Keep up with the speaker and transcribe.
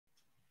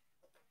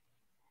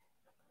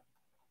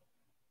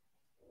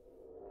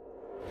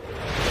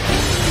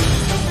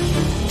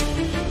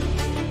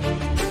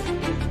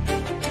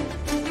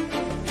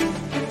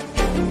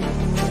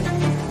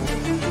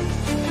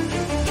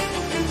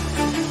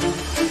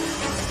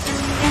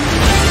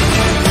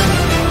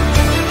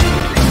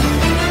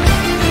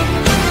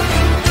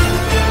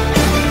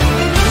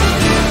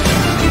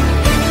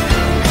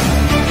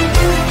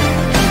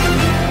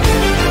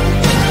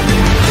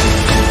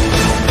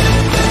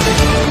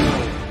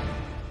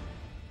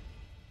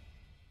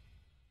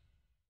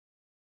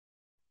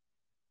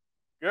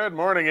Good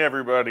morning,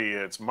 everybody.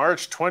 It's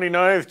March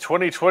 29th,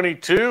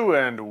 2022,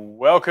 and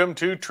welcome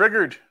to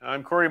Triggered.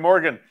 I'm Cory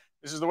Morgan.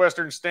 This is the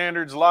Western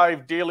Standard's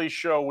live daily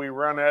show. We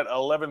run at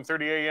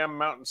 11:30 a.m.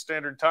 Mountain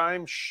Standard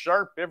Time,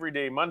 sharp every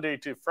day, Monday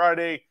to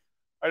Friday.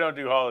 I don't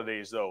do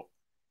holidays, though.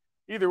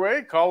 Either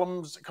way,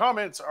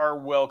 comments are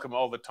welcome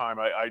all the time.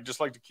 I just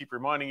like to keep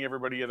reminding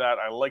everybody of that.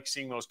 I like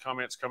seeing those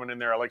comments coming in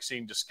there. I like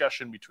seeing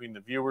discussion between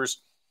the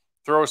viewers.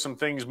 Throw some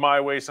things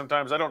my way.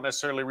 Sometimes I don't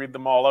necessarily read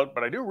them all out,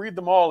 but I do read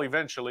them all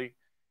eventually.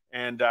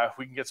 And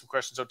we can get some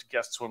questions out to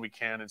guests when we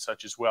can and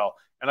such as well.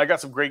 And I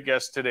got some great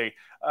guests today.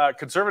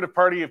 Conservative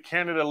Party of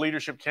Canada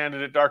leadership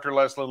candidate, Dr.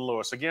 Leslyn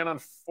Lewis. Again,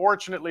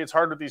 unfortunately, it's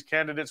hard with these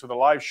candidates with a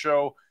live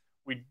show.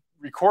 We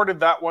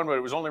recorded that one, but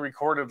it was only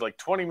recorded like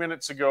 20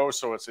 minutes ago.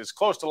 So it's as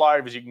close to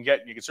live as you can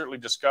get. You can certainly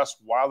discuss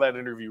while that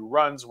interview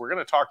runs. We're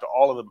going to talk to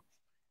all of them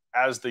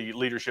as the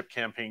leadership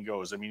campaign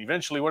goes. I mean,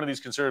 eventually one of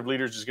these conservative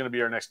leaders is going to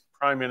be our next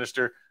prime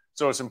minister.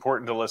 So it's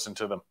important to listen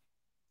to them.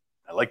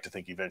 I like to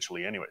think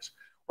eventually anyways.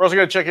 We're also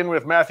going to check in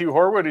with Matthew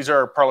Horwood. He's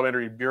our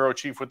parliamentary bureau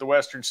chief with the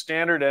Western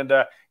Standard, and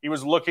he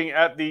was looking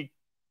at the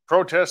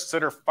protests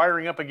that are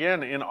firing up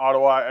again in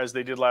Ottawa as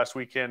they did last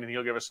weekend, and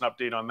he'll give us an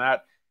update on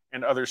that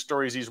and other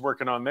stories he's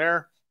working on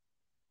there.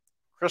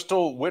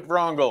 Krystle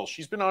Wittevrongel,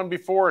 she's been on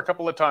before a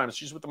couple of times.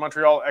 She's with the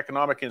Montreal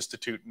Economic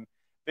Institute, and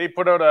they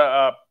put out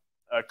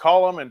a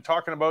column and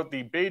talking about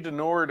the Bay du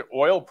Nord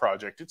oil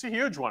project. It's a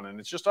huge one, and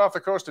it's just off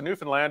the coast of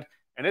Newfoundland.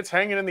 And it's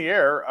hanging in the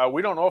air.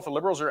 We don't know if the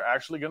Liberals are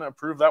actually going to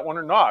approve that one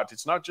or not.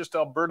 It's not just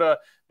Alberta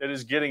that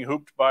is getting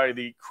hooped by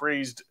the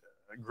crazed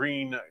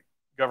green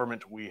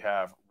government we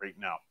have right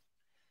now.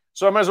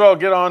 So I might as well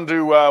get on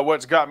to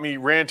what's got me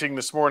ranting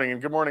this morning.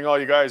 And good morning, all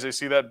you guys. I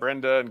see that.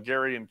 Brenda and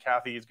Gary and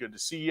Kathy, it's good to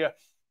see you.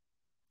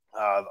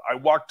 I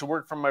walk to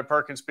work from my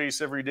parking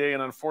space every day,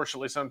 and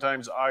unfortunately,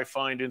 sometimes I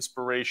find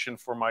inspiration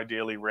for my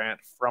daily rant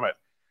from it.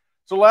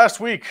 So last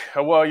week,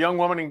 a young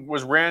woman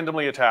was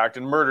randomly attacked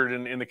and murdered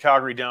in the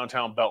Calgary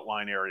downtown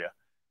Beltline area.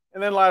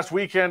 And then last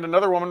weekend,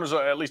 another woman was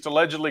at least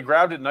allegedly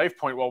grabbed at knife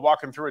point while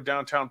walking through a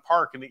downtown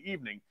park in the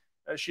evening.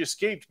 She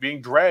escaped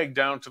being dragged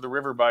down to the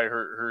river by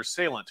her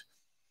assailant.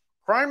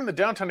 Crime in the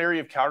downtown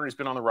area of Calgary has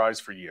been on the rise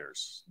for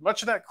years.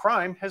 Much of that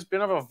crime has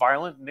been of a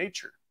violent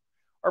nature.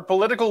 Our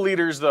political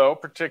leaders, though,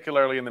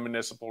 particularly in the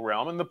municipal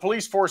realm, and the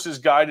police forces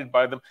guided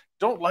by them,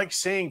 don't like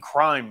saying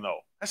crime,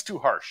 though. That's too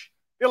harsh.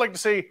 They like to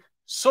say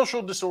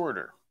social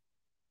disorder.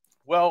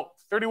 Well,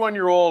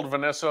 31-year-old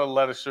Vanessa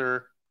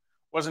Lettiser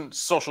wasn't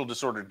social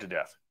disordered to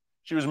death.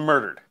 She was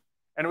murdered,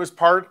 and it was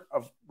part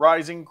of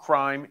rising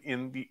crime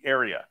in the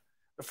area.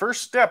 The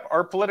first step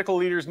our political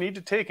leaders need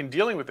to take in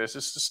dealing with this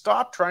is to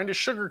stop trying to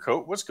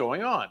sugarcoat what's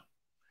going on.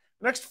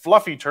 The next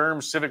fluffy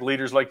term civic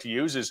leaders like to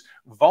use is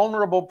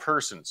vulnerable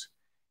persons.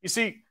 You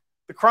see,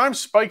 the crime's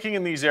spiking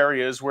in these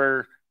areas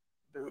where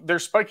they're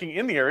spiking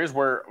in the areas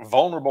where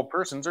vulnerable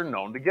persons are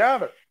known to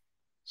gather.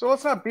 So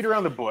let's not beat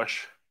around the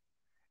bush,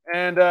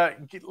 and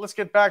let's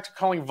get back to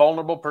calling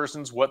vulnerable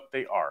persons what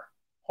they are: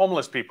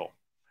 homeless people.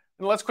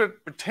 And let's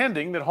quit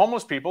pretending that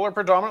homeless people are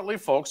predominantly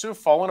folks who have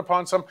fallen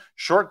upon some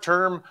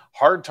short-term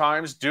hard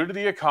times due to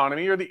the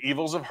economy or the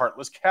evils of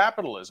heartless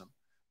capitalism.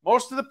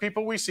 Most of the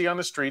people we see on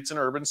the streets in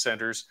urban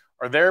centers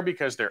are there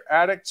because they're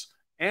addicts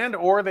and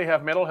or they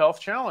have mental health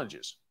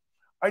challenges.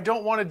 I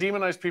don't want to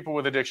demonize people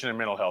with addiction and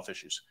mental health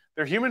issues.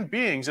 They're human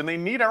beings and they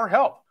need our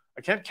help. I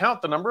can't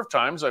count the number of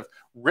times I've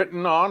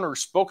written on or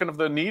spoken of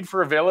the need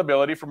for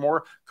availability for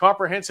more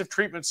comprehensive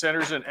treatment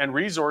centers and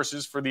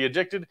resources for the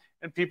addicted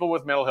and people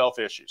with mental health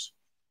issues.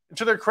 And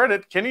to their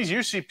credit, Kenny's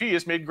UCP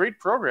has made great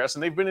progress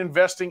and they've been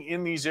investing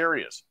in these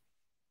areas.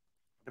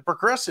 The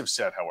progressive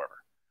set,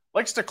 however,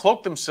 likes to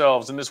cloak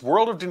themselves in this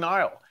world of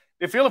denial.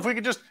 They feel if we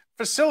could just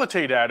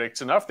facilitate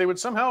addicts enough, they would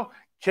somehow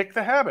kick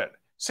the habit.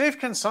 Safe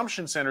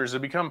consumption centers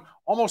have become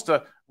almost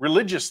a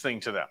religious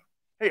thing to them.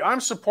 Hey,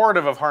 I'm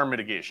supportive of harm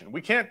mitigation.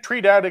 We can't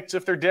treat addicts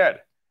if they're dead.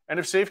 And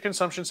if safe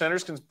consumption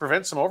centers can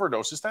prevent some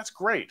overdoses, that's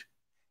great.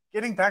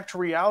 Getting back to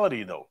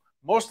reality, though,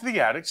 most of the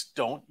addicts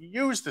don't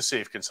use the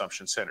safe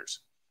consumption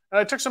centers. And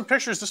I took some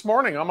pictures this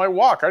morning on my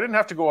walk. I didn't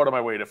have to go out of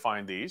my way to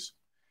find these.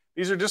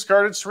 These are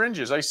discarded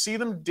syringes. I see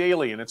them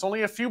daily, and it's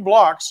only a few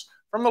blocks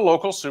from the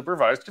local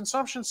supervised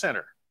consumption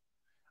center.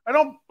 I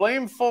don't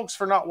blame folks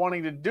for not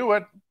wanting to do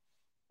it,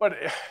 but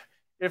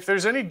if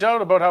there's any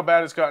doubt about how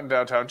bad it's gotten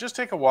downtown, just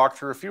take a walk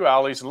through a few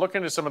alleys and look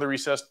into some of the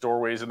recessed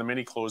doorways and the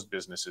many closed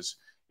businesses.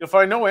 You'll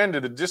find no end to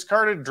the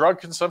discarded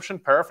drug consumption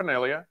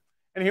paraphernalia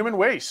and human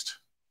waste.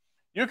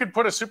 You could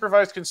put a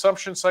supervised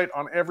consumption site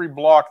on every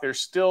block. There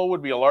still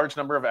would be a large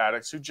number of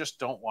addicts who just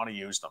don't want to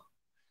use them.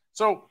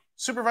 So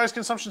supervised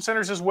consumption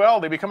centers as well,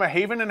 they become a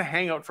haven and a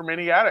hangout for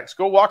many addicts.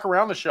 Go walk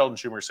around the Sheldon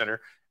Schumer Center,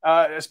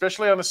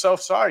 especially on the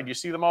south side. You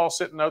see them all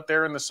sitting out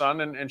there in the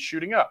sun and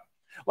shooting up.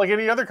 Like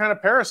any other kind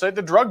of parasite,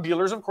 the drug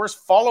dealers, of course,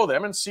 follow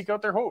them and seek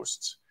out their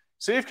hosts.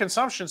 Safe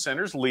consumption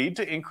centers lead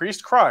to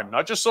increased crime,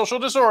 not just social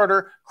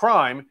disorder,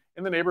 crime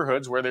in the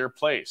neighborhoods where they're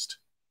placed.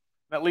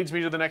 That leads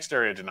me to the next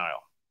area of denial.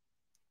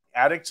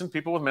 Addicts and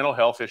people with mental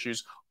health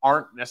issues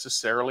aren't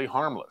necessarily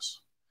harmless.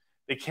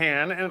 They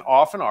can and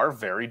often are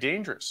very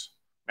dangerous.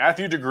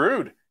 Matthew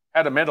DeGrood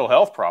had a mental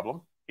health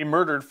problem. He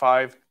murdered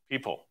 5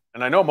 people.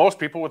 And I know most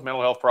people with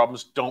mental health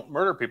problems don't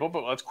murder people,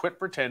 but let's quit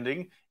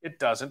pretending it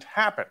doesn't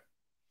happen.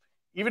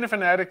 Even if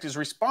an addict is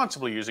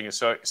responsibly using a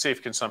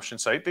safe consumption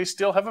site, they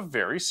still have a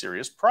very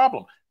serious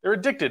problem. They're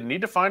addicted and need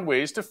to find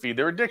ways to feed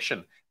their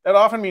addiction. That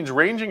often means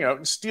ranging out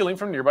and stealing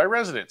from nearby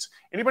residents.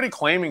 Anybody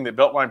claiming that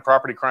Beltline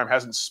property crime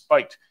hasn't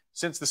spiked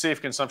since the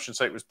safe consumption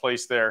site was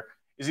placed there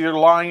is either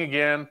lying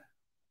again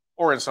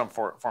or in some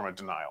form of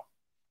denial.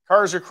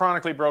 Cars are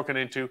chronically broken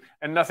into,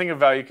 and nothing of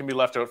value can be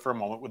left out for a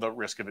moment without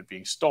risk of it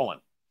being stolen.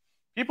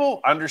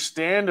 People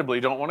understandably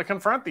don't want to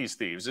confront these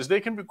thieves, as they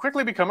can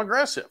quickly become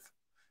aggressive.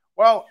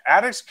 While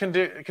addicts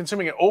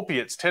consuming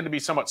opiates tend to be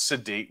somewhat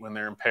sedate when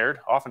they're impaired,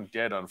 often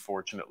dead,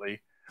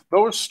 unfortunately,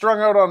 those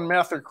strung out on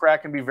meth or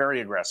crack can be very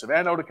aggressive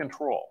and out of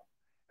control.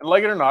 And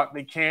like it or not,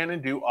 they can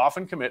and do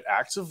often commit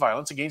acts of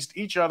violence against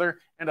each other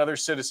and other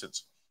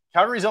citizens.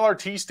 Calgary's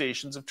LRT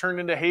stations have turned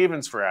into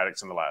havens for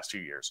addicts in the last few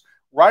years.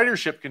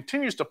 Ridership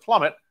continues to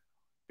plummet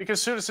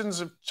because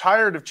citizens are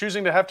tired of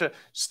choosing to have to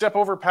step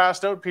over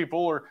passed out people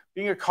or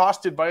being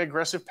accosted by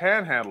aggressive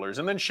panhandlers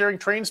and then sharing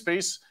train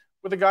space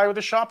with a guy with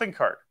a shopping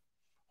cart.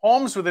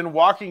 Homes within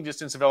walking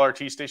distance of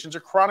LRT stations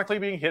are chronically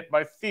being hit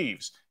by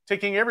thieves,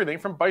 taking everything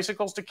from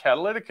bicycles to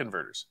catalytic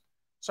converters.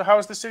 So how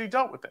has the city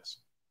dealt with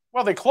this?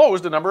 Well, they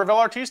closed a number of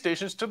LRT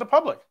stations to the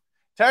public.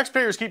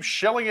 Taxpayers keep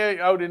shelling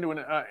out into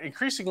an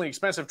increasingly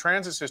expensive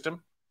transit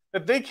system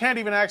that they can't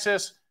even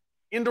access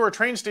indoor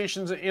train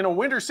stations in a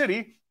winter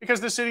city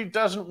because the city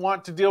doesn't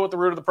want to deal with the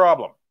root of the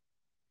problem.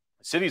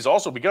 The city's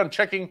also begun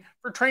checking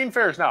for train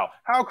fares now.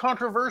 How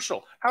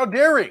controversial, how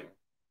daring.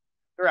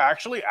 They're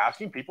actually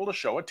asking people to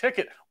show a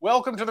ticket.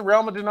 Welcome to the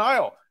realm of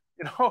denial.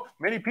 You know,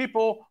 many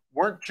people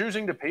weren't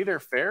choosing to pay their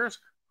fares.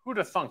 Who'd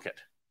have thunk it?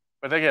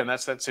 But again,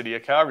 that's that City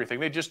of Calgary thing.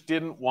 They just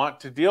didn't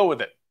want to deal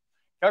with it.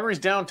 Calgary's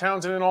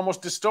downtown's in an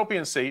almost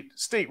dystopian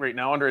state right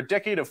now under a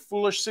decade of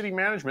foolish city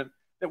management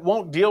that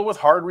won't deal with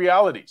hard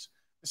realities.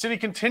 The city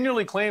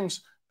continually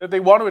claims that they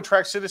want to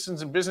attract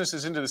citizens and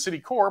businesses into the city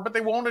core, but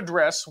they won't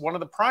address one of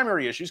the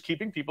primary issues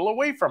keeping people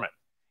away from it.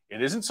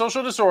 It isn't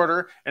social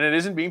disorder, and it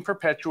isn't being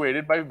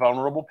perpetuated by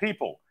vulnerable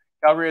people.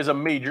 Calgary has a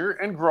major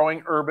and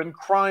growing urban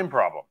crime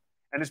problem,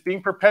 and it's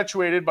being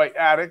perpetuated by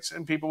addicts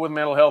and people with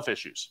mental health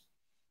issues.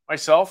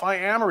 Myself, I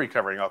am a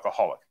recovering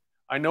alcoholic.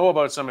 I know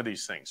about some of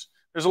these things.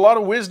 There's a lot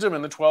of wisdom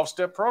in the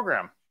 12-step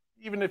program.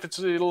 Even if it's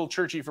a little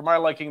churchy for my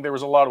liking, there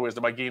was a lot of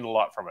wisdom. I gained a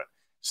lot from it.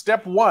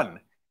 Step 1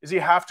 is you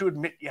have to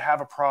admit you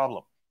have a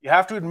problem. You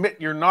have to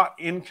admit you're not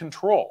in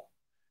control.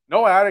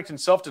 No addict in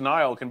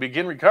self-denial can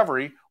begin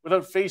recovery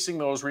without facing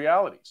those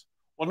realities.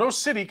 Well, no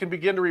city can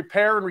begin to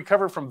repair and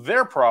recover from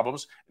their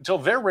problems until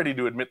they're ready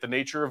to admit the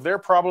nature of their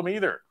problem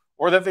either,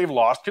 or that they've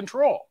lost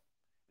control.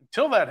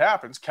 Until that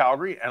happens,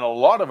 Calgary and a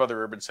lot of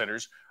other urban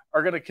centers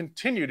are going to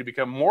continue to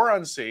become more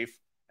unsafe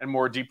and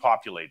more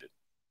depopulated.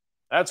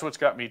 That's what's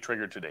got me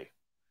triggered today.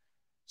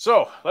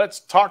 So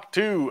let's talk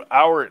to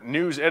our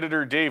news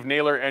editor, Dave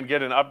Naylor, and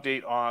get an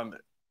update on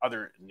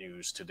other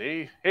news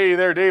today. Hey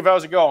there, Dave.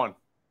 How's it going?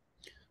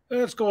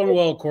 It's going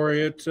well,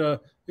 Corey.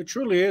 It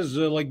truly is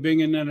like being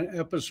in an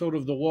episode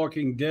of The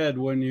Walking Dead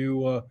when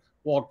you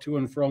walk to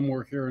and from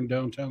work here in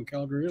downtown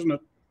Calgary, isn't it?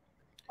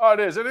 Oh, it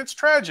is, and it's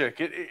tragic.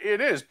 It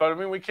is, but I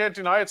mean, we can't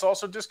deny it's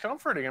also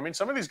discomforting. I mean,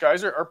 some of these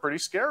guys are pretty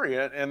scary,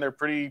 and they're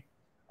pretty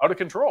out of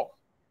control.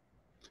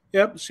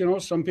 Yep. You know,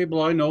 some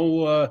people I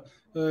know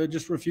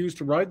just refuse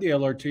to ride the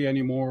LRT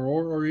anymore,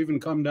 or even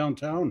come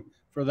downtown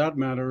for that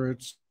matter.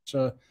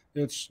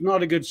 It's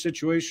not a good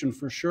situation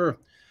for sure.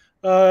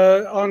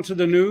 On to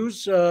the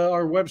news.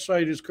 Our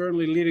website is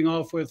currently leading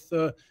off with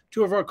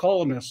 2 of our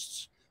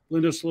columnists.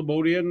 Linda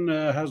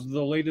Slobodian has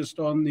the latest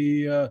on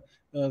the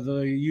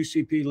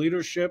UCP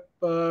leadership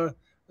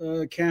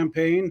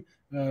campaign.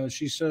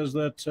 She says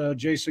that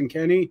Jason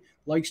Kenney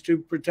likes to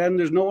pretend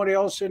there's nobody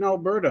else in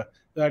Alberta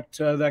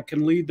that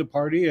can lead the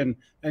party and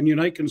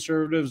unite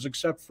Conservatives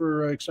except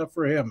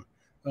for him.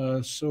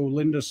 So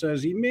Linda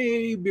says he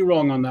may be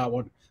wrong on that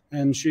one,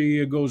 and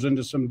she goes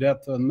into some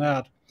depth on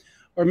that.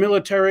 Our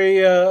military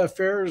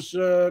affairs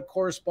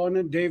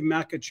correspondent, Dave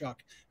Makachuk,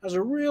 has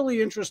a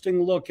really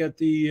interesting look at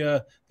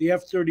the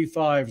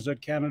F-35s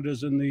that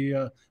Canada's in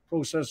the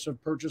process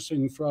of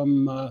purchasing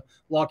from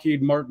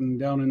Lockheed Martin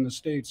down in the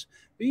States.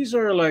 These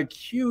are like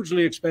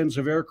hugely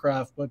expensive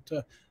aircraft, but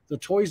the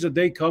toys that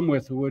they come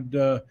with would,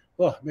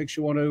 makes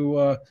you want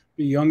to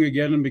be young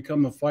again and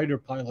become a fighter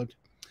pilot.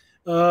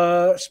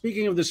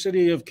 Speaking of the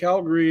city of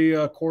Calgary,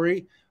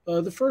 Cory,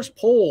 the first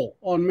poll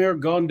on Mayor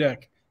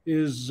Gondek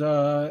is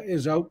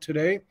out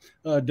today,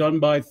 done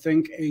by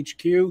Think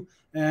HQ,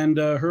 and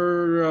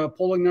her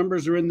polling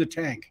numbers are in the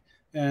tank.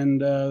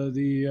 And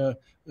the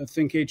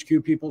Think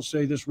HQ people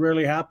say this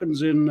rarely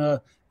happens in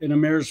a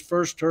mayor's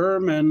first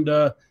term, and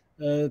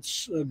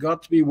it's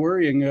got to be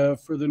worrying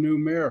for the new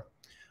mayor.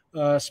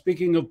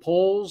 Speaking of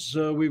polls,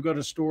 we've got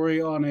a story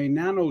on a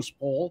Nanos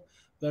poll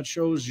that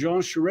shows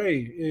Jean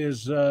Charest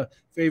is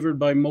favored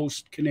by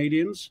most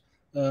Canadians.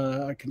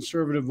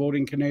 conservative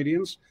voting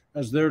Canadians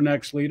as their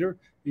next leader.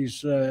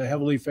 He's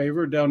heavily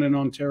favored down in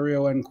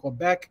Ontario and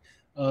Quebec.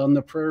 On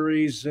the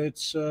prairies,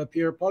 it's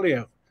Pierre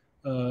Poilievre,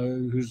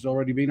 who's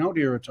already been out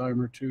here a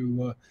time or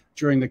two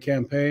during the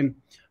campaign.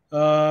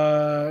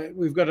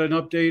 We've got an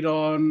update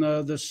on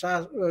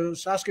the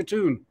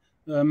Saskatoon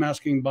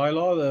masking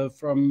bylaw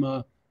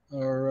from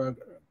our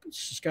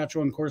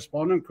Saskatchewan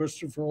correspondent,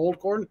 Christopher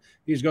Oldcorn.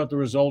 He's got the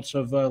results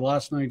of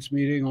last night's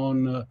meeting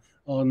on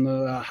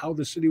how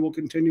the city will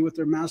continue with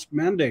their mask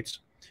mandates.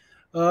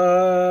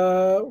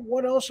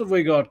 What else have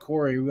we got,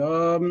 Cory?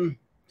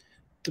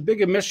 The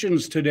big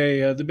emissions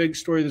today, the big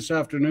story this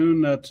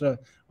afternoon that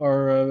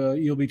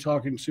you'll be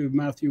talking to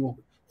Matthew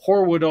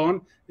Horwood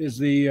on is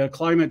the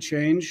climate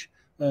change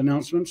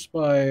announcements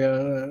by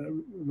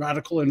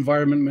radical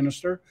environment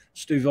minister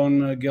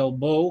Steven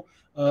Guilbeault.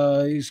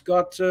 He's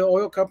got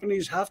oil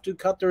companies have to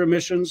cut their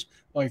emissions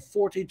by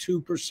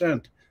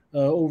 42%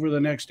 over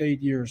the next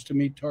 8 years to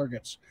meet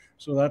targets.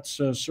 So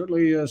that's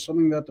certainly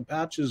something that the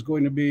patch is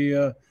going to be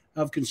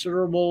have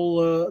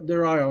considerable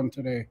their eye on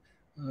today.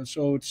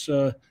 So it's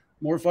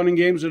more fun and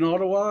games in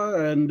Ottawa,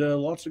 and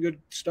lots of good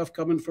stuff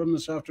coming from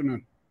this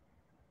afternoon.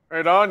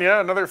 Right on,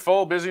 yeah. Another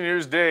full, busy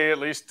news day. At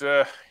least,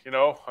 a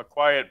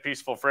quiet,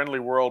 peaceful, friendly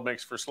world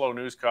makes for slow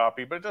news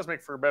copy, but it does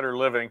make for a better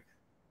living.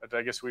 But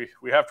I guess we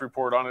have to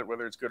report on it,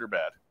 whether it's good or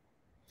bad.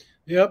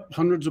 Yep,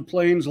 hundreds of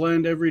planes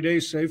land every day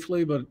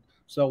safely, but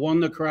it's that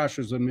one that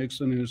crashes that makes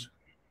the news.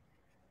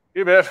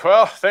 You bet.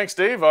 Well, thanks,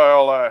 Dave.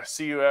 I'll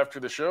see you after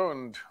the show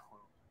and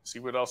see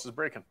what else is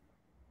breaking.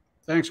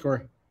 Thanks,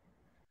 Cory.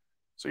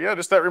 So yeah,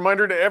 just that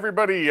reminder to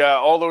everybody,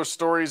 all those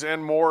stories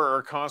and more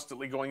are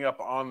constantly going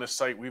up on the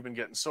site. We've been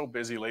getting so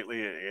busy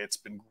lately. It's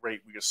been great.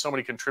 We got so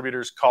many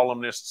contributors,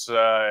 columnists,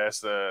 as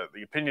the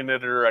opinion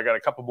editor. I got a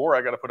couple more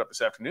I got to put up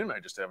this afternoon. I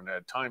just haven't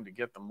had time to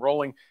get them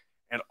rolling,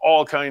 and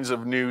all kinds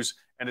of news.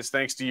 And it's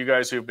thanks to you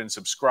guys who have been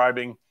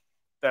subscribing.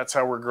 That's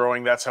how we're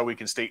growing. That's how we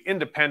can stay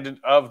independent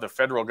of the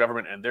federal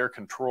government and their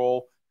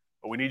control.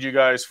 But we need you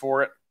guys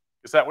for it,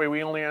 because that way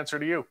we only answer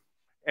to you.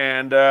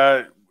 And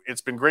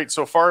it's been great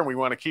so far, and we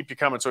want to keep you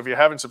coming. So if you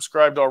haven't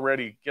subscribed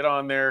already, get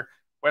on there,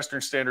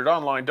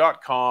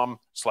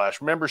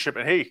 westernstandardonline.com/membership.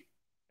 And hey,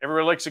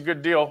 everybody likes a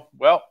good deal.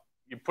 Well,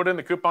 you put in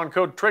the coupon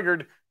code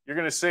TRIGGERED, you're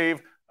going to save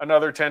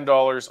another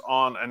 $10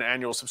 on an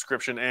annual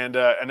subscription. And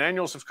an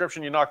annual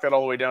subscription, you knock that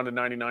all the way down to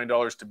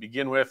 $99 to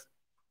begin with,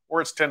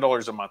 or it's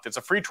 $10 a month. It's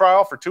a free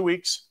trial for 2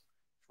 weeks,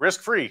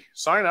 risk-free.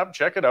 Sign up,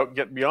 check it out,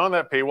 get beyond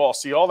that paywall,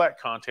 see all that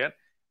content.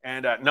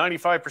 And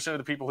 95% of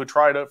the people who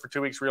try it out for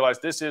 2 weeks realize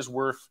this is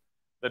worth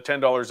the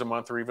 $10 a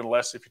month, or even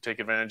less if you take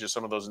advantage of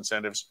some of those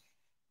incentives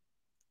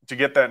to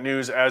get that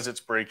news as it's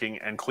breaking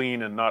and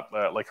clean, and not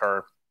like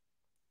our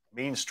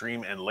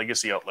mainstream and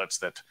legacy outlets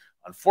that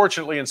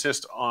unfortunately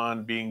insist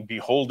on being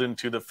beholden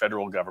to the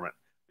federal government.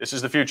 This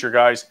is the future,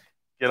 guys.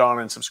 Get on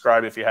and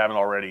subscribe if you haven't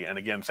already. And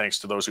again, thanks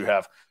to those who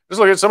have.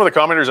 Just look at some of the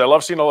commenters. I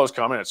love seeing all those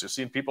comments. Just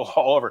seeing people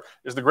all over.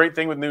 Is the great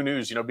thing with new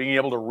news, being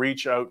able to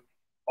reach out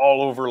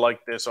all over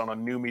like this on a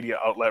new media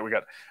outlet. We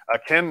got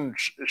Ken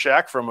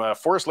Shack from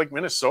Forest Lake,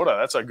 Minnesota.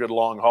 That's a good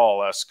long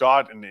haul.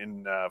 Scott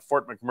in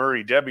Fort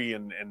McMurray, Debbie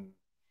in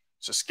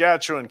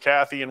Saskatchewan,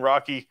 Kathy and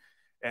Rocky.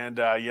 And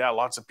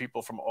lots of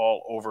people from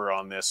all over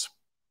on this.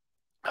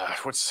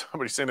 What's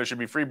somebody saying there should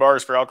be free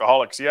bars for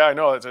alcoholics? Yeah, I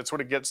know. That's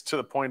what it gets to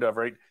the point of,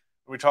 right?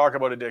 We talk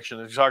about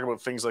addiction, we talk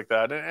about things like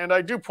that. And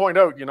I do point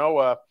out, we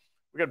got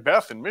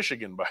Beth in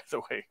Michigan, by the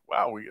way.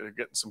 Wow, we are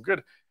getting some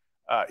good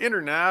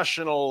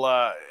international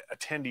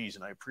attendees,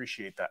 and I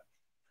appreciate that.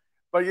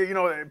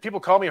 But people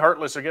call me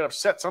heartless or get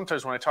upset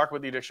sometimes when I talk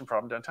about the addiction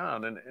problem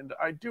downtown, and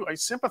I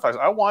sympathize.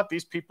 I want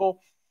these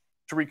people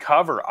to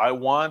recover. I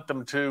want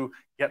them to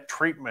get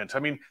treatment. I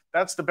mean,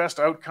 that's the best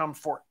outcome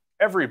for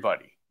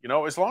everybody.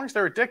 As long as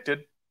they're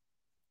addicted,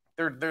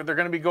 they're going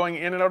to be going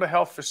in and out of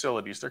health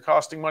facilities. They're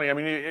costing money. I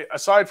mean,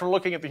 aside from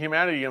looking at the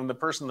humanity of the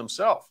person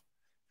themselves,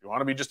 if you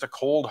want to be just a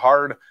cold,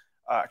 hard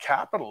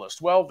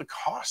capitalist, well, the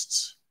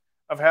costs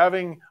of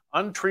having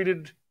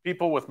untreated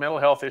people with mental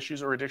health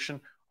issues or addiction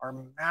are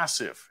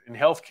massive. In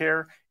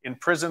healthcare, in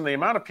prison, the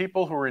amount of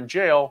people who are in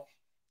jail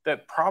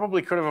that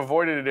probably could have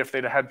avoided it if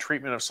they'd had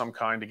treatment of some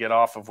kind to get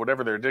off of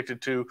whatever they're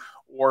addicted to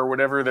or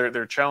whatever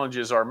their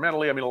challenges are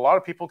mentally. I mean, a lot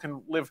of people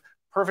can live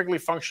perfectly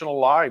functional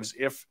lives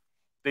if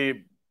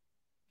they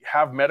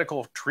have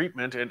medical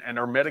treatment and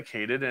are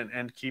medicated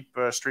and keep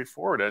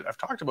straightforward. I've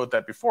talked about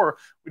that before.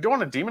 We don't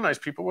want to demonize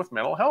people with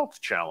mental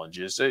health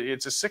challenges.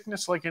 It's a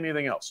sickness like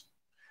anything else.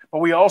 But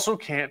we also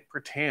can't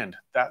pretend.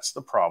 That's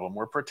the problem.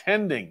 We're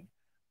pretending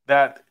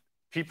that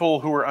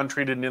people who are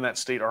untreated and in that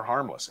state are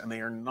harmless, and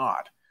they are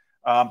not.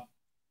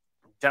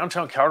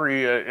 Downtown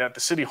Calgary at the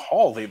City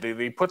Hall,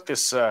 they put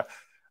this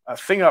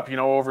thing up,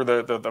 over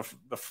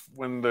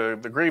when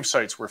the grave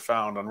sites were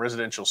found on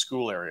residential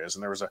school areas,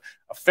 and there was a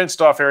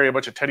fenced-off area, a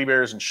bunch of teddy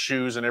bears and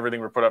shoes and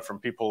everything were put up from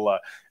people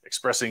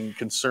expressing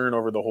concern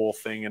over the whole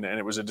thing, and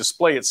it was a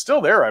display. It's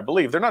still there, I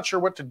believe. They're not sure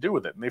what to do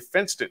with it, and they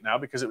fenced it now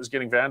because it was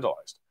getting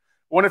vandalized.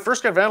 When it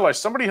first got vandalized,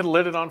 somebody had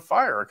lit it on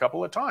fire a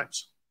couple of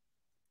times.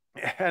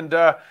 And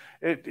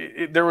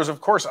there was,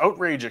 of course,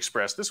 outrage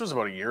expressed. This was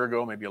about a year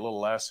ago, maybe a little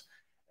less.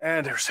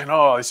 And they were saying,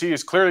 oh, I see,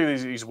 it's clearly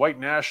these white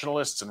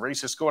nationalists and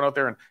racists going out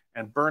there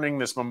and burning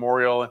this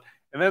memorial.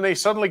 And then they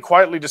suddenly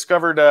quietly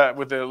discovered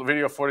with the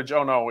video footage,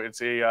 oh, no,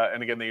 it's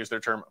and again, they used their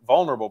term,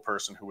 vulnerable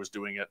person who was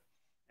doing it.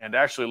 And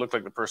actually looked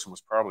like the person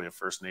was probably of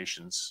First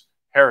Nations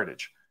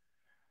heritage.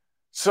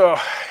 So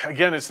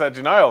again, it's that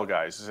denial,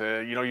 guys.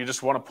 You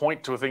just want to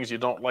point to things you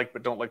don't like,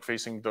 but don't like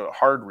facing the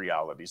hard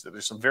realities that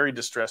there's some very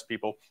distressed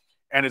people,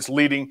 and it's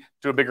leading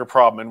to a bigger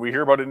problem. And we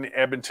hear about it in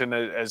Edmonton,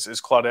 as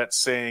Claudette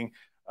saying,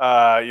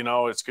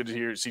 it's good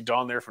to see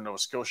Don there from Nova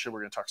Scotia. We're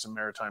going to talk some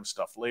maritime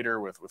stuff later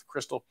with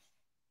Krystle.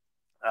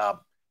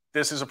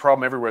 This is a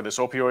problem everywhere. This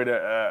opioid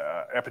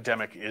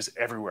epidemic is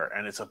everywhere,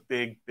 and it's a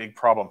big, big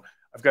problem.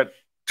 I've got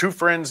two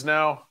friends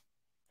now.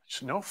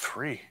 No,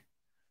 three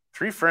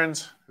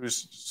friends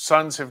whose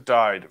sons have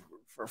died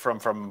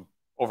from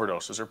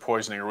overdoses or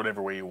poisoning or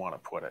whatever way you want to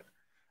put it.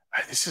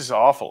 This is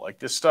awful. Like,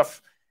 this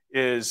stuff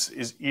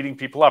is eating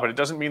people up. And it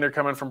doesn't mean they're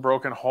coming from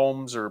broken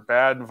homes or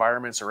bad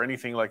environments or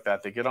anything like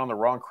that. They get on the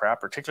wrong crap,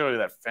 particularly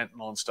that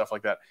fentanyl and stuff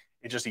like that.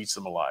 It just eats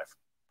them alive.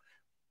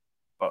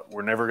 But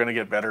we're never going to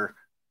get better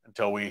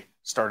until we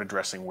start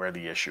addressing where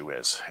the issue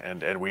is.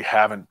 And we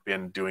haven't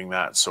been doing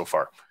that so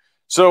far.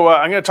 So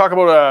I'm going to talk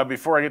about,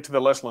 before I get to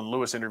the Leslyn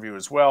Lewis interview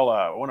as well,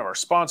 one of our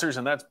sponsors,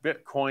 and that's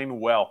Bitcoin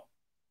Well.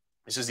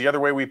 This is the other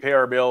way we pay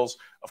our bills.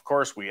 Of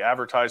course, we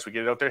advertise, we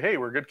get it out there. Hey,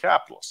 we're good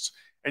capitalists.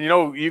 And,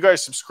 you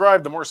guys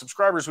subscribe. The more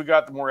subscribers we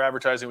got, the more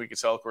advertising we can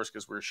sell, of course,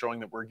 because we're showing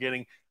that we're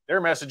getting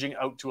their messaging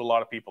out to a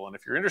lot of people. And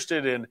if you're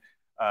interested in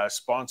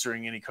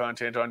sponsoring any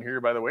content on here,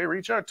 by the way,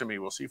 reach out to me.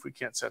 We'll see if we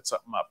can't set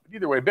something up. But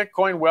either way,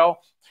 Bitcoin Well,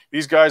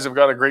 these guys have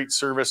got a great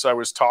service. I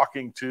was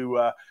talking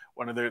to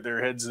one of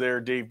their heads there,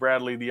 Dave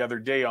Bradley, the other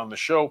day on the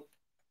show,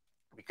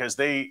 because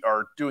they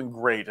are doing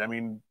great. I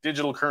mean,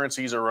 digital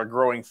currencies are a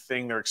growing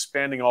thing. They're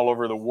expanding all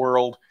over the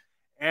world,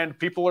 and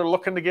people are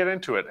looking to get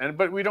into it.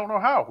 But we don't know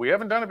how. We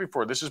haven't done it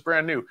before. This is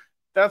brand new.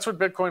 That's what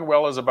Bitcoin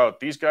Well is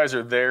about. These guys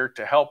are there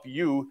to help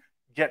you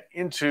get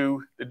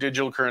into the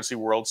digital currency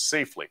world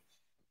safely.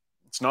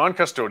 It's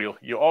non-custodial.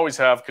 You always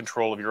have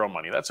control of your own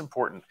money. That's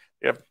important.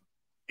 They have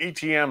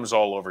ATMs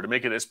all over to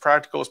make it as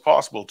practical as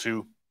possible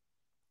to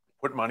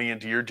put money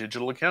into your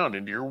digital account,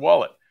 into your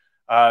wallet.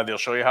 They'll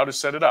show you how to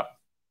set it up.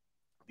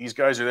 These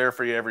guys are there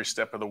for you every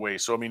step of the way.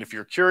 So, I mean, if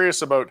you're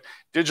curious about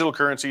digital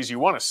currencies, you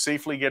want to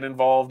safely get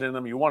involved in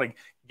them, you want to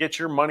get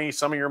your money,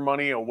 some of your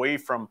money, away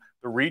from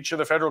the reach of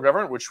the federal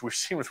government, which we've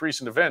seen with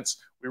recent events,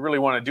 we really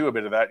want to do a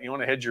bit of that. You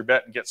want to hedge your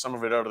bet and get some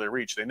of it out of their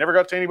reach. They never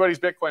got to anybody's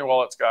Bitcoin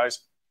wallets,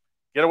 guys.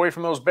 Get away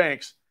from those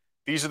banks.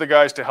 These are the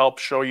guys to help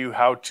show you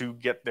how to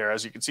get there.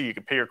 As you can see, you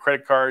can pay your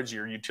credit cards,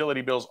 your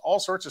utility bills, all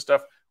sorts of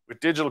stuff with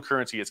digital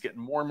currency. It's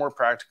getting more and more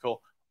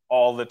practical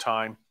all the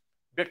time.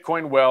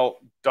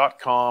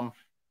 BitcoinWell.com,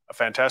 a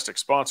fantastic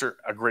sponsor,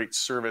 a great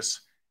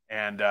service,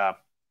 and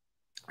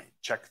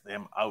check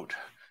them out.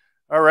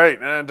 All right,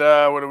 and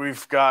what do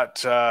we've got?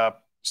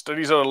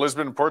 Studies out of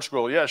Lisbon and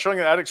Portugal. Yeah, showing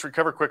that addicts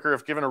recover quicker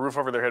if given a roof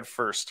over their head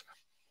first.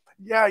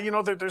 Yeah,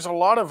 there's a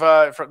lot of,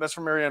 that's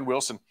from Marianne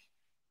Wilson.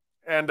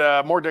 And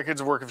more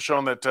decades of work have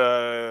shown that,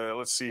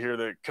 let's see here,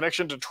 the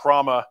connection to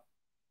trauma,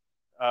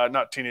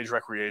 not teenage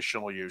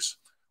recreational use.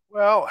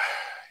 Well,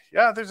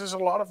 yeah, there's a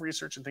lot of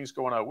research and things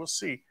going on. We'll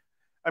see.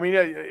 I mean,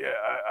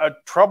 a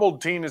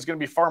troubled teen is going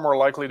to be far more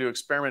likely to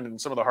experiment in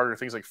some of the harder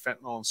things like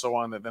fentanyl and so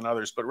on than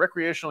others. But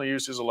recreational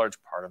use is a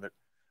large part of it.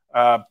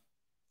 I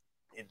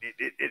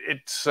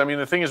mean,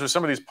 the thing is with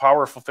some of these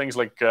powerful things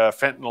like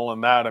fentanyl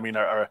and that, I mean,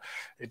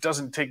 it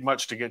doesn't take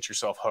much to get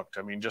yourself hooked.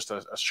 I mean, just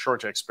a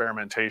short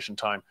experimentation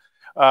time.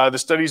 The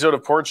studies out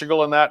of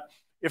Portugal and that,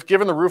 if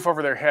given the roof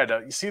over their head,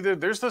 you see,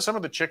 there's some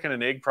of the chicken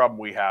and egg problem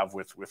we have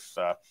with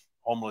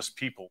homeless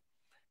people.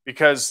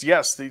 Because,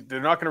 yes,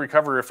 they're not going to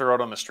recover if they're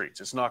out on the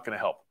streets. It's not going to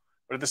help.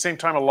 But at the same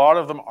time, a lot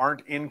of them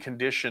aren't in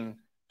condition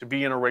to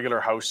be in a regular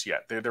house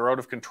yet. They're out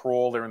of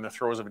control. They're in the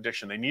throes of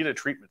addiction. They need a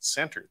treatment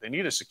center. They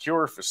need a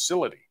secure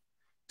facility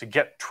to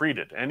get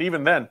treated. And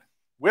even then,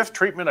 with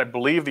treatment, I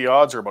believe the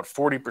odds are about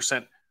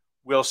 40%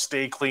 will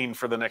stay clean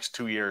for the next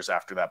 2 years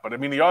after that. But I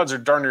mean, the odds are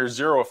darn near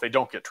zero if they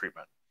don't get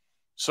treatment.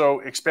 So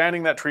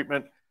expanding that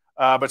treatment.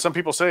 But some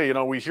people say,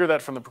 we hear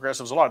that from the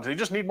progressives a lot. They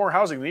just need more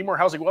housing. They need more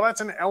housing. Well,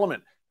 that's an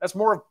element. That's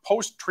more of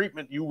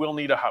post-treatment. You will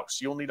need a house.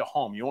 You'll need a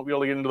home. You won't be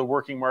able to get into the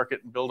working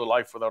market and build a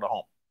life without a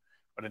home.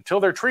 But until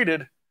they're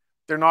treated,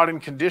 they're not in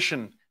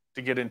condition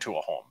to get into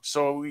a home.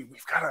 So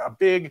we've got a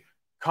big,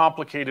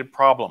 complicated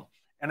problem.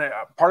 And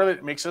part of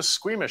it makes us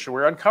squeamish.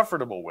 We're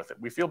uncomfortable with it.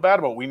 We feel bad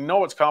about it. We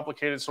know it's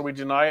complicated, so we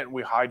deny it and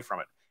we hide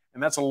from it.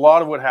 And that's a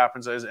lot of what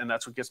happens, and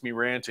that's what gets me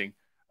ranting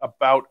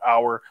about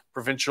our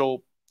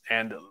provincial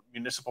and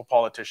municipal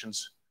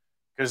politicians,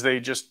 because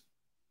they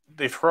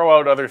throw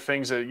out other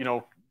things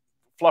that,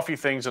 fluffy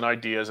things and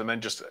ideas, and then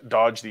just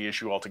dodge the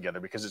issue altogether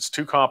because it's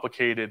too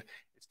complicated,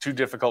 it's too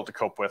difficult to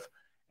cope with,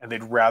 and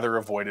they'd rather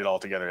avoid it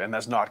altogether. And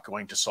that's not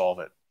going to solve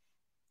it.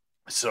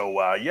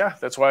 So yeah,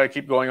 that's why I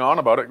keep going on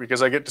about it,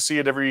 because I get to see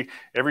it every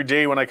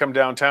day when I come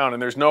downtown,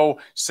 and there's no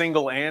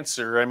single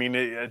answer. I mean,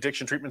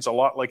 addiction treatment's a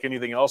lot like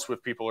anything else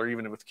with people, or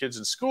even with kids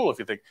in school. If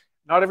you think,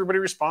 not everybody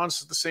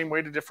responds the same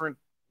way to different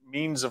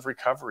means of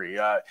recovery.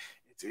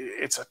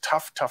 It's a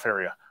tough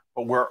area,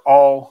 but we're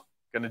all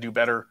going to do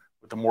better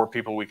with the more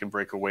people we can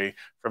break away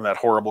from that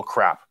horrible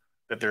crap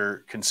that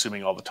they're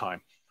consuming all the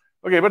time.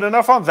 Okay, but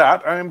enough on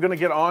that. I'm going to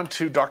get on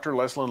to Dr.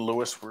 Leslyn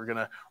Lewis. We're going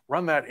to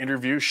run that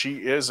interview. She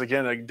is,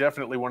 again,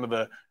 definitely one of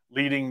the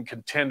leading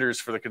contenders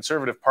for the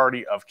Conservative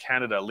Party of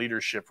Canada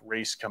leadership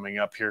race coming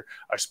up here.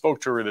 I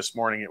spoke to her this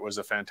morning. It was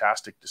a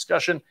fantastic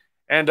discussion.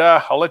 And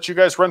I'll let you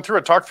guys run through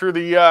it, talk through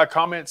the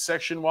comment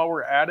section while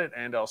we're at it,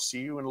 and I'll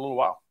see you in a little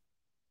while.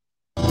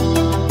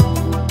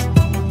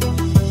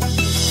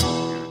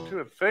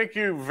 Thank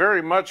you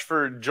very much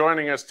for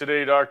joining us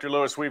today, Dr.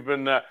 Lewis. We've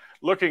been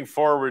looking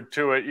forward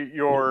to it.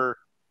 Your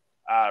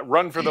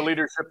run for the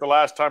leadership the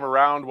last time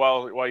around,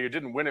 while you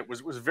didn't win it,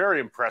 was very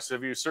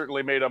impressive. You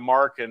certainly made a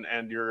mark,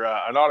 and you're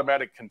an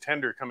automatic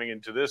contender coming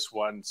into this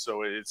one.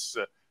 So it's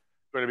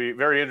going to be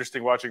very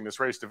interesting watching this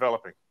race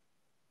developing.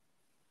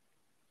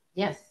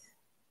 Yes.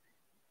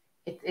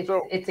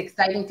 It's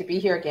exciting to be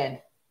here again.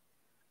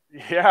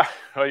 Yeah,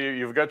 well,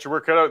 you've got your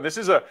work cut out. This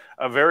is a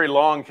very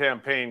long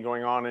campaign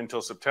going on until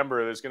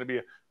September. There's going to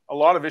be a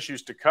lot of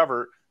issues to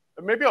cover.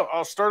 Maybe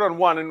I'll start on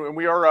one, and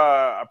we are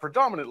a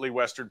predominantly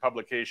Western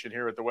publication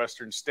here at the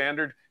Western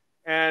Standard,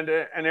 and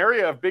an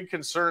area of big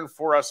concern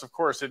for us, of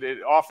course. It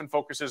often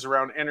focuses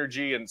around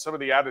energy and some of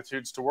the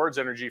attitudes towards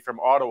energy from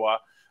Ottawa.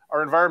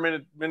 Our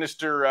Environment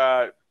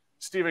Minister,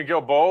 Stephen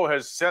Guilbeault,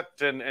 has set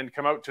and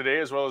come out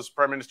today, as well as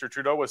Prime Minister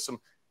Trudeau, with some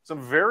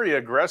very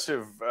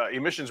aggressive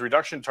emissions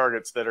reduction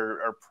targets that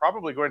are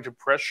probably going to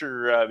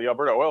pressure the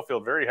Alberta oil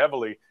field very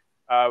heavily.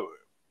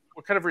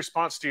 What kind of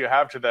response do you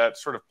have to that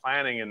sort of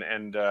planning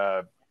and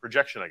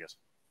projection, I guess?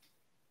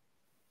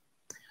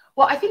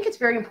 Well, I think it's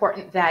very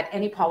important that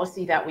any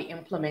policy that we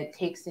implement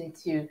takes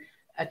into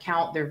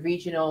account the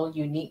regional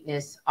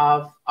uniqueness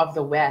of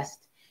the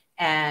West,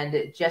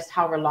 and just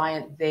how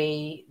reliant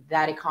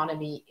that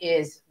economy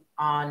is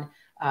on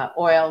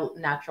oil,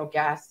 natural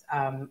gas,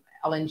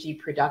 LNG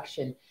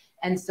production.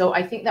 And so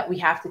I think that we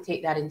have to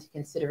take that into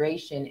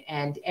consideration,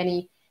 and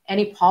any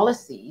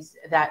policies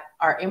that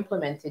are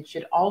implemented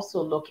should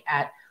also look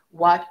at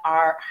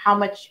how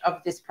much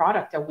of this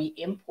product are we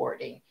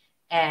importing.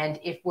 And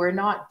if we're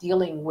not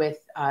dealing with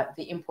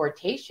the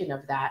importation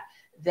of that,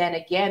 then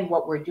again,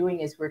 what we're doing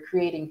is we're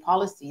creating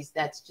policies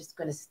that's just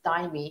going to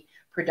stymie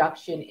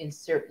production in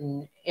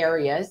certain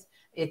areas.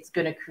 It's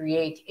going to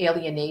create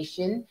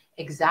alienation,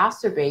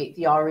 exacerbate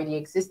the already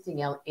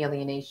existing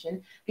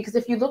alienation. Because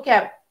if you look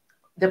at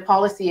the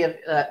policy of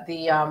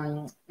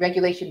the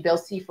regulation Bill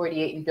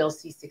C-48 and Bill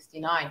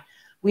C-69,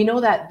 we know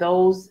that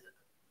those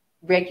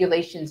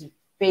regulations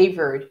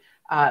favored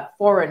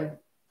foreign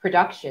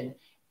production,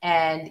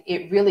 and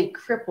it really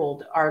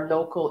crippled our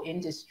local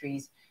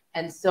industries.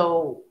 And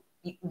so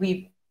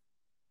we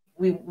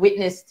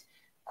witnessed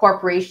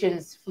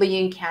corporations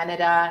fleeing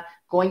Canada,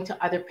 going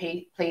to other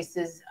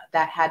places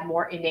that had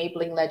more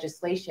enabling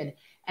legislation.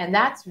 And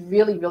that's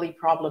really, really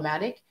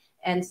problematic.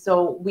 And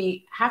so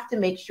we have to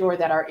make sure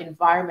that our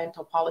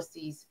environmental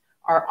policies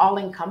are all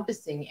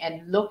encompassing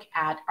and look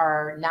at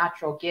our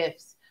natural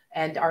gifts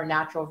and our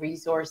natural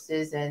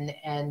resources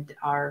and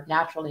our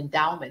natural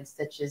endowments,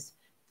 such as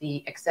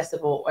the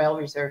accessible oil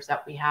reserves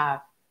that we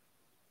have.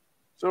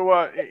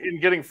 So in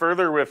getting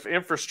further with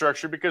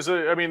infrastructure, because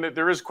I mean,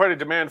 there is quite a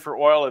demand for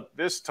oil at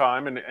this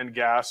time, and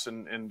gas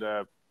and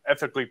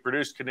ethically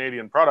produced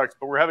Canadian products,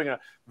 but we're having a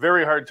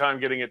very hard time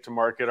getting it to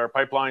market. Our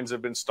pipelines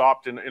have been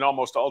stopped in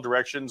almost all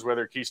directions,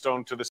 whether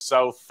Keystone to the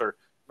south or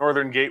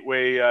Northern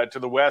Gateway to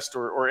the west,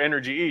 or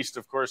Energy East,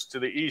 of course, to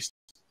the east.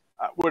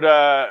 Would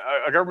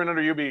a government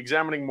under you be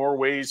examining more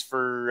ways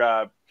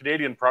for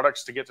Canadian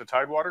products to get to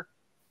Tidewater?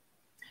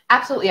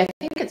 Absolutely. I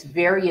think it's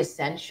very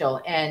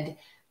essential. And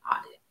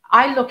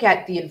I look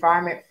at the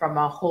environment from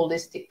a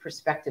holistic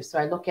perspective. So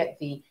I look at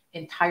the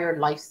entire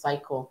life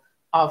cycle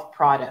of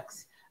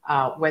products,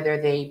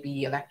 whether they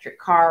be electric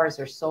cars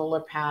or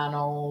solar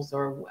panels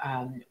or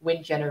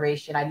wind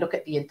generation. I look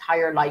at the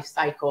entire life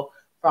cycle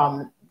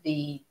from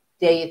the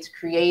day it's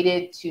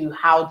created to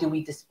how do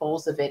we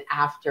dispose of it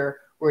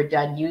after we're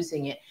done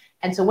using it.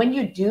 And so when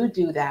you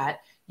do that,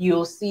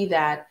 you'll see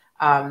that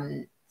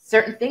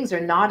certain things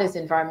are not as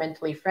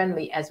environmentally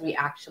friendly as we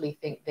actually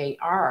think they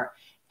are.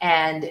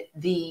 And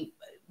the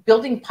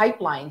building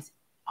pipelines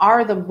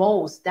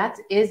that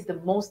is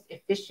the most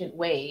efficient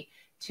way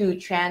to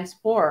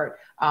transport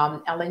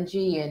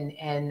LNG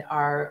and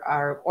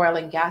our oil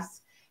and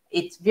gas.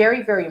 It's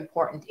very, very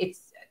important.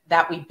 It's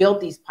that we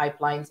build these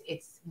pipelines.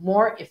 It's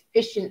more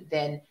efficient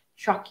than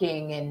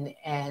trucking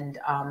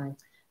and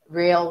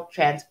rail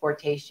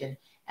transportation.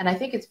 And I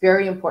think it's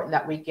very important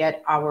that we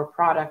get our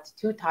product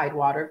to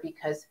Tidewater,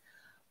 because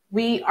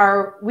we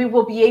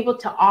will be able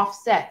to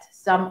offset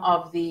some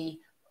of the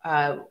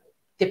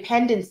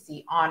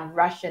dependency on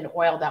Russian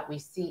oil that we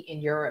see in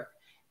Europe.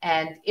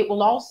 And it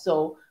will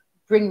also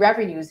bring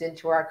revenues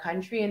into our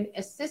country and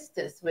assist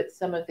us with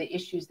some of the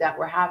issues that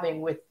we're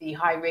having with the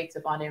high rates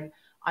of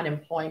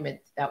unemployment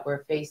that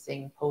we're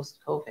facing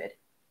post-COVID.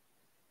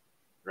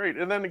 Great.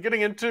 And then getting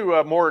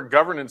into more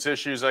governance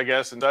issues, I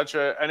guess, and such,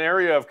 an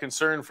area of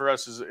concern for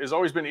us has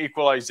always been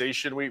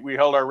equalization. We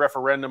held our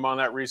referendum on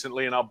that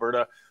recently in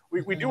Alberta.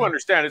 We do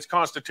understand it's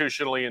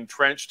constitutionally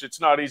entrenched.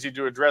 It's not easy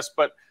to address,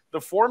 but the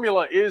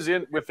formula is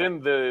within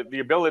the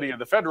ability of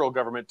the federal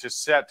government to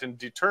set and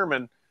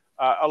determine.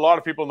 A lot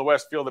of people in the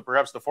West feel that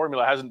perhaps the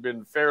formula hasn't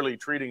been fairly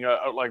treating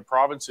outlying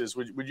provinces.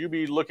 Would you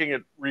be looking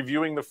at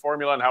reviewing the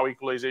formula and how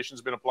equalization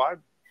has been applied?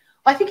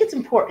 I think it's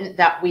important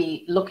that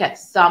we look at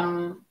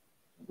some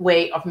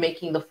way of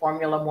making the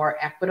formula more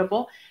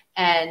equitable.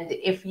 And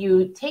if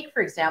you take,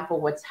 for example,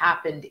 what's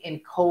happened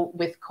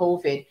with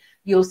COVID,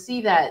 you'll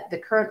see that the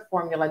current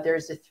formula,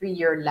 there's a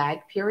 3-year lag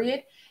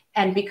period.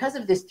 And because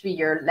of this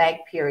 3-year lag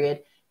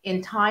period,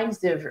 in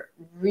times of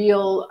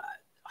real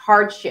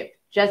hardship,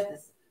 just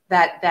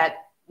that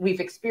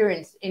we've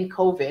experienced in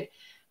COVID,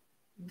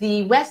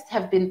 the West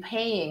have been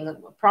paying,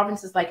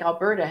 provinces like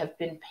Alberta have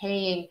been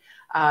paying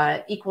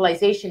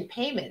equalization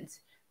payments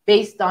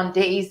based on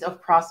days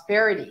of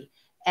prosperity.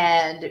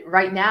 And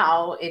right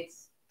now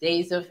it's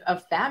days of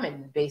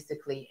famine,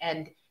 basically.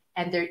 And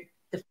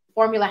the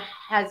formula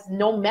has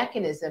no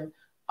mechanism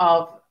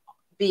of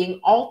being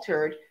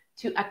altered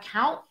to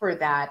account for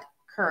that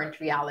current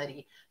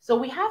reality. So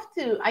we have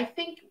to, I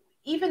think,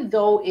 even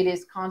though it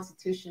is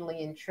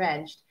constitutionally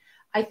entrenched,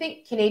 I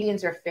think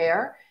Canadians are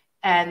fair,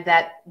 and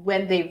that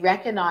when they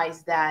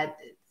recognize that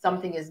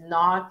something is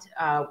not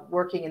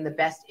working in the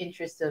best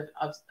interests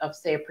of,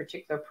 say, a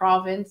particular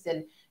province,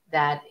 and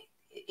that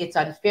it's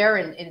unfair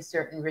in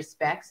certain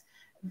respects,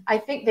 I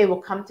think they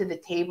will come to the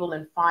table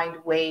and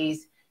find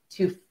ways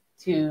to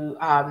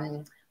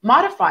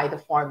modify the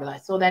formula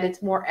so that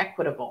it's more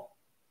equitable.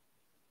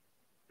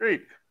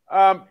 Great.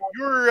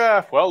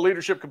 Your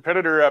leadership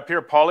competitor,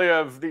 Pierre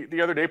Poilievre,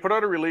 the other day put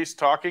out a release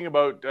talking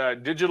about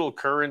digital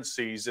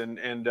currencies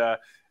and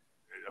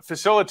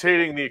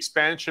facilitating the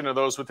expansion of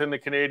those within the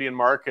Canadian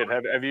market.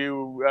 Have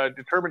you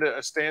determined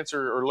a stance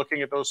or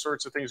looking at those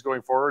sorts of things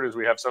going forward, as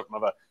we have something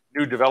of a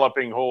new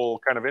developing whole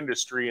kind of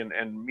industry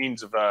and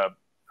means of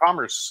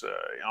commerce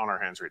on our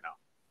hands right now?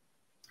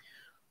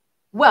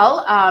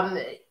 Well,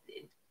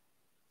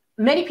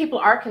 many people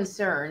are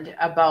concerned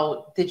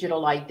about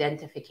digital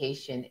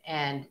identification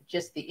and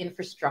just the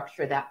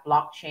infrastructure that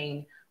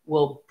blockchain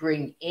will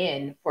bring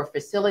in for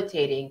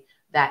facilitating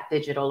that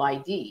digital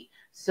ID.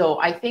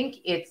 So I think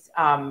it's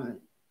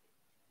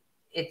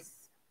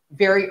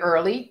very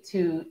early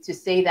to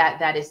say that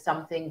that is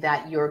something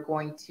that you're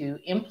going to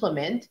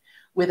implement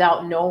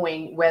without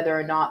knowing whether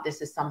or not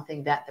this is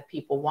something that the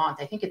people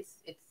want. I think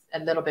it's a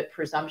little bit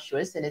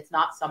presumptuous, and it's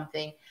not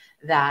something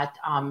that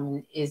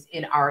is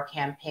in our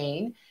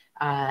campaign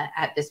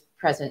at this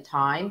present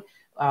time.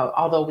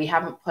 Although we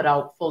haven't put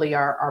out fully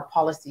our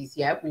policies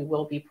yet, we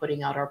will be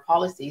putting out our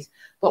policies.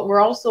 But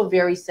we're also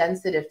very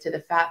sensitive to the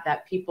fact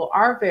that people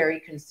are very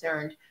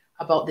concerned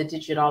about the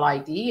digital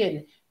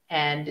ID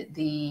and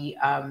the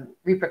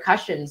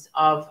repercussions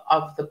of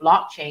the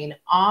blockchain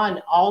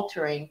on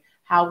altering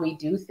how we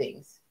do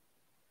things.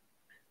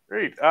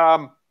 Great.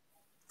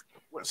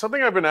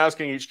 Something I've been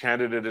asking each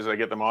candidate as I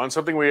get them on,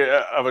 something we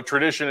of a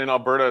tradition in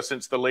Alberta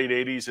since the late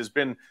 80s has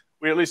been,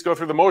 we at least go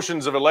through the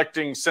motions of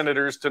electing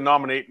senators to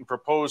nominate and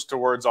propose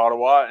towards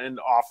Ottawa. And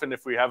often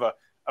if we have a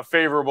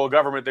favorable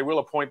government, they will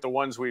appoint the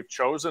ones we've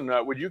chosen.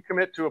 Would you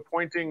commit to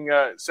appointing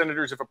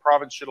senators if a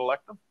province should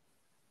elect them?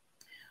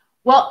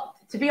 Well,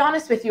 to be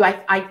honest with you,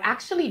 I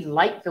actually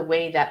like the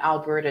way that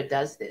Alberta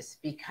does this,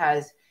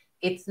 because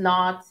it's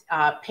not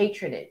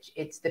patronage,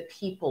 it's the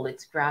people,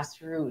 it's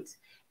grassroots.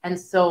 And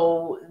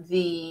so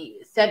the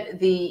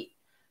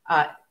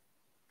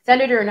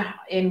senator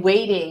in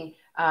waiting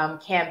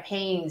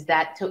campaigns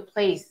that took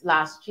place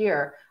last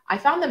year, I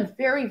found them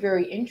very,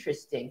 very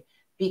interesting,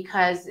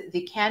 because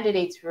the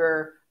candidates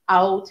were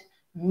out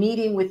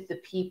meeting with the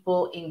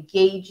people,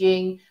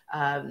 engaging,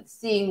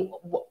 seeing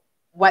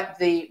what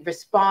the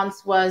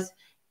response was,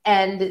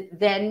 and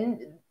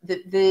then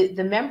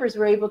the members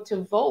were able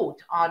to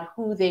vote on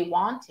who they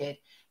wanted.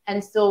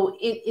 And so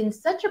in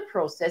such a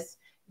process,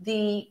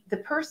 the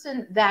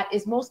person that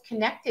is most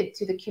connected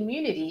to the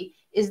community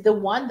is the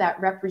one that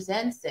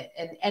represents it,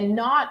 and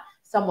not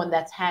someone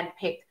that's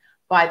handpicked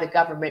by the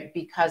government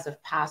because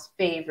of past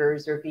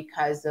favors or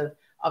because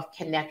of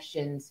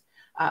connections.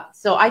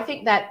 So I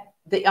think that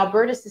the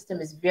Alberta system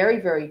is very,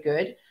 very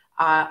good.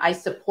 I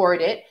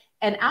support it.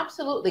 And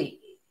absolutely,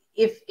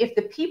 if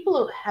the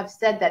people have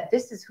said that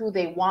this is who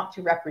they want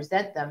to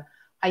represent them,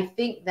 I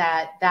think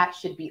that that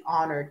should be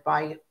honored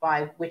by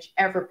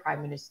whichever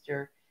prime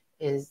minister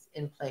is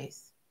in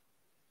place.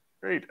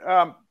 Great.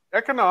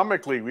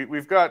 Economically,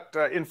 we've got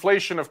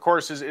inflation, of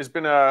course, has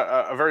been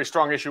a very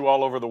strong issue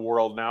all over the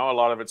world now. A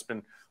lot of it's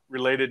been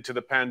related to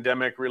the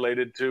pandemic,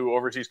 related to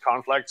overseas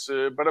conflicts.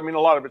 But I mean, a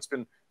lot of it's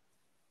been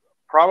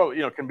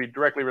probably, can be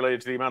directly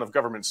related to the amount of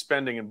government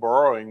spending and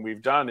borrowing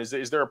we've done.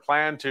 Is there a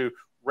plan to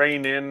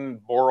rein in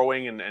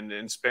borrowing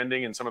and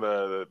spending and some of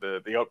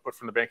the output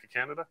from the Bank of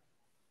Canada?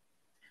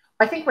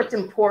 I think what's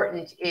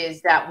important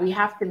is that we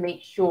have to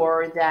make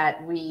sure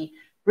that we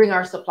bring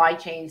our supply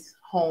chains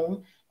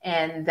home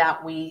and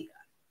that we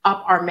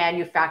up our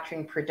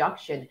manufacturing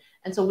production.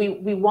 And so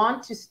we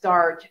want to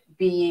start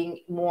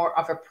being more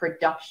of a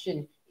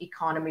production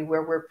economy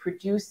where we're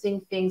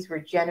producing things, we're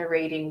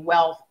generating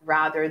wealth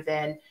rather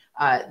than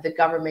the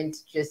government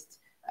just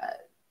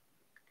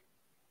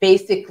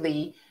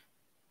basically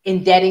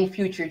indebting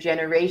future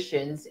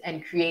generations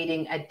and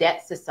creating a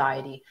debt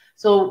society.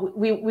 So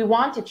we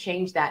want to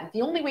change that. And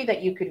the only way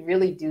that you could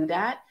really do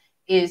that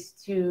is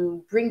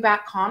to bring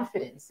back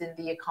confidence in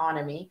the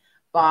economy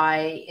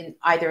by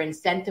either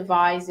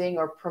incentivizing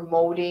or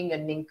promoting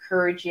and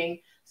encouraging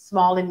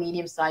small and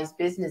medium-sized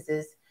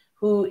businesses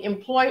who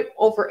employ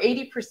over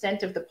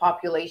 80% of the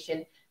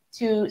population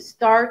to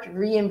start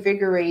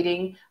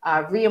reinvigorating,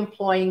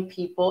 reemploying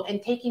people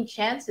and taking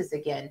chances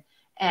again.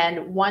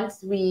 And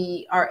once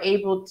we are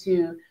able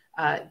to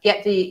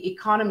get the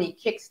economy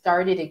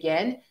kick-started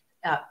again,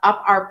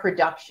 up our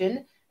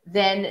production,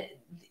 then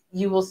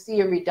you will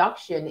see a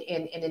reduction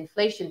in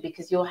inflation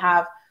because you'll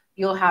have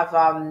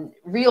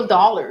real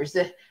dollars,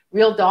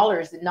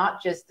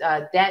 not just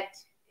debt,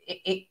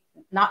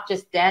 not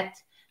just debt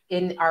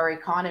in our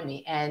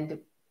economy, and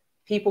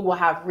people will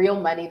have real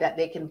money that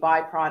they can buy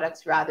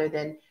products rather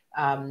than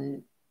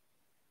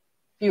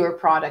fewer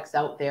products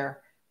out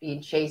there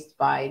being chased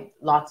by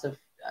lots of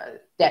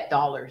debt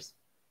dollars.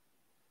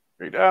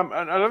 Great.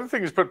 Another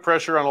thing that's put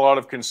pressure on a lot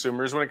of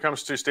consumers when it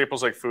comes to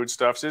staples like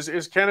foodstuffs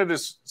is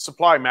Canada's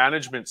supply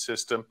management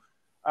system.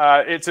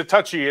 It's a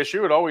touchy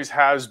issue. It always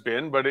has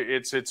been, but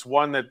it's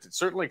one that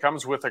certainly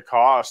comes with a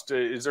cost.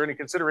 Is there any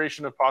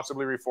consideration of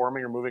possibly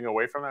reforming or moving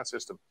away from that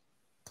system?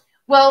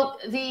 Well,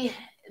 the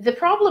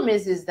problem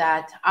is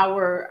that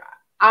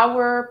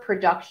our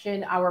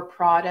production, our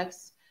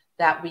products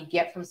that we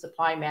get from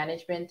supply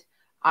management,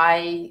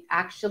 I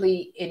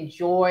actually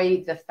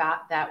enjoy the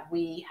fact that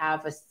we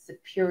have a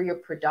superior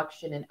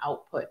production and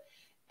output.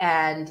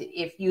 And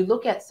if you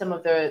look at some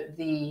of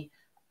the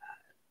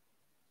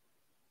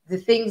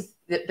things,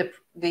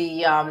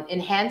 the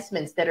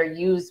enhancements that are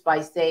used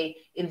by, say,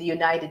 in the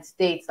United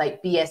States,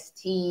 like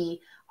BST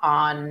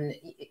on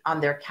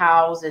their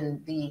cows,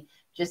 and the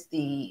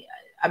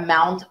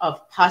amount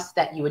of pus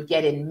that you would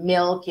get in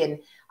milk, and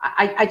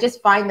I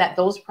just find that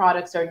those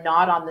products are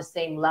not on the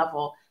same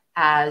level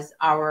as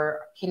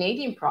our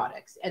Canadian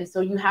products. And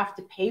so you have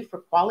to pay for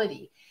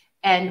quality.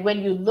 And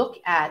when you look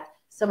at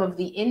some of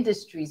the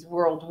industries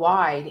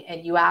worldwide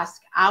and you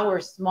ask our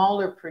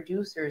smaller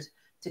producers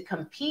to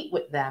compete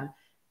with them,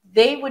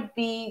 they would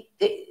be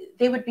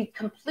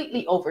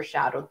completely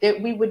overshadowed.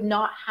 We would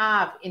not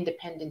have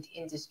independent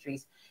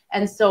industries.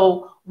 And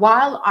so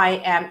while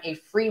I am a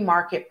free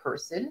market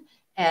person,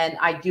 and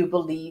I do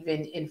believe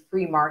in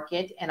free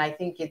market, and I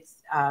think it's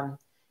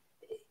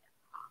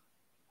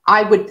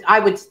I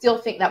would still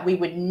think that we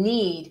would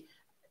need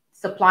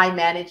supply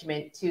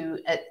management to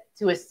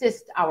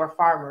assist our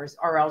farmers,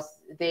 or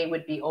else they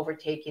would be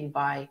overtaken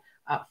by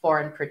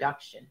foreign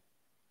production.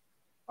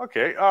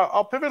 Okay,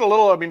 I'll pivot a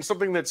little. I mean,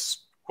 something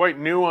that's quite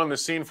new on the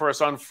scene for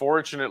us,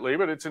 unfortunately,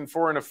 but it's in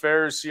foreign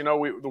affairs. You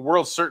know, the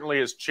world certainly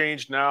has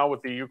changed now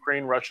with the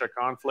Ukraine-Russia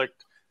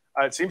conflict.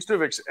 It seems to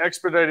have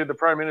expedited the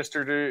Prime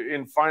Minister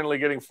in finally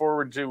getting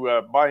forward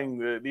to buying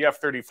the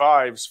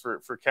F-35s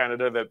for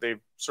Canada that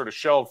they've sort of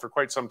shelved for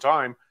quite some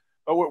time.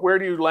 But where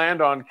do you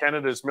land on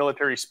Canada's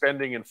military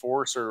spending and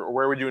force, or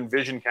where would you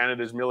envision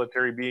Canada's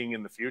military being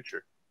in the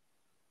future?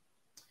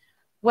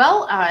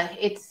 Well,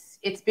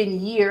 it's been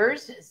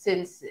years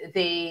since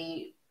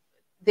they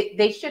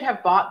should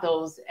have bought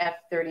those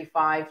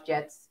F-35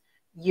 jets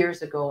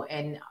years ago,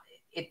 and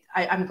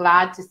I'm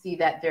glad to see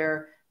that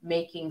they're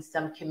making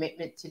some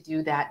commitment to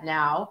do that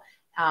now.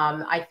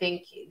 I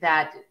think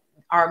that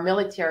our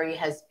military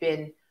has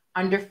been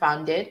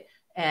underfunded,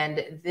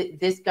 and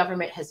this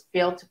government has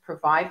failed to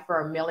provide for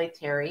our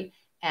military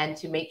and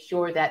to make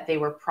sure that they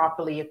were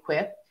properly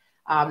equipped.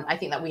 I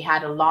think that we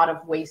had a lot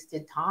of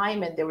wasted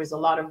time and there was a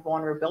lot of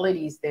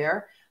vulnerabilities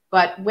there.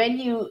 But when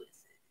you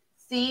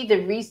see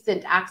the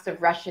recent acts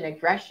of Russian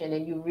aggression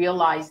and you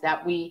realize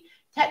that we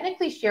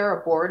technically share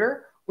a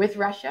border with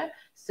Russia,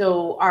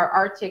 so our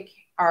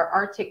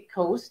Arctic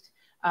coast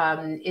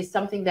is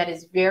something that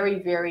is very,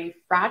 very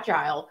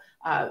fragile,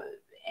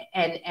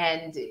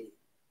 and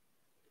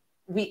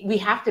we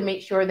have to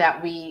make sure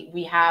that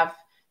we have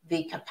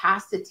the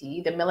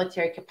capacity, the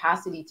military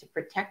capacity to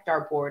protect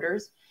our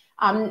borders.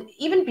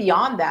 Even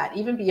beyond that,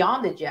 even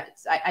beyond the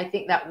jets, I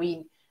think that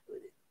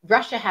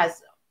Russia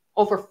has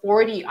over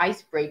 40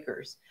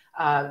 icebreakers,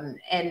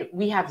 and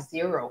we have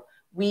 0.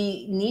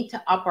 We need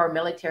to up our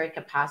military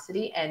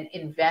capacity and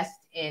invest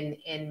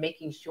in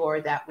making sure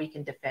that we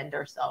can defend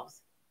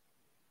ourselves.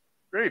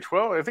 Great.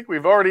 Well, I think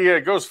we've already,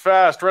 it goes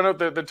fast, run out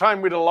the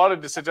time we'd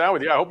allotted to sit down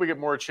with you. I hope we get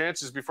more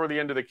chances before the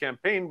end of the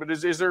campaign. But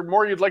is there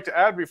more you'd like to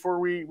add before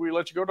we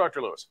let you go,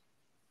 Dr. Lewis?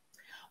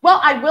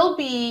 Well, I will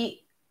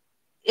be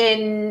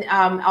in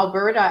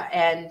Alberta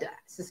and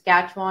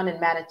Saskatchewan and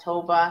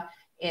Manitoba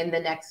in the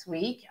next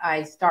week.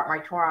 I start my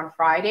tour on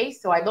Friday,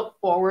 so I look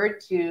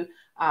forward to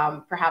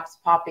perhaps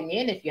popping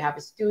in if you have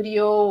a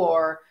studio,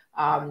 or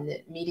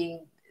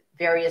meeting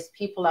various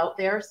people out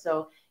there.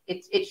 So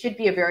it should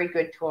be a very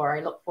good tour.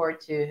 I look forward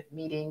to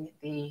meeting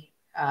the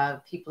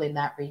people in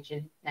that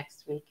region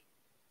next week.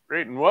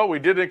 Great. And well, we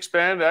did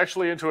expand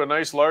actually into a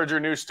nice, larger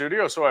new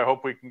studio. So I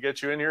hope we can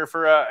get you in here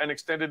for an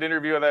extended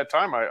interview at that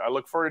time. I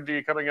look forward to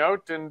you coming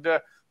out, and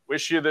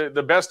wish you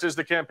the best as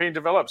the campaign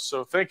develops.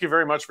 So thank you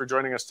very much for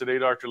joining us today,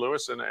 Dr.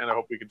 Lewis, and I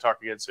hope we can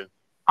talk again soon.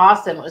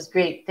 Awesome. It was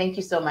great. Thank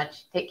you so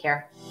much. Take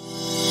care.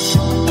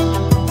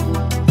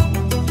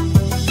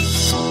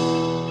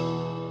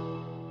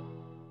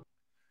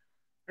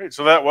 Great.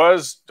 So that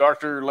was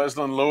Dr.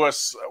 Leslyn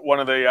Lewis, one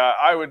of the,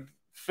 I would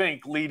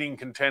think, leading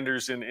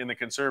contenders in the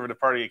Conservative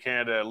Party of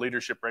Canada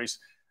leadership race.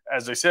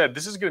 As I said,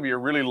 this is going to be a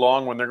really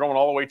long one. They're going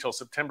all the way till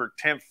September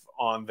 10th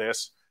on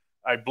this.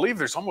 I believe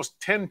there's almost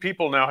 10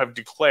 people now have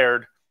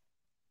declared.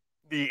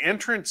 The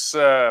entrance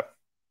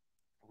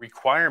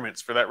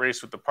requirements for that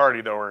race with the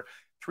party, though, are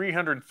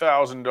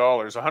 $300,000.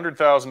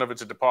 $100,000 of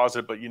it's a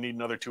deposit, but you need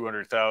another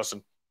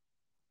 $200,000.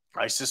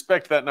 I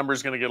suspect that number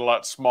is going to get a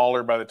lot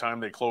smaller by the time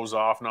they close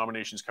off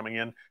nominations coming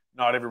in.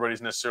 Not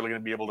everybody's necessarily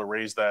going to be able to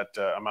raise that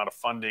amount of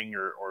funding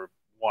or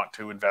want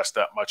to invest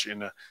that much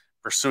in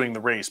pursuing the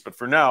race. But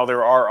for now,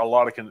 there are a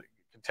lot of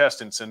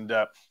contestants. And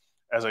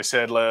as I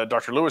said,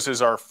 Dr. Lewis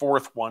is our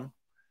fourth one.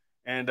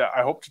 And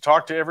I hope to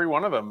talk to every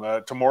one of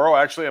them. Tomorrow,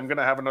 actually, I'm going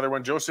to have another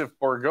one, Joseph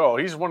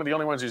Bourgault. He's one of the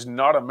only ones who's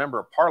not a member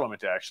of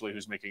Parliament, actually,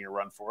 who's making a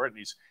run for it.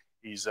 And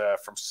he's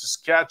from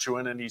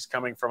Saskatchewan, and he's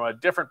coming from a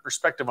different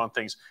perspective on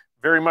things.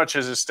 Very much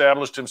has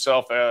established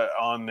himself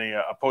on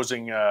the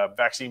opposing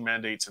vaccine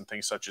mandates and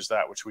things such as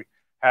that, which we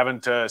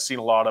haven't seen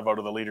a lot of out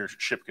of the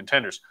leadership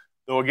contenders.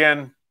 Though,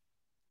 again,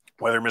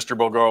 whether Mr.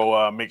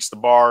 Bourgault makes the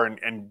bar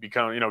and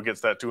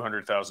gets that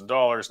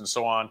 $200,000 and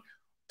so on,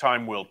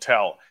 time will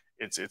tell.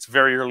 It's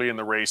very early in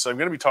the race. I'm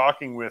going to be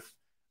talking with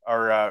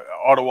our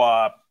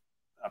Ottawa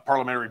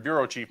Parliamentary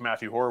Bureau Chief,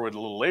 Matthew Horwood, a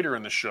little later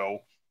in the show.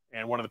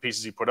 And one of the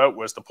pieces he put out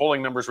was the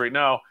polling numbers right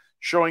now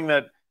showing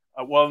that,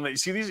 you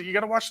see these, you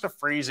got to watch the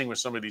phrasing with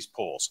some of these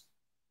polls.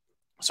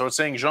 So it's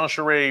saying Jean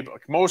Charest,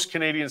 most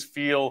Canadians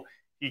feel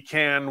he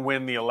can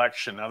win the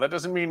election. Now, that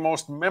doesn't mean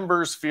most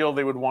members feel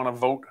they would want to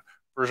vote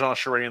for Jean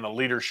Charest in the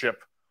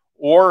leadership,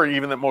 or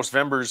even that most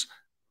members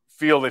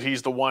feel that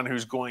he's the one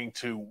who's going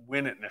to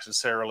win it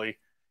necessarily.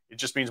 It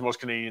just means most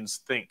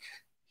Canadians think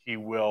he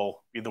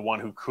will be the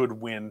one who could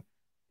win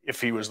if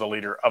he was the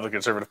leader of the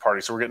Conservative Party.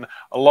 So we're getting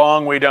a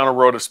long way down a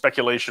road of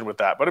speculation with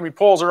that. But I mean,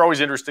 polls are always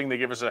interesting. They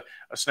give us a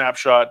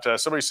snapshot.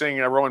 Somebody's saying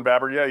Roman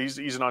Baber, yeah,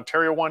 he's an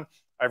Ontario one.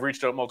 I've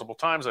reached out multiple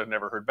times. I've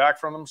never heard back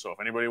from them. So if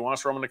anybody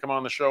wants Roman to come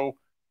on the show,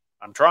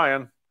 I'm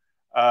trying.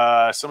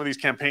 Some of these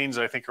campaigns,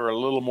 I think, are a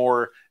little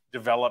more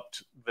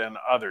developed than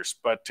others.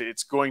 But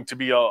it's going to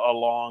be a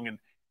long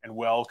and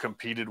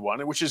well-competed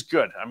one, which is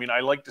good. I mean,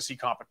 I like to see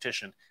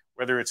competition,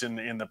 whether it's in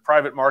the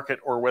private market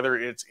or whether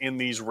it's in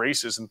these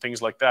races and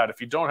things like that. If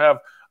you don't have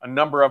a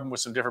number of them with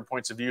some different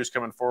points of views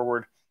coming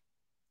forward,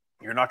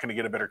 you're not going to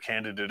get a better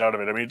candidate out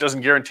of it. I mean, it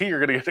doesn't guarantee you're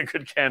going to get a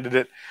good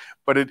candidate,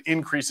 but it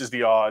increases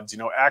the odds.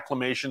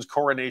 Acclamations,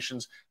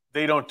 coronations,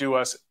 they don't do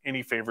us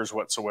any favors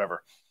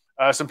whatsoever.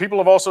 Some people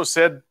have also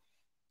said,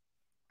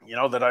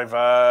 that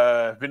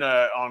I've been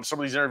on some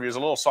of these interviews a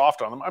little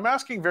soft on them. I'm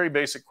asking very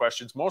basic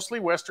questions, mostly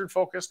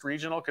Western-focused,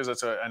 regional, because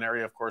that's an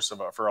area, of course,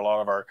 for a lot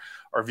of our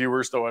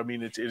viewers, though, I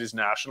mean, it is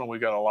national.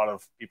 We've got a lot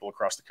of people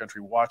across the country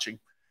watching.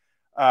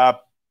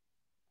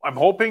 I'm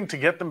hoping to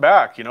get them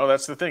back.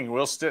 That's the thing.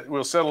 We'll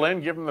settle in,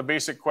 give them the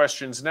basic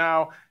questions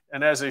now.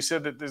 And as I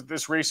said, that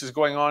this race is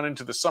going on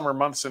into the summer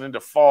months and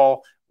into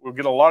fall. We'll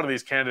get a lot of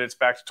these candidates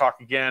back to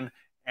talk again,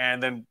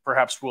 and then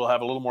perhaps we'll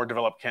have a little more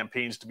developed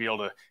campaigns to be able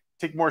to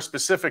take more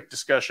specific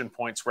discussion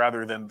points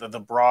rather than the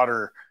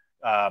broader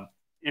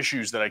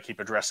issues that I keep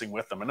addressing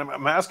with them. And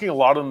I'm asking a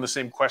lot of them the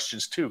same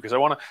questions too, because I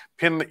want to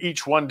pin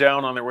each one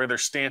down on where their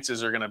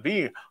stances are going to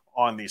be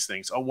on these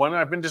things. One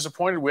I've been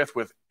disappointed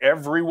with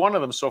every one of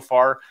them so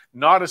far,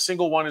 not a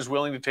single one is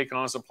willing to take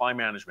on supply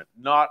management.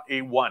 Not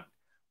a one.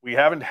 We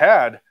haven't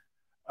had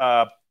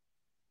a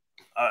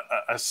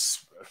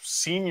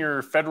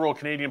senior federal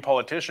Canadian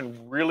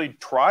politician really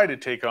try to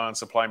take on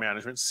supply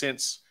management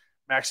since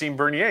Maxime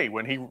Bernier,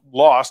 when he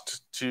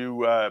lost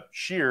to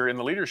Scheer in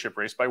the leadership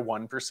race by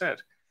 1%. And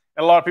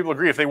a lot of people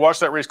agree, if they watch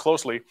that race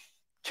closely,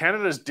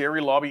 Canada's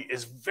dairy lobby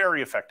is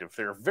very effective.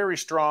 They're very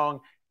strong,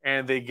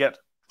 and they get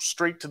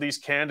straight to these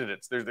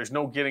candidates. There's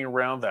no getting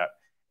around that.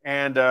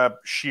 And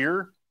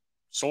Scheer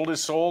sold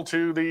his soul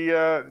to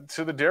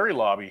the dairy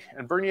lobby,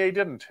 and Bernier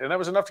didn't. And that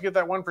was enough to get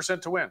that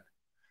 1% to win.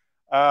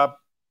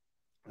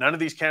 None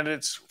of these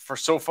candidates for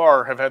so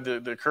far have had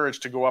the courage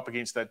to go up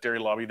against that dairy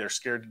lobby. They're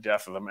scared to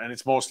death of them, and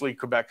it's mostly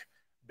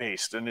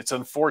Quebec-based, and it's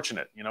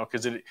unfortunate,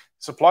 because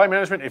supply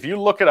management, if you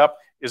look it up,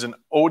 is an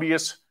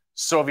odious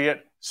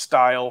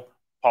Soviet-style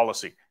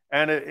policy.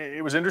 And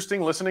it was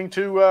interesting listening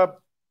to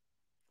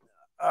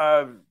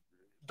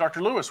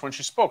Dr. Lewis when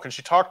she spoke, and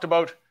she talked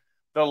about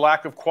the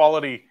lack of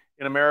quality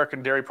in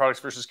American dairy products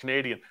versus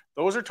Canadian.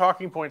 Those are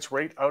talking points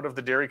right out of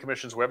the Dairy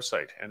Commission's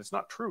website. And it's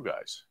not true,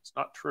 guys. It's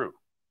not true.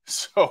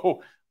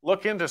 So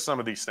look into some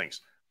of these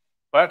things.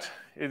 But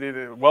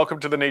welcome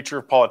to the nature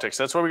of politics.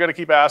 That's why we got to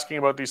keep asking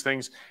about these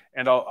things.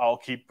 And I'll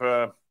keep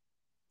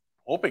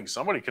hoping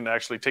somebody can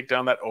actually take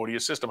down that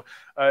odious system.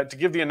 To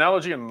give the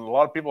analogy, and a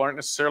lot of people aren't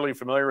necessarily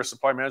familiar with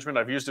supply management,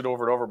 I've used it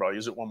over and over, but I'll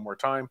use it one more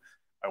time.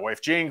 My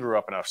wife Jane grew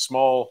up in a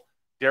small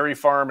dairy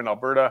farm in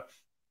Alberta.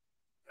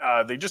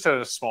 They just had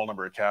a small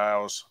number of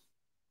cows.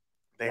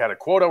 They had a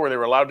quota where they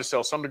were allowed to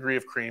sell some degree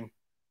of cream,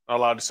 not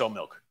allowed to sell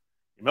milk.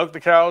 You milk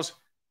the cows,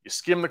 you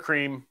skim the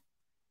cream,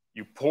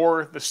 you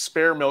pour the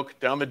spare milk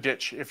down the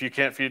ditch if you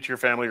can't feed it to your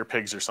family or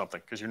pigs or something,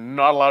 because you're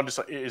not allowed to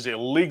sell. It is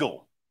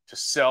illegal to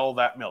sell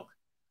that milk.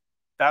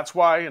 That's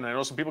why, and I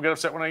know some people get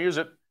upset when I use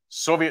it,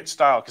 Soviet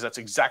style, because that's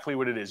exactly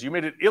what it is. You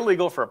made it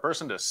illegal for a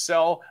person to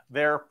sell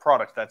their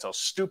product. That's how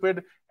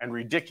stupid and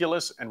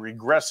ridiculous and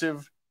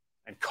regressive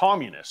and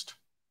communist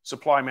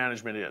supply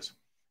management is.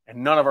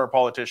 And none of our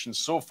politicians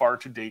so far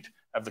to date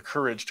have the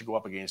courage to go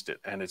up against it.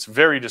 And it's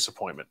very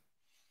disappointment.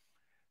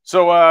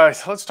 So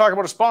let's talk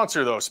about a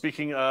sponsor, though.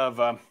 Speaking of,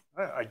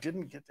 I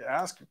didn't get to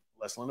ask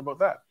Leslyn about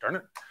that. Darn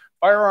it.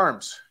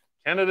 Firearms.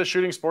 Canada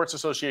Shooting Sports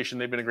Association.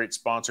 They've been a great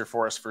sponsor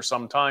for us for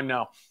some time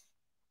now.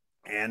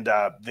 And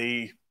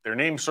their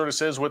name sort of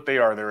says what they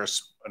are. They're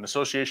an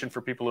association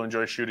for people who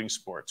enjoy shooting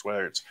sports,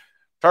 whether it's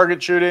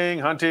target shooting,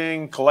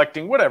 hunting,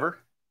 collecting, whatever.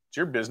 It's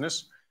your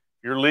business.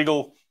 You're a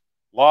legal,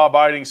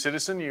 law-abiding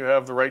citizen. You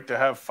have the right to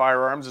have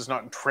firearms. It's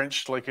not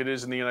entrenched like it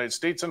is in the United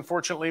States,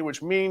 unfortunately,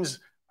 which means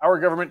our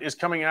government is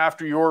coming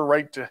after your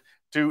right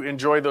to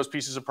enjoy those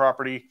pieces of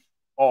property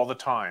all the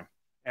time.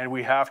 And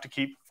we have to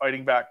keep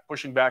fighting back,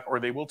 pushing back, or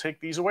they will take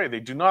these away. They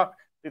do not,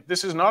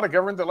 this is not a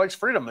government that likes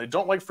freedom. They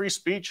don't like free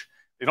speech.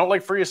 They don't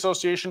like free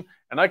association.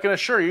 And I can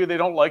assure you, they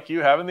don't like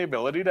you having the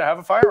ability to have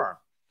a firearm.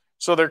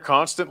 So they're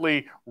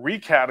constantly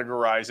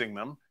recategorizing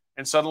them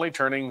and suddenly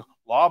turning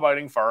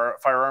law-abiding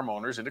firearm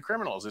owners into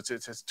criminals. It's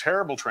a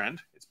terrible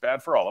trend. It's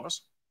bad for all of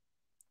us.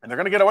 And they're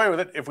going to get away with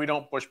it if we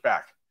don't push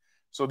back.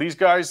 So these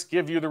guys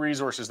give you the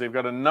resources. They've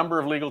got a number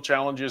of legal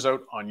challenges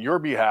out on your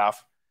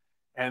behalf,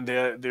 and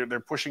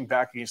they're pushing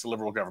back against the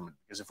Liberal government.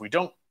 Because if we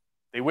don't,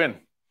 they win.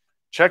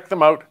 Check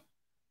them out.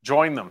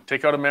 Join them.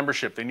 Take out a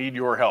membership. They need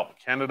your help.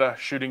 Canada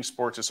Shooting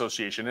Sports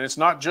Association. And it's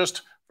not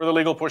just for the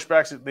legal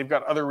pushbacks. They've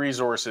got other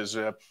resources,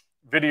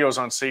 videos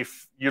on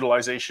safe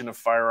utilization of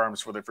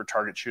firearms, whether for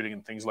target shooting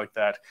and things like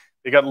that.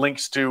 They got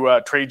links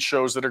to trade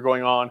shows that are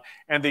going on,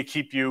 and they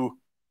keep you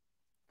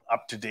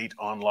up to date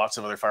on lots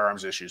of other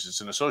firearms issues.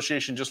 It's an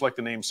association just like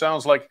the name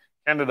sounds like.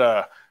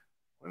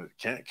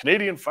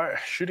 Canadian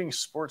Shooting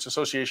Sports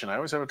Association. I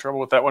always have trouble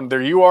with that one.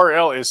 Their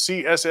URL is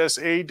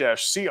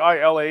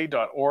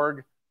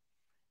cssa-cila.org.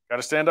 Got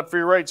to stand up for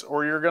your rights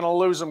or you're going to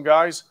lose them,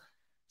 guys.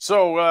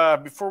 So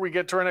before we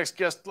get to our next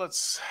guest,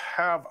 let's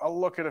have a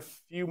look at a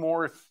few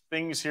more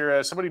things here.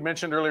 As somebody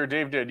mentioned earlier,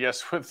 Dave did,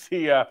 yes, with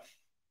the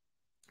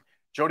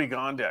Jyoti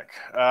Gondek,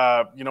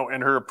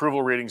 and her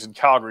approval ratings in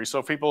Calgary.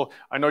 So people,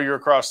 I know you're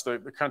across the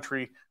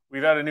country.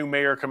 We've had a new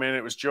mayor come in.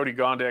 It was Jyoti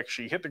Gondek.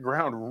 She hit the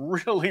ground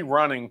really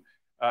running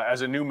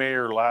as a new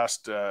mayor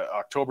last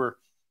October,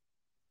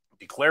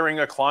 declaring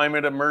a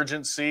climate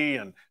emergency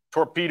and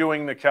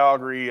torpedoing the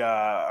Calgary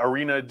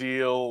arena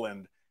deal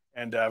and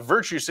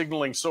virtue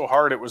signaling so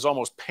hard it was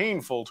almost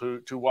painful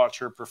to watch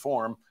her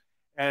perform.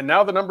 And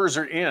now the numbers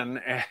are in,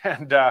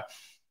 and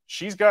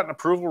she's got an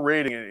approval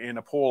rating in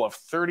a poll of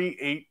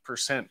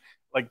 38%.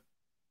 Like,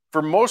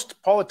 for most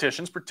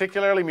politicians,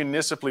 particularly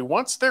municipally,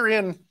 once they're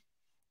in,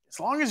 as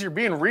long as you're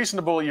being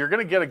reasonable, you're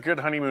going to get a good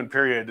honeymoon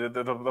period.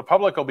 The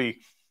public will be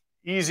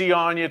easy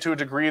on you to a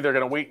degree. They're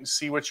going to wait and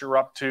see what you're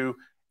up to.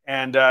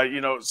 And,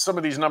 some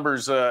of these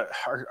numbers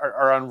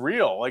are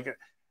unreal. Like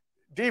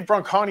Dave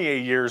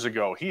Bronconier years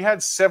ago, he had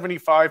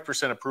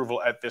 75%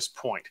 approval at this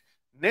point.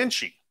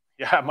 Nenshi,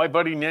 my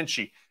buddy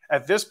Nenshi,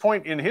 at this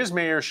point in his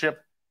mayorship,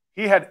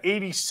 he had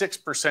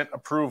 86%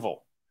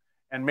 approval.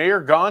 And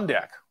Mayor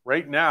Gondek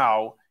right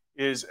now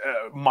is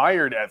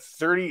mired at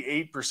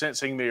 38%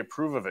 saying they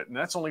approve of it. And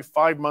that's only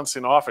 5 months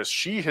in office.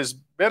 She has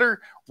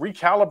better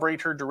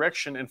recalibrate her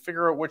direction and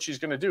figure out what she's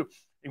going to do.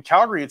 In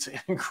Calgary, it's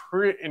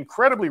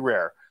incredibly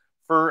rare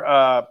for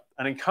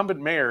an incumbent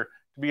mayor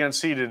to be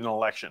unseated in an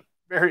election.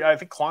 I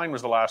think Klein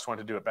was the last one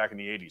to do it back in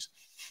the 80s.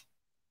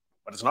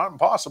 But it's not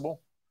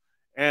impossible.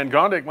 And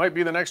Gondek might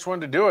be the next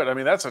one to do it. I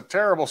mean, that's a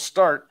terrible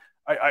start.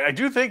 I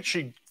do think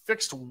she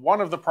fixed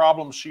one of the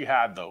problems she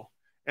had, though.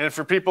 And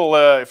for people,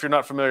 if you're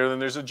not familiar, then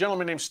there's a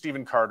gentleman named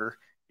Stephen Carter.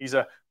 He's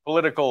a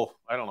political,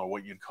 I don't know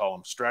what you'd call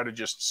him,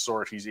 strategist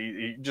sort.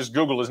 He just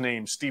Google his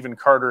name, Stephen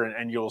Carter,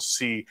 and you'll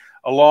see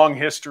a long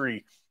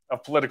history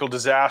of political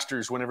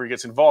disasters whenever he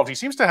gets involved. He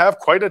seems to have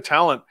quite a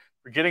talent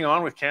for getting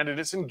on with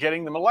candidates and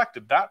getting them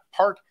elected. That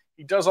part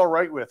he does all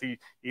right with.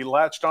 He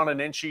latched on to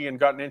Nenshi and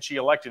got Nenshi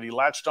elected. He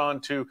latched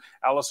on to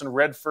Alison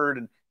Redford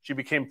and she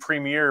became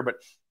premier. But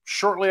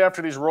shortly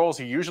after these roles,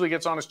 he usually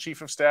gets on as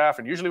chief of staff,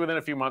 and usually within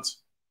a few months,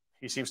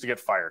 he seems to get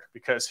fired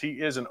because he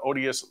is an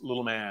odious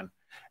little man.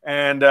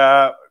 And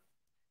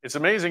It's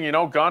amazing, you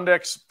know,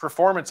 Gondek's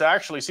performance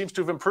actually seems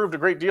to have improved a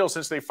great deal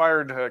since they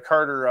fired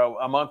Carter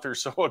a month or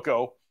so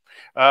ago.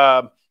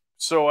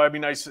 So, I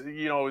mean,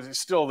 you know,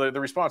 still the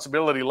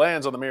responsibility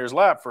lands on the mayor's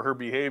lap for her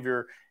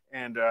behavior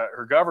and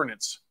her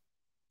governance.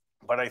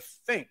 But I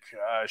think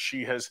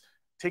she has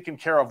taken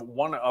care of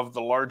one of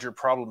the larger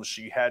problems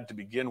she had to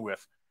begin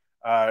with.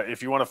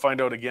 If you want to find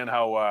out again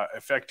how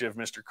effective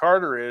Mr.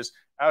 Carter is,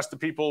 ask the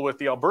people with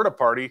the Alberta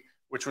Party,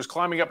 which was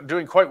climbing up and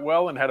doing quite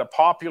well and had a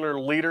popular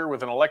leader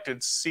with an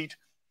elected seat.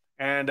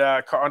 And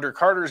under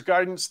Carter's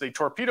guidance, they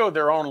torpedoed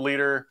their own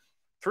leader,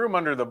 threw him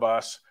under the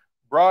bus,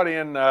 brought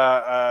in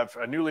a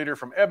new leader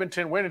from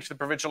Edmonton, went into the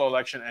provincial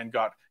election and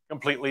got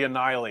completely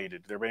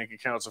annihilated. Their bank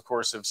accounts, of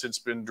course, have since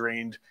been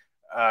drained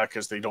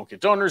because they don't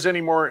get donors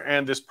anymore.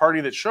 And this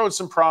party that showed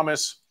some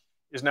promise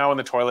is now in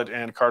the toilet,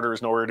 and Carter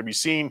is nowhere to be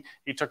seen.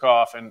 He took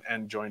off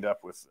and joined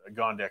up with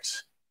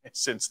Gondek's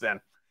since then.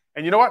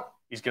 And you know what?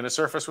 He's going to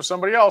surface with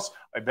somebody else.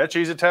 I bet you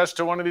he's attached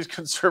to one of these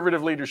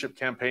conservative leadership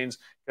campaigns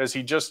because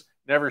he just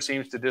never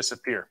seems to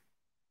disappear.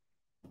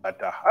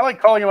 But I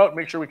like calling him out and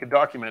make sure we can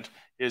document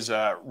his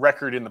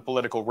record in the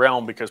political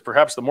realm, because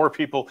perhaps the more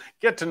people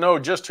get to know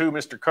just who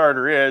Mr.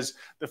 Carter is,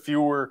 the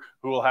fewer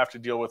who will have to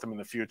deal with him in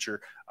the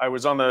future. I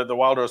was on the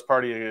Wild Rose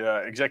Party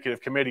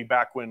executive committee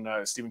back when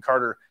Stephen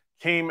Carter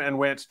came and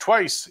went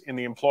twice in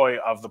the employ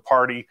of the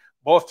party.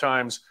 Both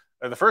times,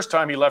 the first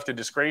time he left in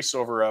disgrace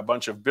over a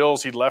bunch of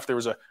bills he'd left. There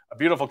was a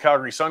beautiful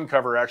Calgary Sun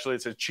cover, actually.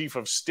 It's a chief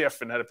of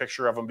stiff and had a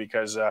picture of him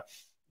because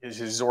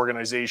his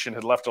organization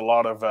had left a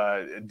lot of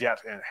debt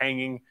and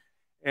hanging.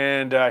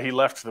 And he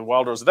left the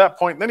Wild Rose at that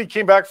point. And then he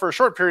came back for a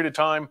short period of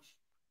time,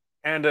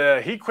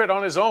 and he quit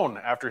on his own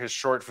after his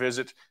short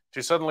visit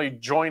to suddenly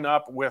join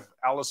up with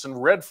Alison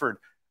Redford.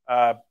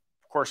 Of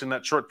course, in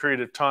that short period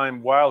of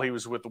time while he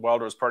was with the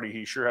Wild Rose Party,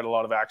 he sure had a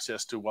lot of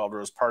access to Wild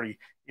Rose Party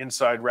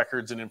inside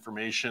records and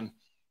information.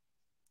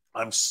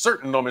 I'm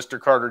certain, though, Mr.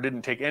 Carter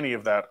didn't take any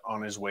of that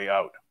on his way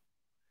out.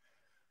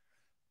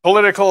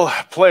 Political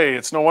play.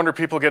 It's no wonder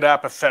people get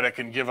apathetic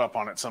and give up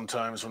on it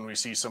sometimes when we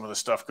see some of the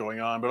stuff going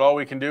on. But all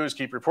we can do is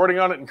keep reporting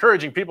on it,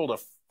 encouraging people to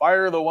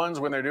fire the ones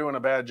when they're doing a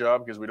bad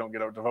job because we don't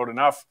get out to vote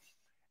enough,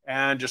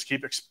 and just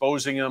keep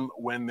exposing them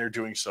when they're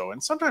doing so.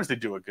 And sometimes they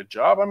do a good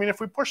job. I mean, if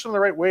we push them the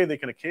right way, they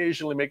can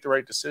occasionally make the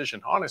right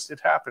decision. Honest, it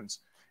happens.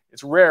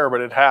 It's rare,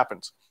 but it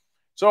happens.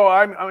 So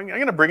I'm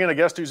going to bring in a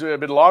guest who's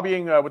been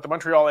lobbying with the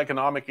Montreal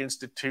Economic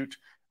Institute,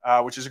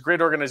 which is a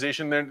great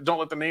organization. Don't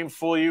let the name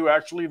fool you.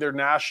 Actually, they're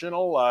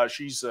national.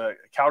 She's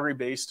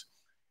Calgary-based,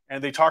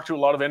 and they talk to a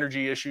lot of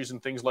energy issues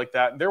and things like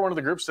that. And they're one of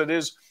the groups that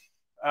is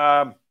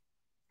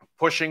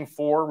pushing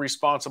for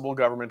responsible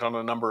government on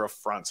a number of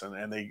fronts.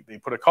 And they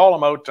put a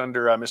column out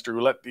under Mr.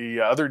 Roulette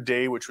the other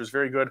day, which was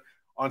very good,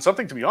 on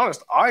something, to be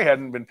honest, I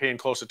hadn't been paying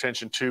close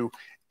attention to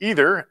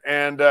either.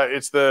 And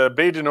it's the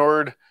Bay du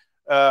Nord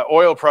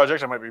oil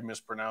project. I might be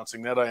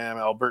mispronouncing that. I am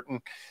Albertan.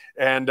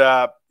 And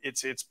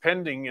it's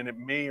pending, and it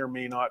may or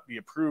may not be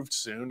approved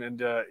soon.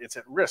 And it's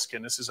at risk.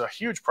 And this is a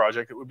huge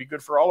project that would be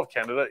good for all of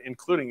Canada,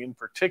 including in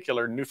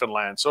particular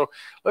Newfoundland. So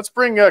let's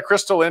bring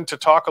Krystle in to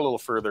talk a little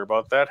further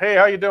about that. Hey,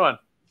 how you doing?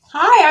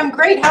 Hi, I'm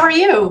great. How are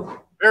you?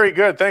 Very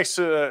good. Thanks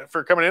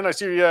for coming in. I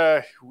see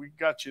we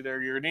got you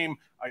there. Your name,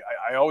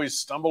 I always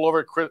stumble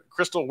over it.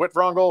 Krystle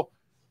Wittevrongel,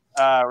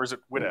 or is it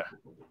Witte?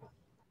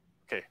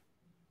 Okay,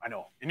 I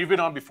know. And you've been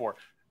on before.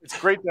 It's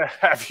great to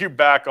have you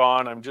back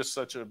on. I'm just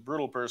such a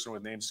brutal person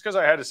with names. It's because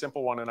I had a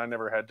simple one and I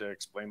never had to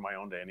explain my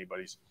own to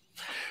anybody's.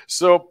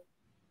 So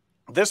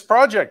this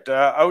project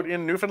out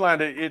in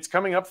Newfoundland, it's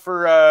coming up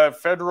for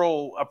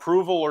federal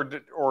approval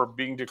or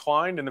being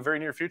declined in the very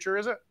near future,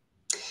 is it?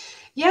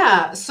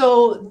 Yeah,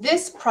 so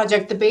this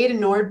project, the Bay du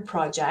Nord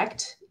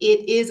project,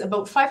 it is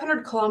about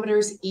 500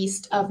 kilometers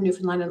east of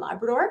Newfoundland and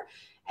Labrador,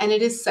 and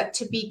it is set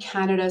to be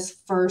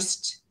Canada's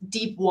first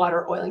deep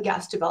water oil and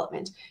gas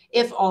development,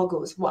 if all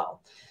goes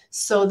well.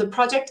 So the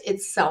project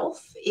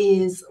itself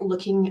is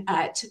looking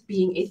at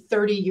being a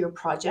 30-year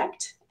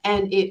project,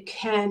 and it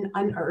can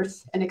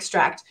unearth and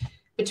extract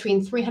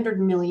between 300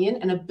 million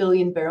and 1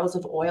 billion barrels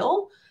of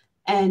oil,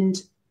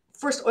 and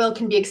first oil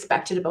can be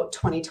expected about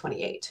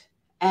 2028.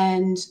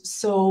 And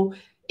so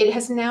it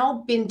has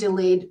now been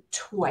delayed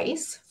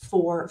twice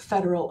for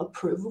federal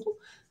approval,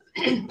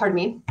 pardon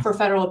me, for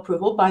federal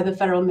approval by the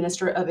Federal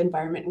Minister of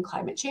Environment and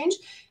Climate Change.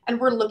 And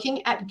we're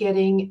looking at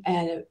getting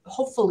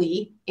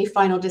hopefully a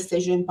final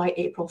decision by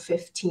April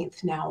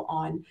 15th now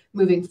on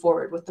moving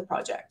forward with the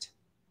project.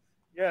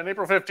 Yeah, and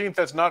April 15th,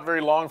 that's not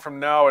very long from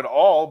now at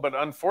all. But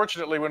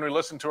unfortunately, when we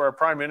listen to our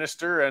Prime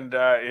Minister and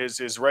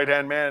his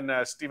right-hand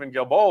man, Stephen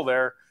Guilbeault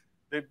there,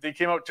 they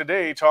came out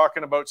today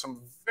talking about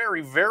some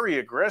very, very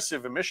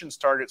aggressive emissions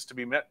targets to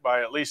be met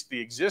by at least the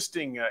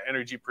existing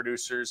energy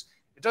producers.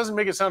 It doesn't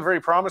make it sound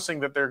very promising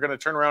that they're going to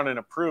turn around and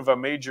approve a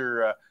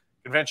major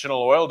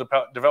conventional oil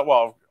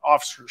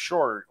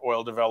offshore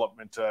oil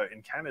development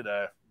in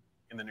Canada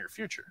in the near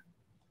future.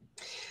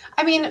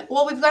 I mean,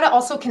 well, we've got to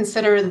also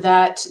consider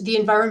that the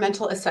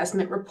environmental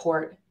assessment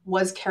report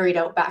was carried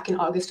out back in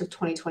August of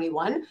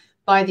 2021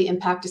 by the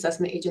Impact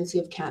Assessment Agency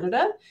of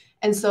Canada.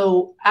 And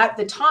so at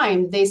the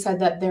time, they said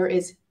that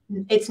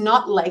it's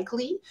not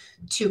likely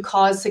to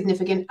cause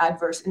significant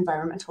adverse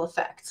environmental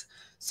effects.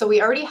 So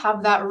we already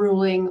have that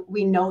ruling.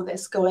 We know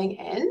this going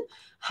in.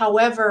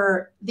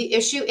 However, the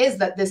issue is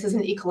that this is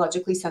an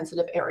ecologically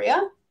sensitive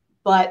area,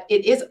 but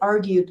it is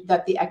argued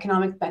that the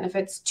economic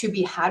benefits to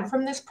be had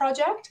from this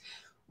project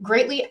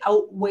greatly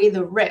outweigh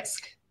the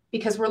risk,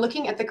 because we're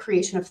looking at the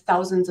creation of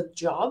thousands of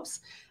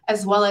jobs,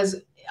 as well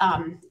as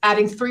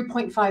adding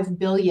 3.5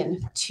 billion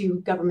to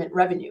government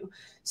revenue.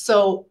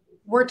 So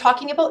we're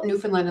talking about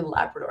Newfoundland and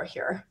Labrador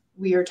here.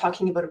 We are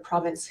talking about a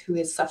province who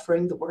is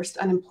suffering the worst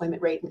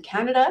unemployment rate in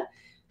Canada,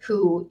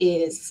 who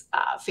is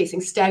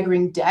facing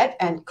staggering debt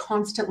and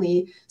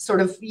constantly sort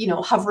of,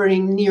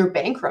 hovering near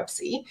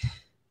bankruptcy.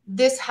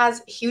 This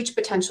has huge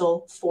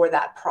potential for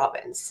that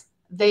province.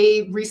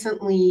 They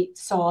recently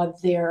saw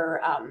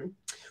their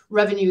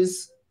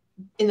revenues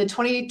in the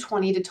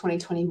 2020 to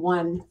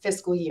 2021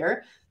 fiscal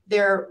year.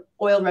 Their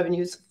oil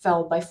revenues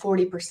fell by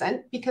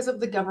 40% because of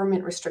the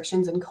government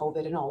restrictions and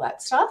COVID and all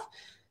that stuff.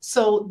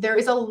 So there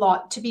is a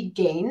lot to be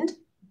gained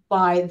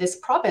by this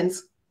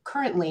province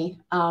currently,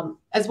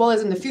 as well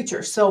as in the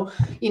future. So,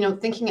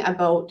 thinking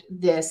about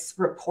this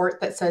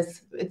report that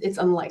says it's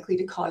unlikely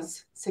to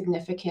cause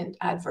significant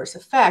adverse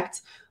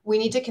effects, we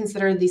need to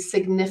consider the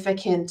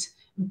significant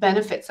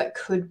benefits that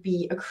could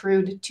be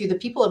accrued to the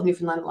people of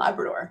Newfoundland and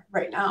Labrador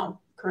right now,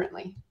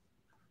 currently.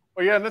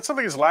 Well, yeah, and that's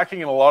something that's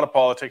lacking in a lot of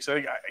politics. I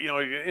think,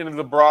 in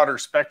the broader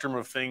spectrum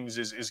of things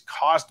is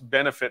cost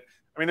benefit.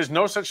 I mean, there's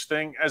no such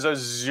thing as a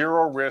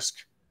zero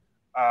risk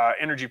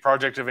energy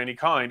project of any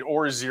kind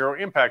or zero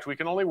impact. We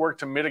can only work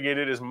to mitigate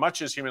it as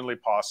much as humanly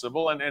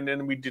possible, and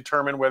then we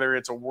determine whether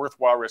it's a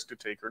worthwhile risk to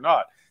take or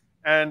not.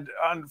 And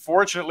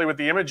unfortunately, with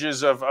the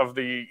images of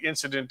the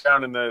incident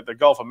down in the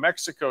Gulf of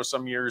Mexico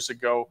some years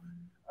ago,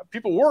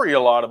 people worry a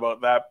lot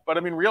about that. But I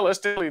mean,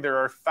 realistically, there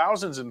are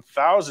thousands and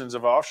thousands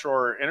of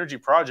offshore energy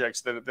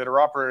projects that are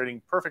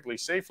operating perfectly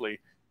safely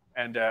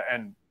and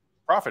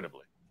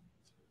profitably.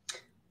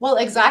 Well,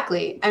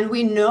 exactly. And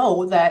we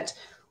know that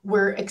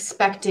we're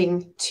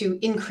expecting to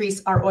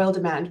increase our oil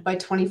demand by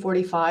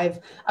 2045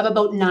 of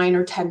about 9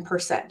 or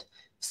 10%.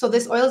 So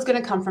this oil is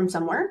going to come from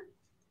somewhere.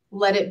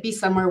 Let it be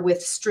somewhere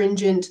with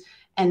stringent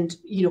and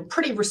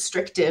pretty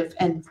restrictive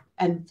and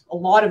a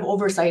lot of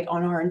oversight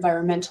on our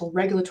environmental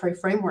regulatory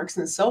frameworks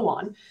and so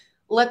on.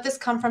 Let this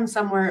come from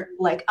somewhere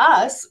like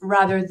us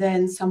rather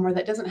than somewhere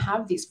that doesn't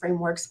have these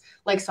frameworks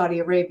like Saudi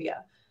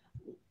Arabia.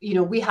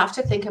 We have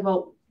to think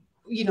about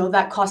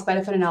that cost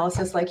benefit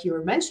analysis, like you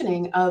were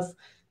mentioning, of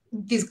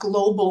these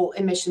global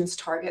emissions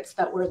targets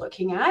that we're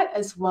looking at,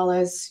 as well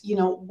as,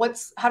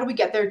 how do we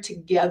get there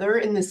together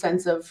in the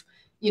sense of,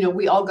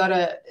 we all got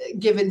to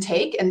give and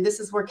take. And this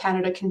is where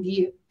Canada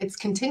it's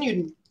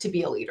continued to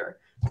be a leader.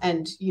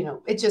 And,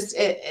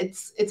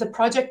 it's a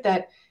project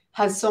that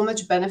has so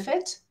much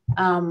benefit.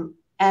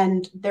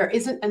 And there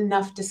isn't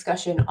enough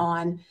discussion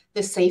on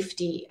the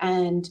safety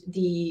and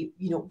the,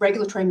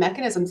 regulatory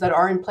mechanisms that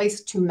are in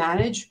place to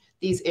manage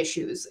these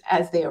issues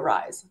as they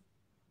arise.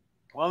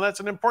 Well, that's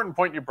an important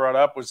point you brought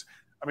up was,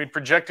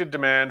 projected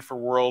demand for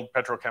world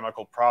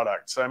petrochemical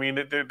products.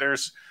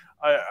 There's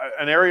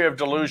an area of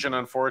delusion,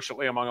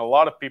 unfortunately, among a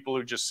lot of people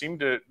who just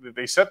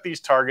they set these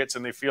targets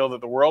and they feel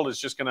that the world is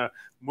just going to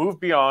move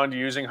beyond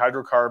using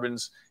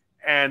hydrocarbons,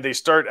 and they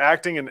start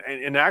acting and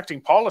enacting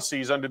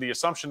policies under the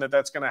assumption that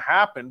that's going to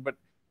happen. But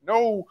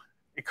no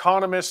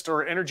economist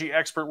or energy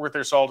expert worth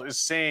their salt is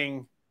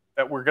saying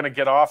that we're going to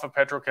get off of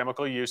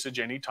petrochemical usage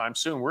anytime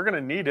soon. We're going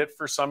to need it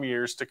for some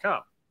years to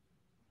come.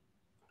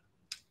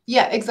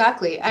 Yeah,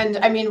 exactly.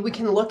 And we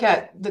can look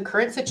at the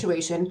current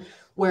situation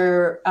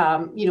where,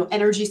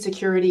 energy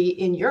security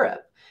in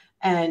Europe,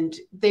 and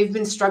they've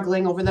been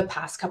struggling over the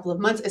past couple of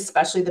months,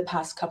 especially the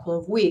past couple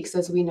of weeks,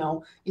 as we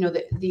know,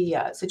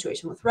 the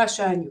situation with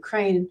Russia and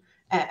Ukraine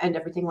and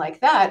everything like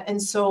that. And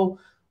so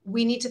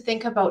we need to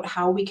think about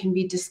how we can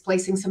be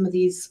displacing some of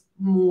these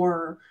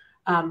more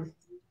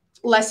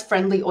less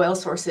friendly oil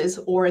sources,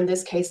 or in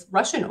this case,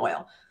 Russian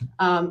oil.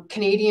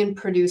 Canadian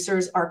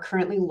producers are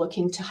currently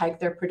looking to hike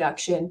their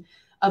production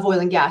of oil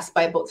and gas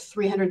by about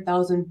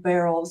 300,000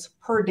 barrels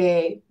per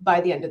day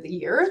by the end of the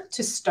year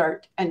to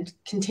start and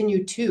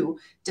continue to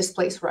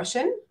displace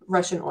Russian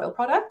oil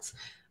products.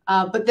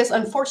 But this,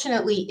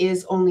 unfortunately,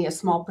 is only a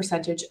small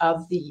percentage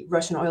of the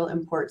Russian oil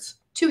imports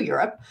to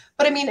Europe.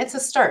 But it's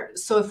a start.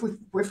 So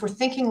if we're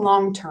thinking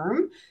long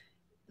term,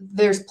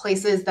 there's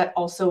places that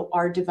also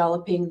are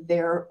developing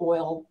their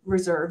oil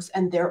reserves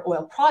and their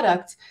oil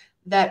products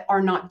that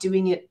are not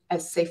doing it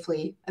as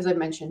safely, as I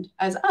mentioned,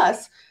 as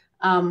us.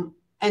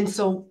 And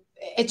so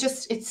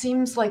it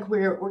seems like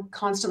we're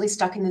constantly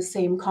stuck in the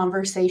same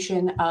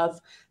conversation of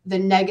the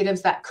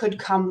negatives that could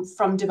come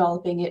from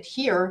developing it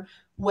here,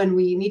 when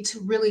we need to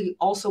really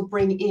also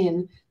bring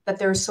in that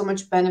there's so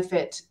much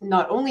benefit,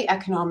 not only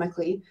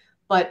economically,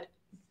 but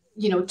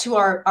to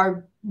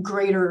our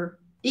greater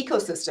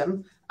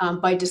ecosystem,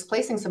 by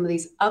displacing some of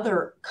these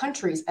other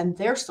countries and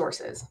their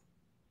sources.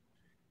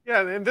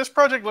 Yeah, and this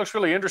project looks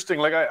really interesting.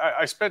 Like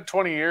I spent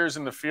 20 years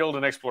in the field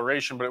in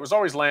exploration, but it was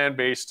always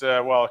land-based.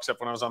 Well, except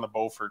when I was on the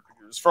Beaufort,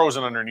 it was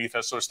frozen underneath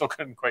us, so I still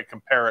couldn't quite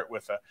compare it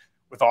with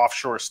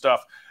offshore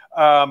stuff.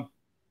 Um,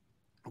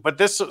 but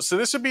this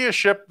would be a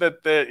ship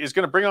that is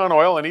going to bring on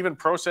oil and even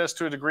process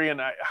to a degree.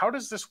 And how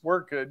does this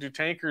work? Do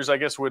tankers, I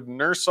guess, would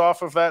nurse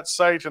off of that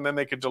site and then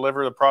they could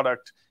deliver the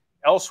product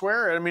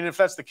elsewhere? I mean, if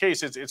that's the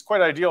case, it's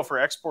quite ideal for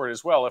export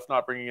as well, if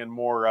not bringing in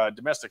more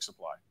domestic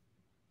supply.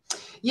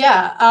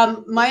 Yeah,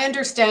 my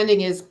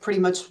understanding is pretty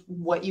much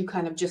what you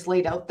kind of just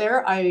laid out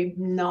there. I'm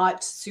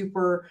not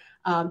super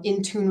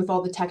in tune with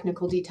all the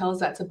technical details.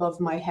 That's above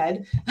my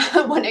head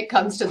when it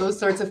comes to those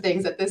sorts of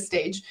things at this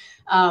stage.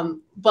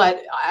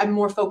 But I'm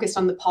more focused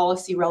on the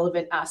policy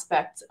relevant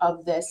aspects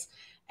of this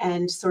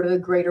and sort of the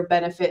greater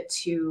benefit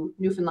to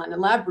Newfoundland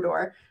and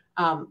Labrador,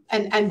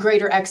 and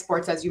greater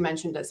exports, as you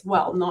mentioned as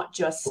well, not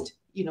just,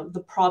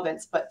 the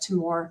province, but to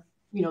more,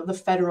 the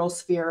federal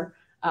sphere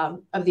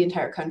of the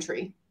entire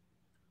country.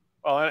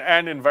 Well,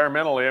 and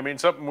environmentally, I mean,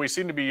 something we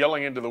seem to be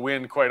yelling into the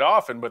wind quite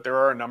often, but there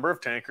are a number of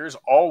tankers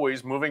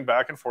always moving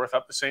back and forth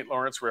up the St.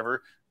 Lawrence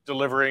River,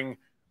 delivering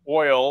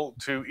oil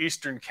to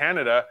Eastern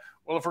Canada.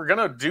 Well, if we're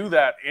going to do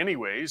that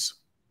anyways,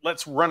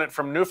 let's run it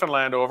from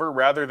Newfoundland over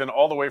rather than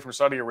all the way from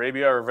Saudi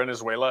Arabia or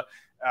Venezuela.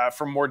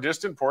 From more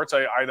distant ports,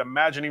 I'd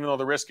imagine, even though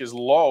the risk is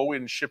low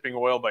in shipping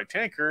oil by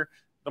tanker,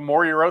 the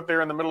more you're out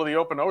there in the middle of the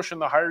open ocean,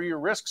 the higher your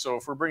risk. So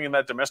if we're bringing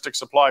that domestic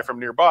supply from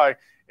nearby,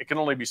 it can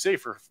only be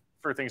safer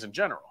for things in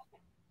general.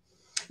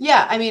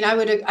 Yeah, I mean, I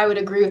would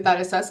agree with that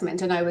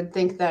assessment. And I would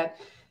think that,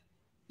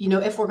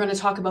 if we're going to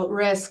talk about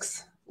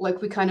risks,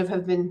 like we kind of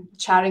have been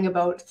chatting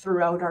about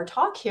throughout our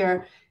talk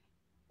here,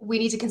 we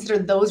need to consider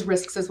those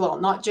risks as well,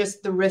 not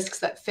just the risks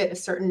that fit a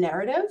certain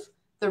narrative,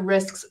 the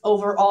risks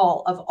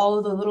overall of all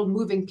of the little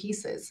moving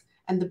pieces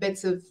and the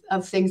bits of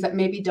things that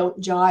maybe don't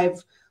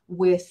jive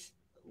with,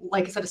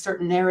 like I said, a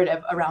certain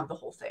narrative around the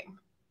whole thing.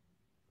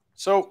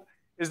 So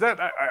is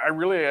that, I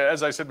really,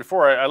 as I said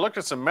before, I looked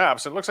at some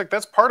maps. It looks like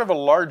that's part of a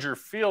larger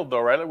field,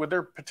 though, right? Would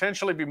there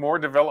potentially be more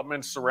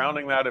development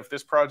surrounding that if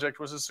this project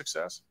was a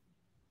success?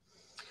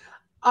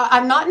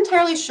 I'm not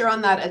entirely sure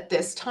on that at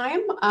this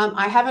time.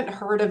 I haven't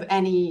heard of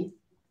any,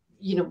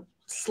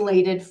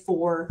 slated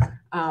for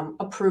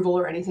approval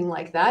or anything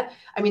like that.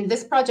 I mean,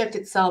 this project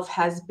itself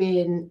has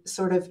been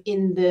sort of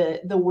in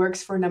the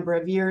works for a number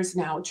of years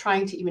now,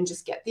 trying to even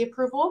just get the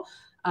approval.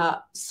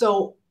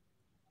 So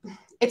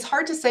it's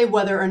hard to say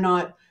whether or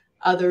not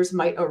others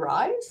might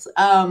arise,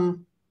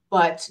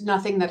 but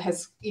nothing that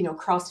has,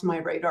 crossed my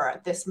radar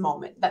at this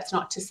moment. That's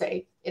not to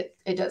say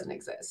it doesn't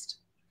exist.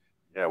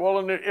 Yeah, well,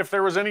 and if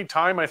there was any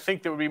time, I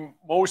think that would be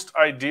most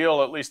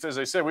ideal, at least as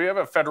I said, we have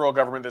a federal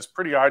government that's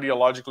pretty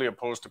ideologically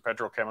opposed to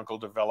petrochemical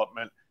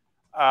development.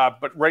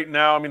 But right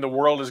now, I mean, the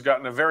world has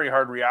gotten a very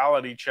hard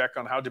reality check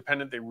on how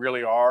dependent they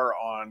really are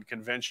on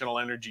conventional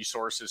energy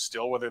sources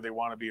still, whether they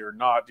want to be or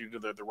not, due to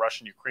the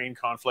Russian-Ukraine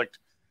conflict.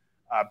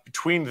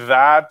 Between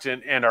that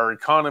and our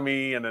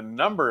economy and a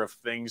number of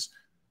things,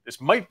 this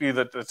might be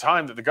the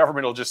time that the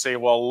government will just say,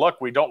 well,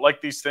 look, we don't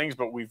like these things,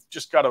 but we've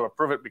just got to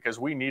approve it because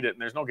we need it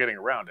and there's no getting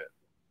around it.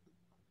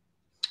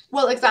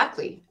 Well,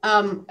 exactly.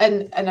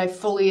 And I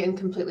fully and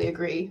completely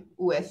agree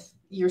with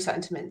your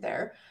sentiment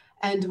there.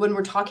 And when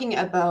we're talking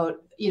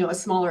about, a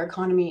smaller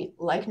economy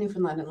like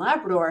Newfoundland and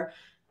Labrador,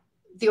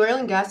 the oil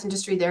and gas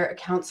industry there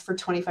accounts for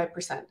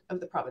 25%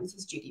 of the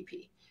province's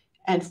GDP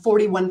and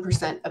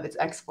 41% of its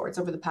exports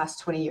over the past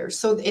 20 years.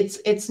 So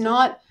it's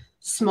not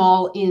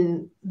small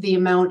in the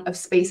amount of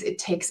space it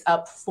takes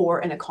up for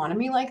an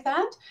economy like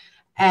that.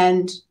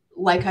 And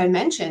like I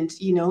mentioned,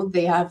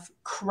 they have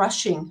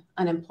crushing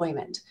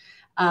unemployment,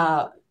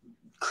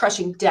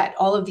 crushing debt,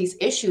 all of these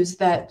issues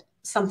that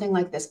something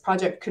like this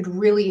project could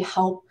really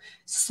help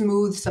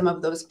smooth some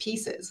of those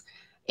pieces.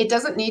 It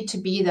doesn't need to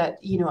be that,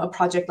 a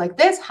project like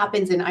this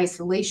happens in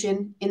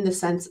isolation, in the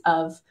sense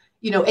of,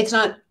 it's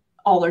not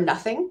all or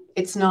nothing.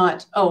 It's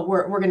not, oh,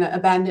 we're going to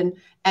abandon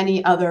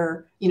any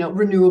other,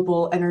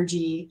 renewable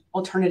energy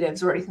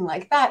alternatives or anything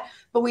like that.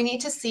 But we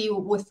need to see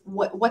with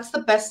what's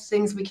the best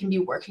things we can be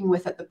working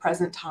with at the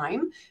present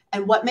time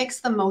and what makes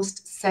the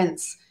most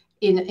sense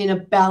in a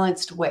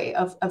balanced way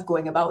of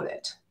going about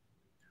it.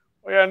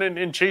 Well, yeah, and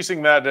in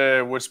chasing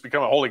that, what's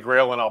become a holy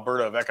grail in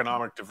Alberta of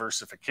economic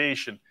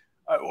diversification,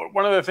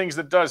 one of the things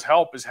that does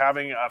help is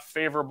having a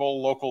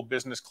favorable local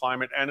business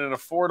climate and an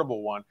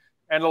affordable one.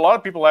 And a lot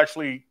of people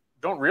actually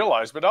don't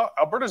realize, but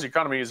Alberta's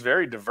economy is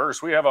very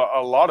diverse. We have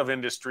a lot of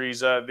industries.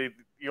 The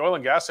oil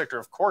and gas sector,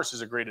 of course,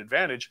 is a great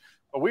advantage,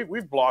 but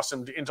we've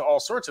blossomed into all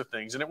sorts of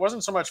things. And it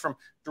wasn't so much from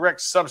direct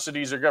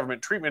subsidies or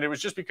government treatment. It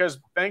was just because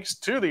thanks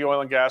to the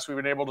oil and gas, we've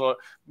been able to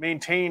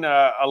maintain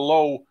a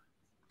low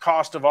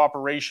cost of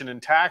operation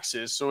and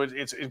taxes. So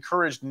it's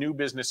encouraged new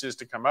businesses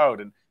to come out.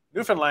 And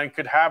Newfoundland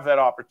could have that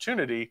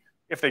opportunity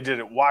if they did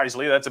it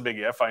wisely. That's a big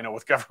if, I know,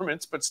 with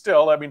governments, but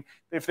still, I mean,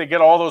 if they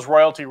get all those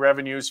royalty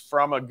revenues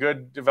from a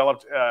good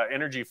developed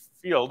energy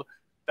field,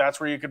 that's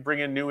where you could bring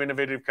in new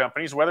innovative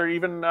companies, whether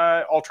even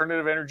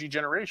alternative energy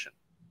generation.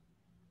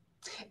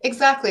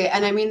 Exactly.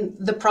 And I mean,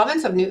 the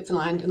province of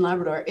Newfoundland and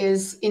Labrador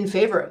is in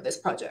favor of this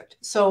project.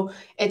 So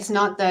it's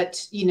not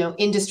that,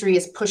 industry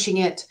is pushing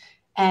it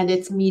and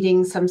it's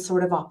meeting some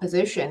sort of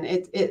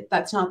opposition.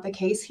 That's not the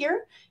case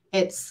here.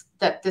 It's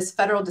that this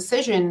federal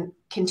decision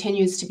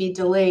continues to be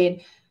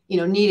delayed,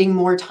 needing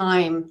more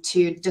time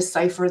to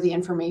decipher the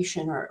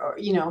information or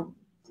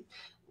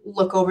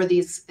look over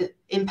these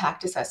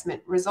impact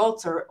assessment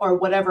results or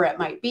whatever it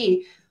might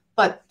be.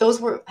 But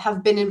those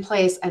have been in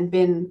place and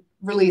been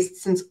released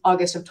since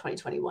August of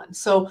 2021.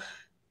 So,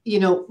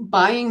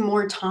 buying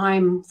more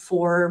time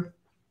for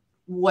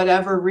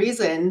whatever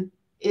reason,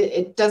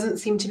 it doesn't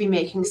seem to be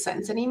making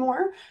sense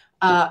anymore,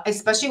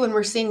 especially when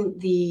we're seeing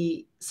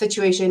the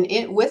situation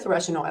with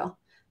Russian oil.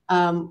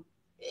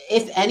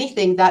 If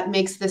anything, that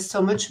makes this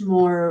so much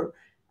more,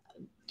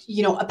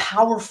 a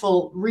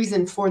powerful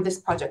reason for this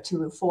project to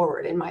move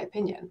forward, in my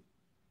opinion.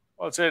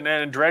 Well, it's it,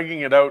 and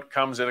dragging it out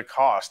comes at a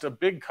cost, a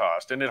big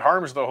cost, and it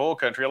harms the whole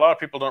country. A lot of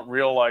people don't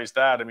realize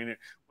that. I mean,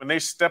 when they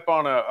step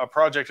on a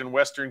project in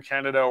Western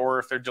Canada, or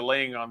if they're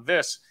delaying on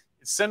this,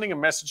 it's sending a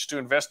message to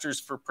investors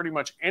for pretty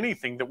much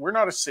anything that we're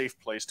not a safe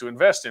place to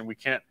invest in. We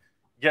can't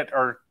get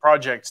our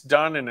projects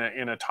done in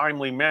a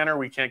timely manner.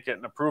 We can't get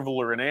an approval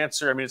or an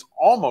answer. I mean, it's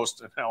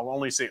almost, I'll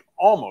only say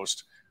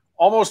almost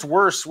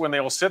worse when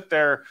they'll sit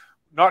there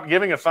not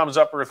giving a thumbs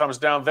up or a thumbs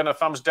down, then a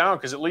thumbs down,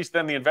 because at least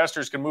then the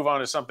investors can move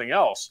on to something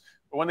else.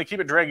 But when they keep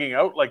it dragging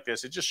out like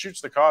this, it just shoots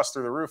the cost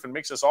through the roof and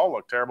makes us all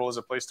look terrible as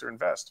a place to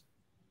invest.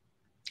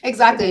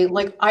 Exactly.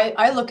 Like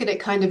I look at it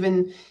kind of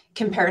in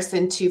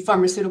comparison to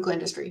pharmaceutical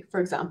industry, for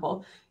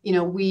example.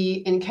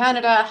 We in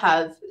Canada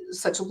have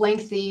such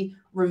lengthy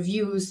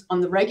reviews on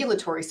the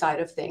regulatory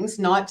side of things,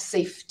 not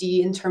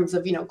safety in terms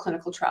of,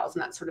 clinical trials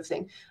and that sort of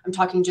thing. I'm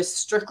talking just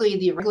strictly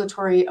the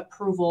regulatory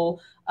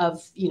approval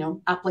of,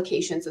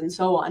 applications and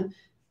so on.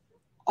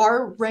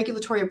 Our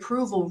regulatory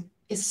approval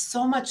is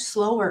so much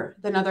slower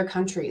than other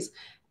countries.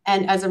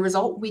 And as a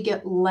result, we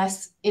get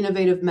less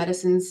innovative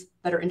medicines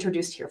that are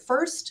introduced here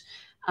first.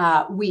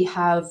 We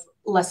have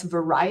less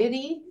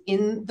variety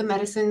in the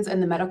medicines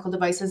and the medical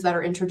devices that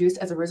are introduced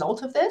as a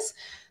result of this.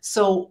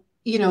 So,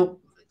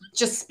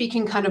 just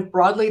speaking kind of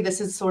broadly, this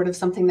is sort of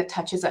something that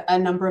touches a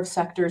number of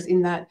sectors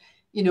in that,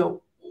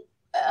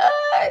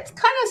 it's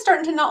kind of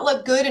starting to not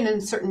look good in a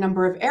certain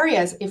number of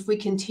areas if we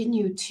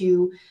continue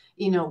to,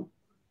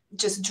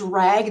 just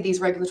drag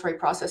these regulatory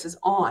processes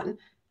on,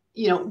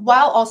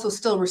 while also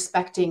still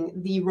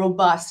respecting the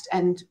robust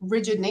and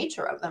rigid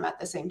nature of them at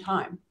the same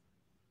time.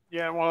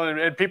 Yeah, well,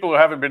 and people who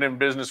haven't been in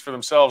business for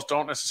themselves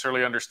don't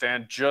necessarily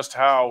understand just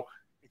how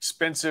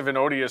expensive and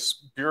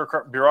odious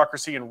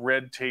bureaucracy and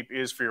red tape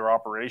is for your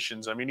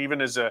operations. I mean,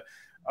 even as a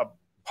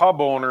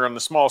pub owner on the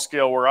small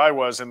scale where I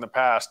was in the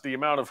past, the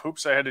amount of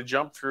hoops I had to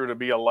jump through to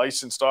be a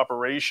licensed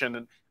operation.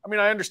 And I mean,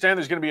 I understand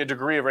there's going to be a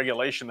degree of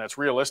regulation that's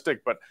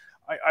realistic, but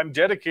I'm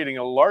dedicating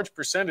a large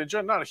percentage,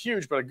 not a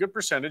huge, but a good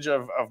percentage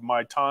of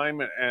my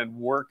time and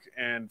work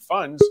and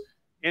funds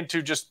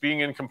into just being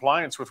in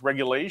compliance with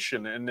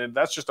regulation. And then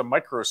that's just a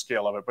micro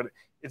scale of it, but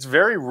it's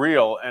very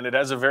real and it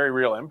has a very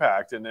real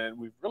impact. And then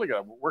we've really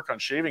got to work on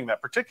shaving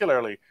that,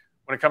 particularly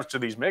when it comes to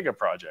these mega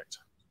projects.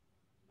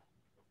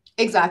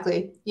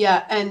 Exactly.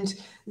 Yeah. And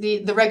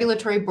the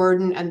regulatory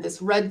burden and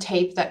this red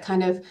tape that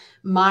kind of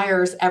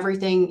mires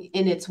everything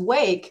in its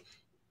wake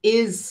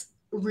is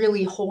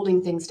really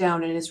holding things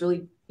down and is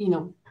really,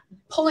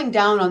 pulling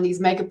down on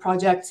these mega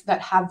projects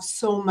that have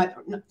so much,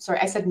 sorry,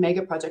 I said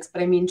mega projects,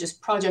 but I mean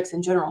just projects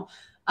in general,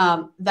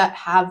 that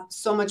have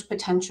so much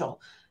potential.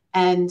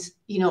 And,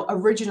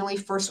 originally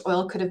first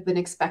oil could have been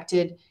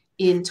expected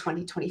in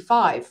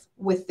 2025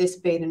 with this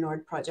Bay du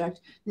Nord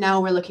project.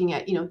 Now we're looking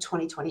at,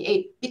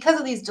 2028 because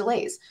of these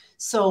delays.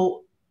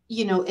 So,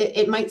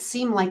 it might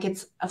seem like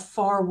it's a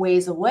far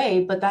ways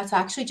away, but that's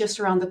actually just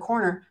around the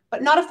corner.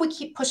 But not if we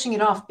keep pushing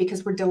it off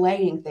because we're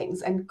delaying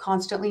things and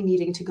constantly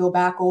needing to go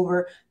back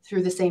over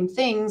through the same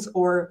things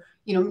or,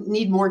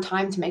 need more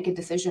time to make a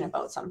decision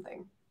about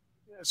something.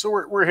 So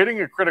we're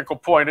hitting a critical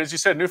point. As you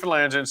said,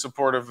 Newfoundland's in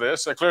support of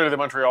this. Clearly, the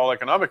Montreal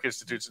Economic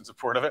Institute's in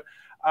support of it.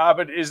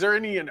 But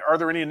are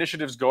there any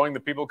initiatives going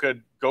that people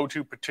could go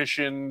to,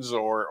 petitions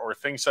or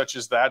things such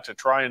as that, to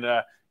try and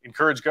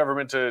encourage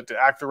government to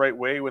act the right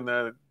way when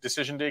the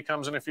decision day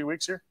comes in a few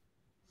weeks here?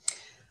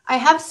 I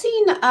have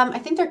seen, I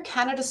think they're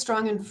Canada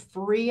Strong and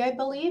Free, I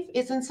believe,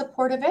 is in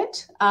support of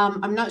it.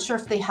 I'm not sure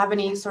if they have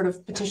any sort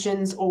of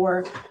petitions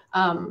or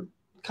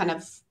kind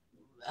of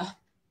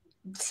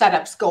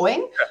setups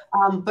going,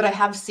 but I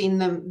have seen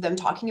them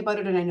talking about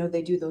it, and I know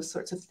they do those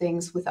sorts of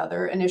things with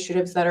other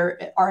initiatives that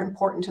are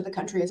important to the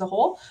country as a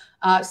whole.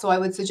 So I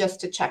would suggest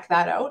to check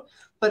that out.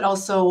 But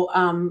also,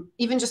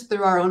 even just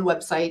through our own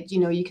website,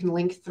 you can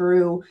link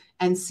through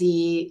and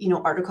see,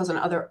 articles on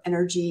other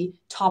energy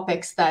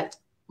topics that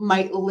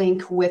might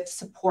link with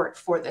support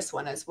for this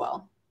one as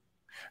well.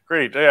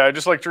 Great. Yeah, I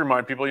just like to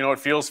remind people, it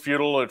feels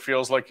futile. It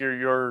feels like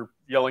you're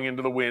yelling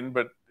into the wind,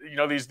 but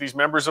these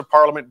members of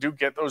parliament do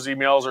get those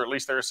emails, or at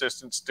least their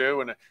assistants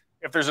do. And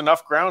if there's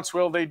enough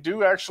groundswell, they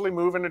do actually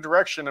move in a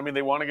direction. I mean,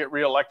 they want to get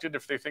reelected.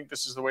 If they think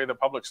this is the way the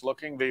public's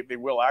looking, they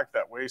will act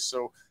that way.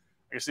 So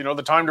I guess,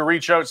 the time to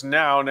reach out is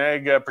now,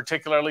 Nag,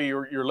 particularly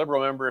your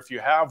Liberal member, if you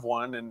have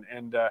one,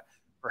 and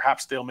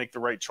perhaps they'll make the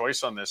right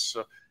choice on this.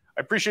 So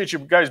I appreciate you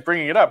guys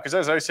bringing it up, because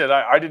as I said,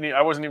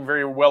 I wasn't even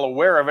very well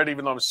aware of it,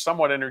 even though I'm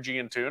somewhat energy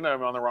in tune.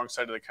 I'm on the wrong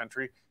side of the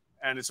country.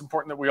 And it's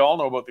important that we all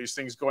know about these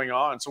things going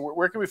on. So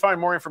where can we find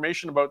more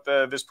information about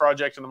this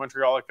project and the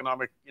Montreal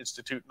Economic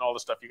Institute and all the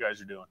stuff you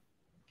guys are doing?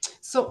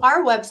 So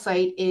our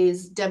website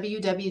is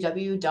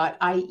www.iedm.org.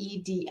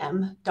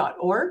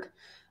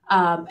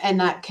 And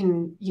that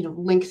can,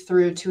 link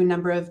through to a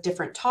number of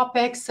different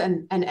topics,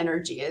 and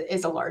energy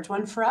is a large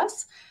one for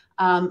us.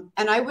 And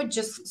I would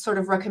just sort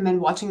of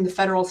recommend watching the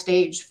federal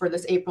stage for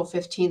this April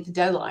 15th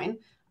deadline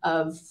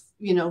of,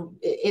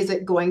 is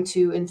it going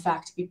to in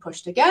fact be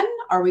pushed again?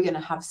 Are we going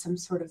to have some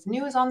sort of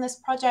news on this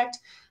project,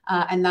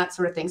 and that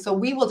sort of thing? So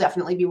we will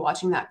definitely be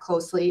watching that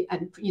closely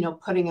and,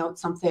 putting out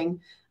something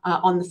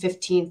on the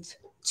 15th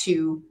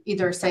to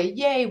either say,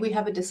 yay, we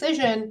have a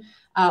decision,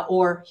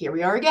 or here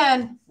we are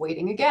again,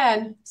 waiting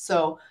again.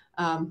 So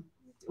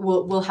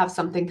we'll have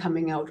something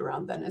coming out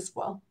around then as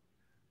well.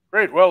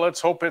 Great. Well, let's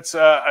hope it's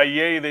a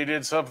yay, they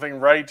did something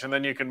right, and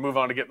then you can move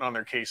on to getting on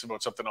their case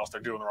about something else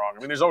they're doing wrong. I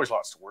mean, there's always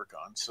lots to work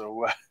on.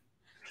 So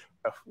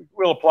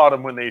we'll applaud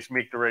them when they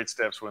make the right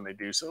steps when they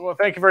do so. Well,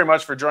 thank you very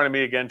much for joining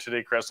me again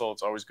today, Krystle.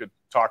 It's always good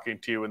talking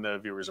to you, and the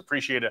viewers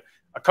appreciate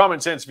a common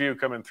sense view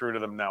coming through to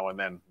them now and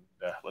then.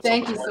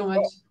 Thank you so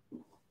much.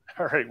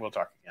 All right, we'll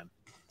talk again.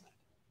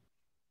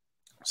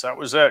 So that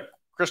was Krystle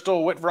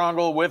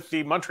Wittevrongel with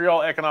the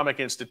Montreal Economic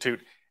Institute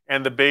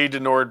and the Bay du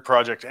Nord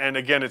project. And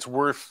again, it's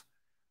worth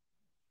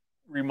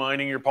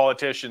reminding your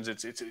politicians,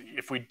 it's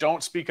if we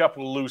don't speak up,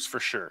 we'll lose for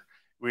sure.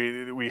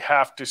 We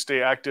have to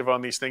stay active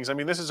on these things. I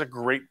mean, this is a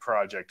great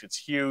project. It's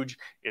huge,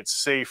 it's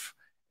safe,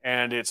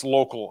 and it's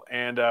local.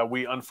 And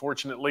we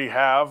unfortunately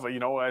have,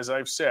 as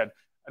I've said,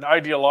 an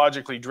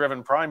ideologically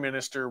driven prime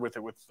minister with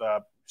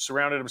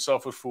surrounded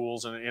himself with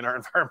fools, and in our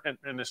environment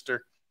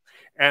minister.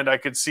 And I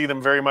could see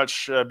them very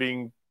much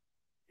being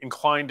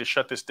inclined to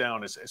shut this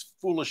down, as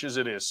foolish as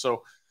it is.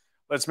 So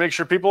let's make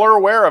sure people are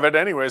aware of it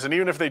anyways. And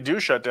even if they do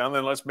shut down,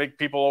 then let's make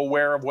people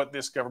aware of what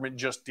this government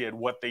just did,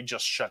 what they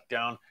just shut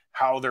down,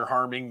 how they're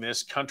harming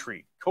this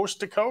country, coast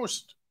to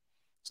coast.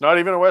 It's not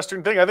even a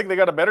Western thing. I think they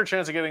got a better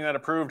chance of getting that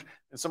approved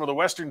than some of the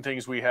Western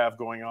things we have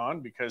going on,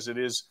 because it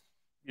is,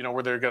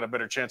 where they've got a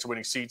better chance of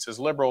winning seats as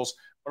Liberals.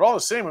 But all the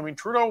same, I mean,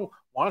 Trudeau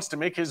wants to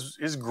make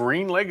his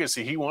green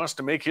legacy. He wants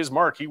to make his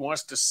mark. He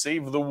wants to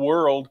save the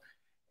world.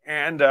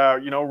 And,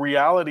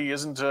 reality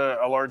isn't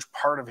a large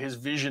part of his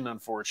vision,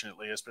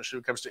 unfortunately, especially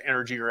when it comes to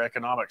energy or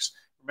economics.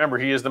 Remember,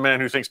 he is the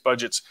man who thinks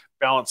budgets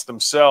balance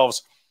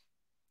themselves.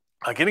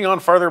 Getting on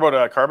farther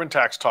about carbon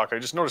tax talk, I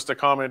just noticed a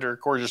commenter,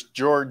 Gorgeous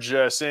George,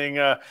 saying,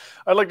 I'd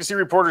like to see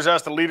reporters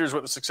ask the leaders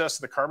what the success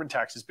of the carbon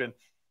tax has been.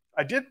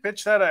 I did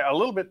pitch that a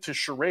little bit to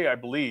Charest, I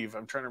believe.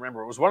 I'm trying to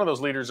remember. It was one of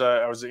those leaders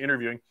I was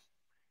interviewing,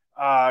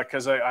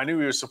 because I knew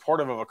he was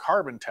supportive of a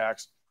carbon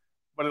tax.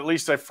 But at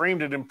least I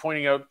framed it in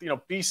pointing out,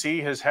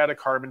 BC has had a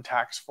carbon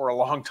tax for a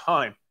long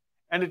time,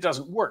 and it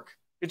doesn't work.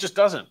 It just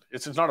doesn't.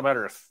 It's not a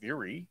matter of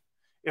theory.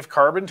 If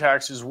carbon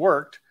taxes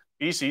worked,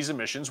 BC's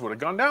emissions would have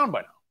gone down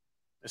by now.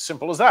 As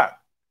simple as that.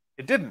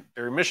 It didn't.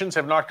 Their emissions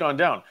have not gone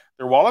down.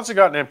 Their wallets have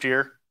gotten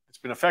emptier. It's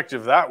been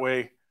effective that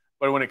way.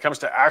 But when it comes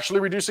to actually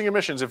reducing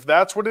emissions, if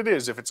that's what it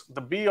is, if it's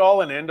the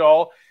be-all and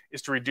end-all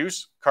is to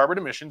reduce carbon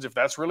emissions, if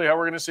that's really how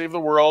we're going to save the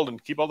world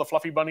and keep all the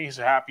fluffy bunnies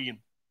happy and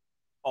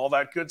all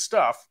that good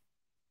stuff,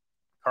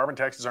 carbon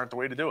taxes aren't the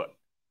way to do it.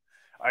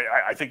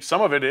 I think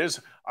some of it is,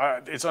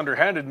 it's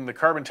underhanded and the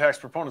carbon tax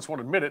proponents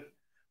won't admit it.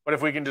 But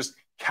if we can just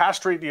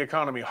castrate the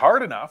economy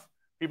hard enough,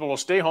 people will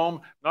stay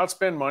home, not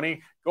spend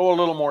money, go a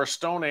little more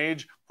Stone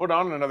Age, put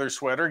on another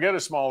sweater, get a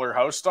smaller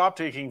house, stop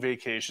taking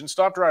vacations,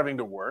 stop driving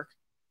to work,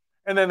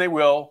 and then they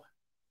will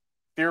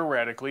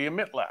theoretically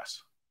emit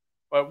less.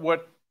 But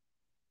what,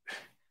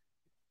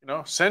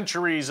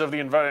 centuries of the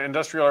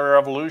industrial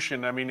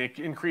revolution, I mean,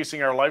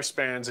 increasing our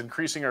lifespans,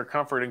 increasing our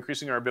comfort,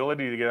 increasing our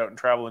ability to get out and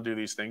travel and do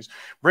these things,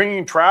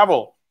 bringing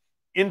travel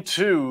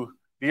into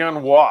the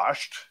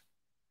unwashed,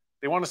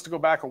 they want us to go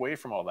back away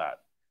from all that.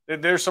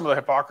 There's some of the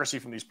hypocrisy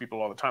from these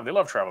people all the time. They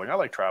love traveling. I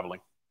like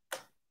traveling.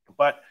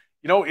 But,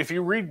 if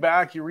you read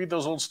back, you read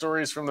those old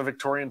stories from the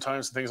Victorian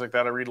times and things like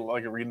that. I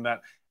like reading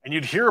that. And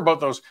you'd hear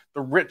about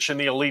the rich and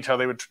the elite, how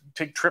they would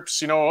take trips,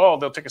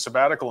 they'll take a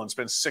sabbatical and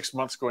spend 6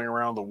 months going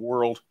around the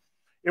world.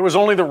 It was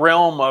only the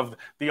realm of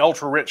the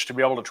ultra rich to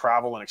be able to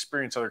travel and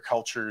experience other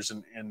cultures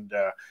and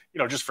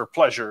just for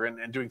pleasure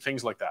and doing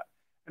things like that.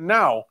 And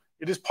now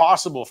it is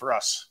possible for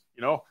us,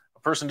 a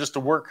person just to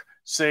work,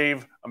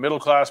 save, a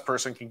middle-class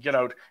person can get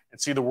out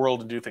and see the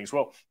world and do things.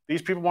 Well,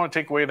 these people want to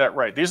take away that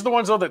right. These are the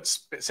ones, though, that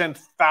send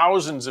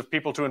thousands of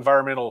people to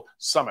environmental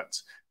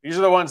summits. These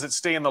are the ones that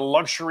stay in the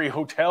luxury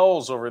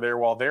hotels over there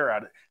while they're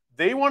at it.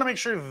 They want to make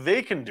sure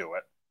they can do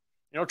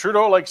it.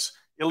 Trudeau likes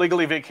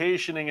illegally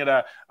vacationing at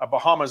a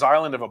Bahamas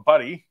island of a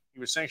buddy. He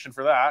was sanctioned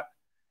for that.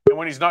 And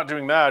when he's not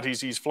doing that,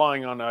 he's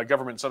flying on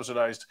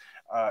government-subsidized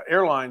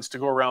airlines to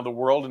go around the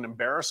world and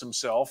embarrass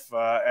himself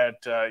at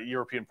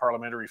European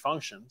parliamentary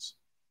functions.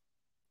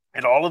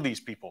 And all of these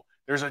people,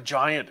 there's a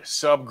giant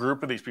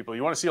subgroup of these people.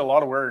 You want to see a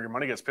lot of where your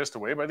money gets pissed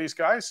away by these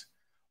guys?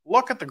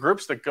 Look at the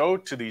groups that go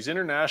to these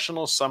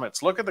international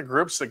summits. Look at the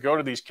groups that go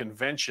to these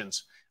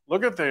conventions.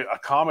 Look at the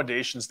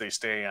accommodations they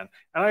stay in.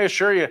 And I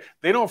assure you,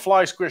 they don't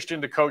fly squished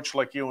into coach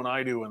like you and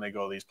I do when they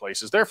go to these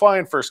places. They're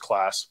flying first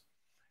class.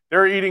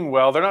 They're eating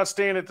well. They're not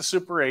staying at the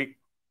Super 8.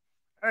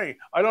 Hey,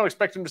 I don't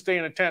expect them to stay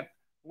in a tent.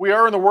 We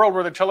are in the world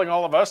where they're telling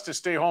all of us to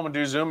stay home and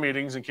do Zoom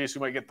meetings in case we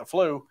might get the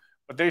flu,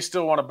 but they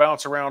still want to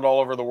bounce around all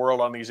over the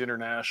world on these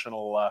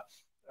international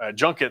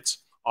junkets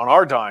on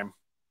our dime.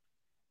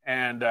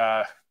 And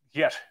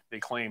yet they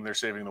claim they're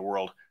saving the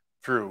world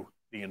through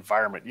the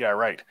environment. Yeah,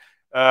 right.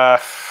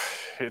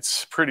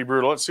 It's pretty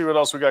brutal. Let's see what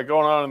else we got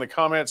going on in the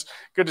comments.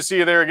 Good to see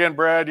you there again,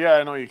 Brad. Yeah,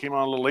 I know you came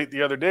on a little late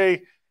the other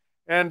day.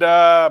 And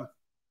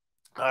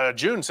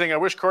June saying, I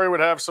wish Cory would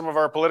have some of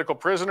our political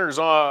prisoners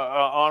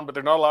on, but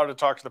they're not allowed to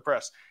talk to the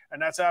press.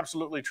 And that's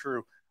absolutely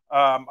true.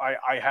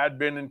 I had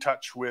been in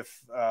touch with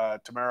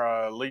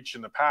Tamara Leach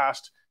in the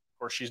past. Of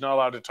course, she's not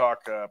allowed to talk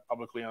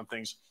publicly on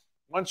things.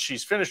 Once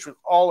she's finished with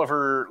all of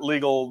her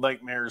legal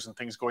nightmares and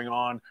things going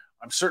on,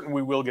 I'm certain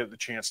we will get the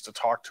chance to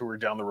talk to her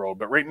down the road.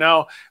 But right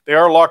now, they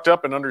are locked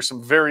up and under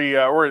some very,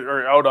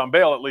 or out on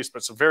bail at least,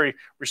 but some very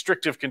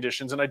restrictive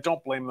conditions. And I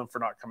don't blame them for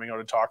not coming out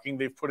and talking.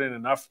 They've put in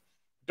enough.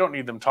 Don't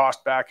need them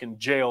tossed back in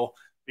jail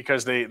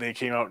because they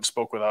came out and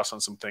spoke with us on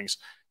some things.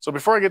 So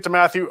before I get to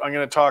Matthew, I'm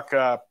going to talk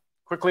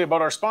quickly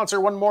about our sponsor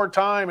one more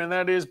time, and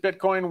that is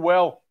Bitcoin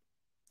Well.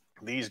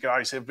 These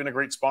guys have been a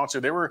great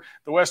sponsor. They were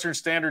the Western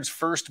Standard's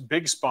first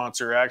big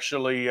sponsor,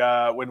 actually,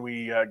 when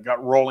we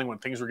got rolling, when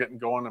things were getting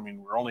going. I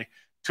mean, we're only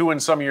 2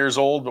 and some years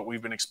old, but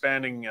we've been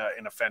expanding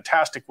in a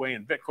fantastic way,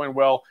 and Bitcoin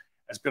Well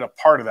has been a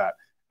part of that.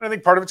 And I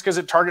think part of it's because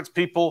it targets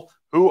people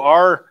who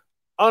are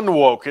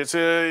unwoke. It's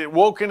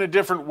woke in a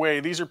different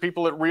way. These are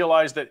people that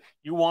realize that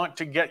you want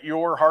to get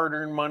your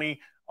hard-earned money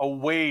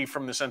away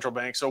from the central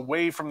banks,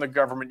 away from the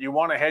government. You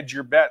want to hedge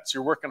your bets.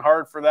 You're working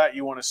hard for that.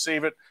 You want to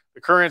save it. The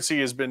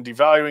currency has been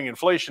devaluing.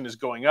 Inflation is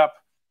going up.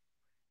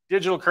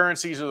 Digital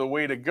currencies are the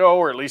way to go,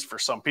 or at least for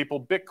some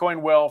people.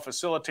 Bitcoin Well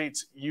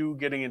facilitates you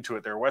getting into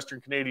it. They're a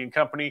Western Canadian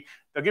company.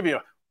 They'll give you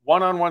a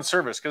one-on-one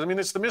service because, I mean,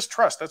 it's the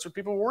mistrust. That's what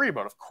people worry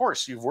about. Of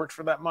course, you've worked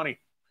for that money.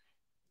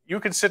 You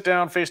can sit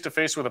down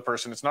face-to-face with a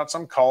person. It's not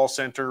some call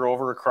center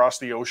over across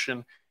the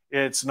ocean.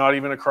 It's not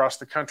even across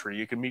the country.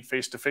 You can meet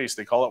face-to-face.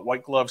 They call it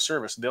white glove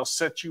service. They'll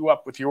set you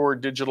up with your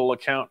digital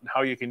account and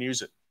how you can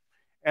use it.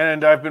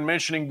 And I've been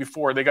mentioning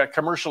before, they got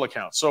commercial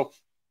accounts. So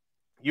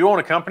you own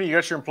a company, you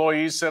got your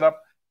employees set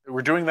up.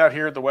 We're doing that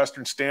here at the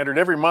Western Standard.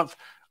 Every month,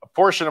 a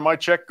portion of my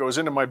check goes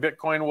into my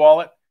Bitcoin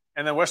wallet,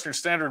 and then Western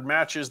Standard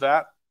matches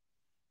that.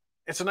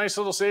 It's a nice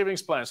little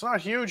savings plan. It's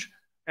not huge,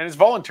 and it's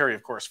voluntary,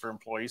 of course, for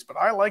employees, but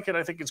I like it.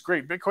 I think it's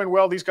great. Bitcoin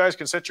Well, these guys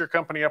can set your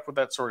company up with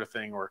that sort of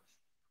thing, or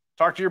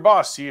talk to your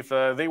boss, see if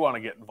they want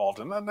to get involved.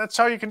 And that's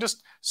how you can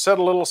just set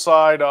a little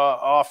side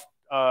off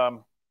for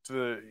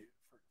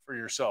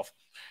yourself.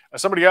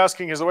 Somebody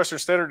asking, has the Western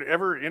Standard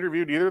ever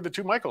interviewed either of the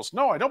two Michaels?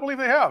 No, I don't believe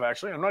they have,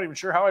 actually. I'm not even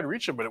sure how I'd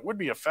reach them, but it would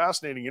be a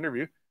fascinating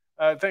interview.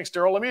 Thanks,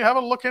 Daryl. Let me have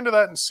a look into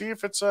that and see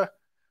if it's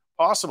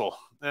possible.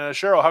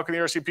 Cheryl, how can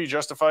the RCP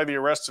justify the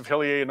arrests of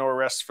Hillier and no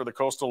arrests for the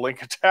Coastal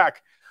Link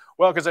attack?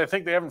 Well, because I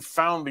think they haven't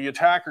found the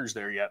attackers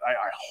there yet.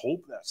 I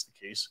hope that's the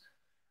case.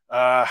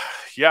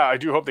 Yeah, I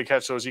do hope they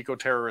catch those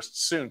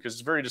eco-terrorists soon, because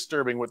it's very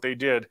disturbing what they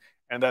did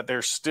and that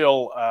they're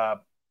still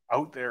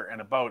out there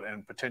and about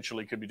and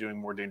potentially could be doing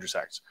more dangerous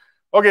acts.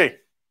 Okay,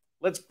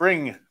 let's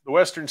bring the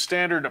Western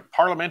Standard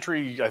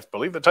Parliamentary, I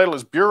believe the title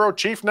is Bureau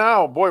Chief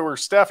now. Boy, we're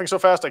staffing so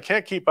fast I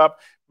can't keep up.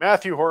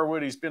 Matthew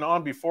Horwood, he's been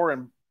on before,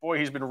 and boy,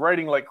 he's been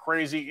writing like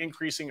crazy,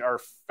 increasing our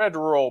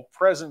federal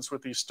presence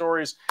with these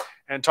stories,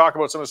 and talk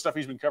about some of the stuff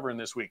he's been covering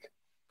this week.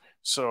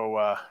 So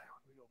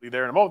we'll be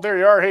there in a moment. There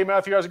you are. Hey,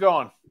 Matthew, how's it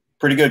going?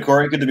 Pretty good,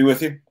 Cory. Good to be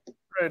with you.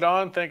 Right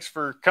on. Thanks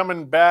for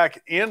coming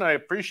back in. I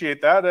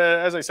appreciate that.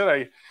 As I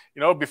said,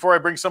 before I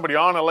bring somebody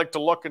on, I like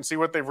to look and see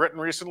what they've written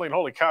recently. And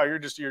holy cow, you're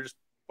just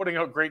putting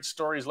out great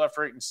stories left,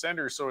 right, and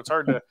center. So it's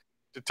hard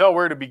to tell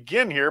where to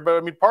begin here. But I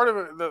mean, part of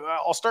it,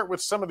 I'll start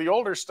with some of the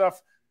older stuff.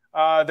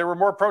 There were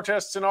more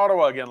protests in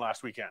Ottawa again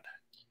last weekend.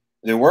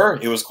 There were.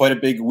 It was quite a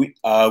big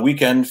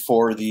weekend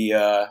for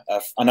the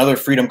another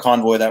freedom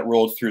convoy that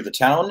rolled through the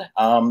town.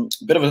 A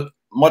bit of a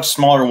much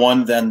smaller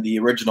one than the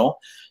original.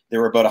 There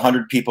were about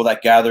 100 people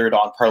that gathered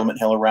on Parliament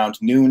Hill around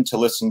noon to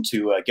listen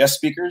to guest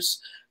speakers.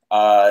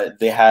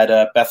 They had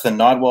Bethan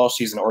Nodwell.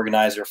 She's an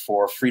organizer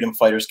for Freedom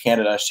Fighters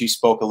Canada. She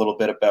spoke a little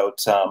bit about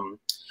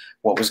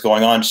what was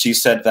going on. She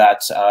said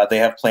that they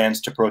have plans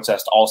to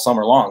protest all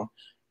summer long,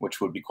 which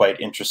would be quite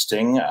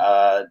interesting.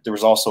 There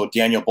was also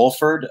Daniel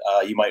Bulford.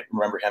 You might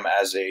remember him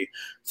as a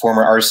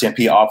former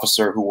RCMP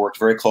officer who worked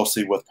very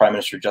closely with Prime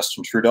Minister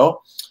Justin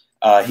Trudeau.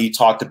 He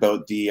talked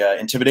about the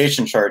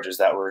intimidation charges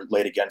that were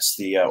laid against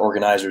the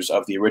organizers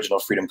of the original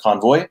Freedom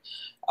Convoy.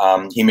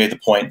 he made the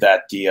point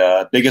that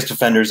the biggest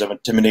offenders of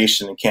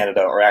intimidation in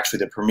Canada are actually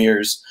the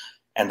premiers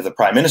and the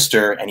prime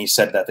minister, and he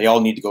said that they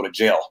all need to go to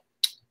jail.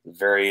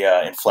 Very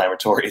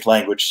inflammatory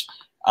language.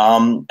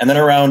 And then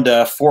around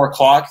 4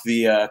 o'clock,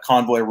 the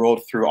convoy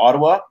rolled through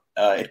Ottawa.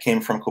 It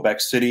came from Quebec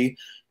City.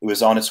 It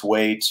was on its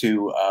way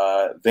to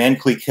Van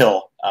Cleek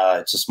Hill.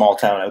 It's a small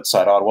town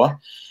outside Ottawa.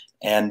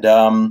 And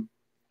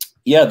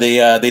yeah,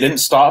 they didn't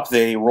stop.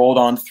 They rolled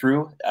on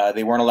through.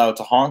 They weren't allowed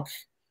to honk,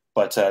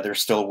 but there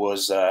still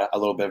was a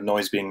little bit of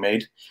noise being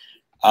made.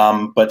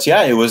 But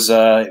yeah, it was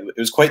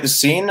quite the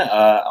scene.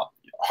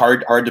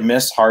 Hard to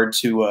miss, hard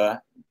to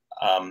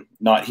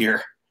not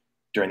hear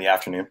during the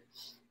afternoon.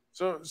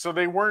 So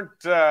they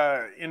weren't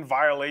in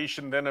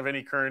violation then of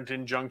any current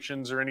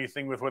injunctions or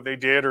anything with what they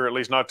did, or at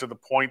least not to the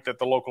point that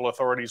the local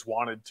authorities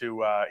wanted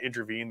to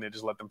intervene. They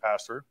just let them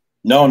pass through?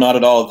 No, not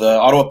at all. The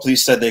Ottawa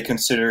police said they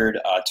considered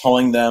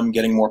towing them,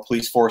 getting more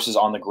police forces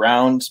on the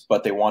ground,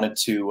 but they wanted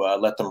to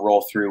let them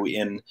roll through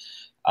in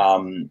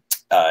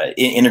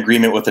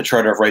agreement with the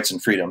Charter of Rights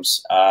and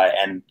Freedoms.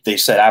 And they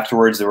said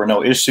afterwards there were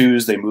no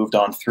issues. They moved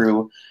on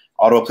through.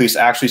 Ottawa police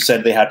actually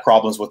said they had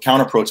problems with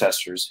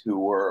counter-protesters who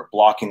were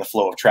blocking the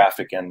flow of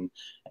traffic and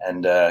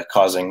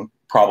causing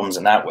problems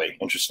in that way,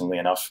 interestingly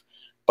enough.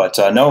 But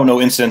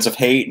no incidents of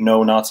hate,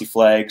 no Nazi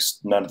flags,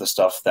 none of the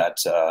stuff that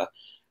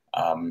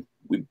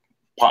we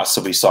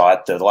possibly saw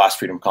at the last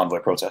Freedom Convoy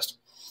protest.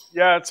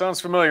 Yeah, it sounds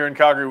familiar. In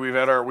Calgary, we've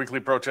had our weekly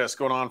protests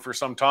going on for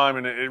some time,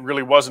 and it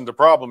really wasn't a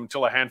problem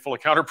until a handful of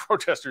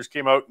counter-protesters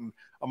came out, and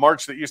a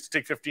march that used to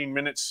take 15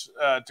 minutes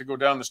to go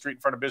down the street in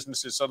front of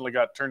businesses suddenly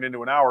got turned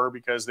into an hour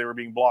because they were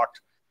being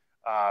blocked.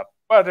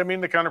 But, I mean,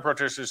 the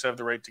counter-protesters have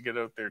the right to get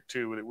out there,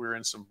 too. We're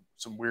in some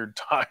weird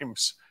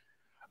times.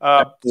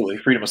 Absolutely.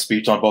 Freedom of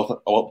speech on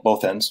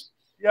both ends.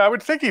 Yeah, I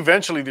would think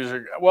eventually these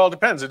are, well, it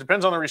depends. It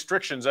depends on the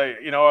restrictions.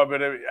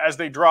 But as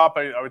they drop,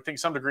 I would think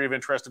some degree of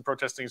interest in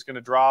protesting is going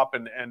to drop,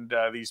 and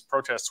these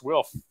protests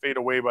will fade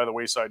away by the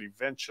wayside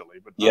eventually.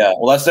 But yeah,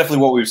 well, that's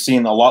definitely what we've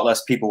seen. A lot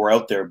less people were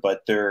out there,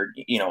 but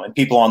and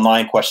people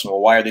online question,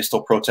 well, why are they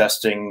still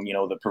protesting?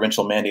 The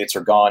provincial mandates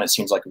are gone. It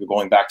seems like we're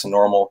going back to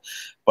normal.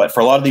 But for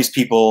a lot of these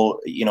people,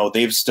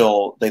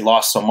 they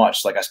lost so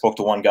much. Like I spoke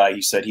to one guy,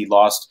 he said he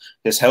lost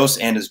his house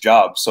and his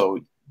job. So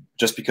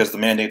just because the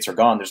mandates are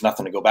gone, there's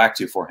nothing to go back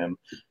to for him.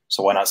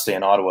 So why not stay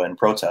in Ottawa and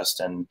protest?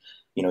 And,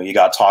 you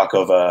got talk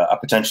of a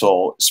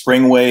potential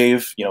spring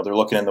wave. They're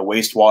looking in the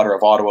wastewater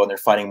of Ottawa and they're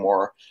finding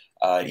more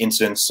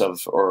incidents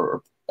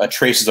or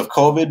traces of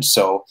COVID.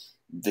 So,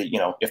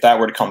 if that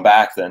were to come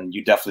back, then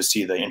you definitely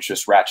see the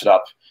interest ratchet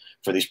up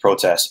for these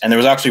protests. And there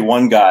was actually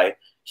one guy,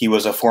 he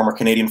was a former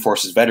Canadian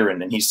Forces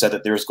veteran, and he said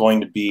that there's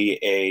going to be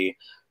a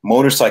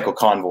motorcycle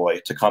convoy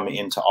to come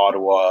into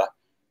Ottawa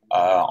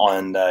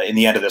in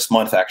the end of this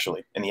month,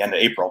 actually, in the end of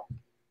April.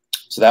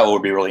 So that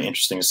would be really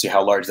interesting to see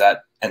how large that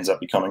ends up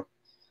becoming.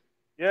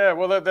 Yeah,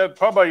 well, that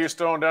pub I used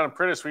to own down in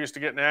Prentice, we used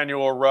to get an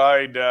annual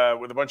ride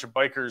with a bunch of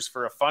bikers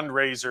for a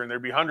fundraiser, and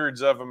there'd be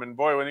hundreds of them. And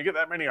boy, when you get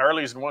that many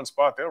Harleys in one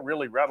spot, they'll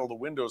really rattle the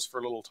windows for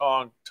a little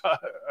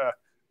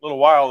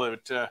while.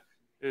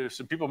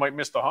 Some people might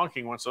miss the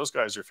honking once those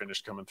guys are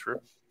finished coming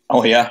through.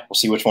 Oh yeah, we'll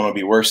see which one would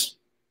be worse.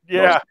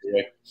 Yeah.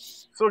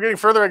 So getting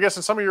further, I guess,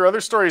 in some of your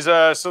other stories,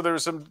 so there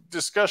was some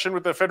discussion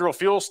with the federal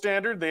fuel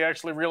standard. They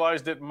actually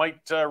realized it might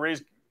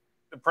raise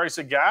the price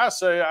of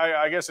gas.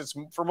 I guess it's,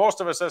 for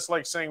most of us, that's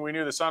like saying we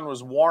knew the sun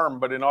was warm,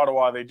 but in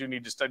Ottawa, they do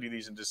need to study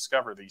these and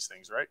discover these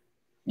things, right?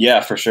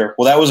 Yeah, for sure.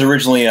 Well, that was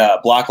originally a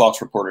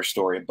Blacklock's reporter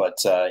story, but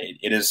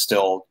it is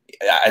still,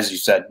 as you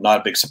said,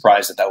 not a big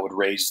surprise that would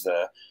raise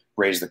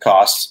the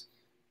costs.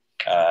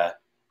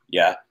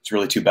 Yeah, it's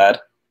really too bad.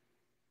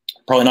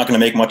 Probably not going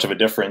to make much of a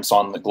difference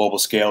on the global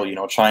scale.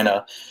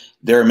 China,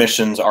 their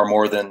emissions are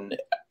more than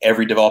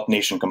every developed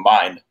nation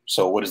combined.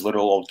 So what is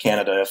little old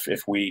Canada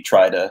if we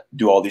try to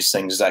do all these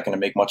things? Is that going to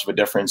make much of a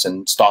difference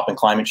in stopping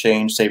climate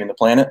change, saving the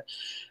planet?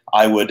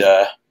 I would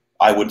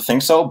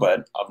think so,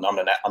 but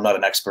I'm not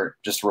an expert,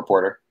 just a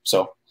reporter.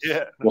 So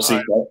yeah, we'll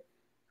see.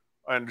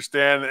 I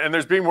understand. And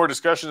there's been more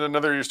discussions.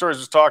 Another of your stories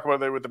was talk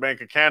about that with the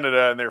Bank of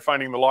Canada, and they're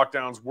finding the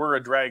lockdowns were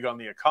a drag on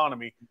the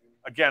economy.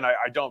 Again,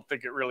 I don't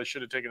think it really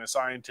should have taken a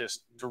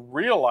scientist to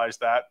realize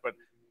that, but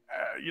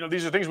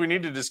these are things we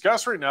need to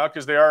discuss right now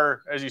because they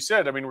are, as you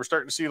said, I mean, we're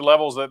starting to see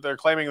levels that they're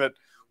claiming that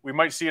we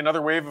might see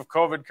another wave of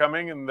COVID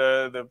coming, and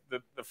the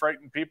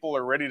frightened people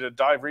are ready to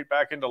dive right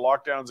back into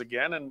lockdowns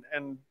again,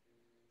 and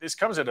this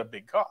comes at a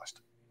big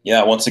cost.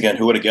 Yeah, once again,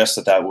 who would have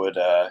guessed that would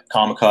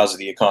kamikaze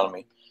the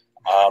economy?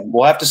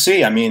 We'll have to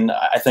see. I mean,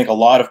 I think a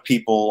lot of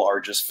people are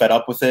just fed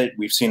up with it.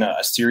 We've seen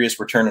a serious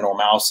return to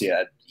normalcy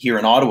here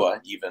in Ottawa,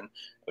 even,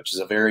 which is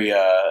a very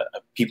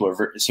people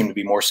seem to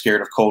be more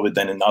scared of COVID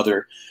than in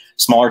other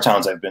smaller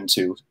towns I've been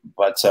to.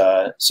 But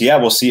so yeah,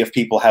 we'll see if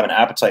people have an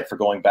appetite for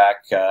going back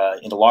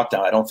into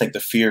lockdown. I don't think the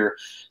fear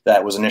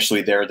that was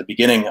initially there at the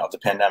beginning of the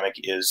pandemic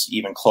is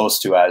even close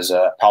to as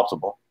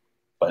palpable.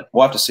 But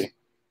we'll have to see.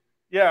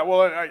 Yeah,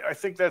 well, I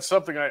think that's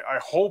something I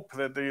hope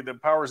that the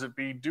powers that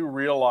be do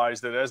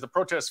realize, that as the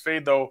protests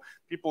fade, though,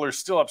 people are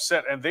still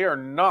upset, and they are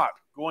not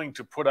going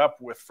to put up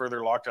with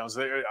further lockdowns.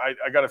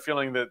 I got a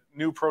feeling that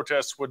new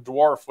protests would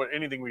dwarf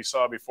anything we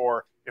saw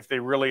before if they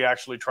really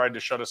actually tried to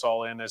shut us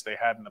all in as they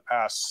had in the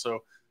past.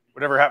 So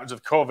whatever happens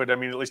with COVID, I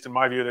mean, at least in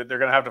my view, that they're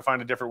going to have to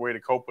find a different way to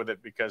cope with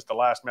it, because the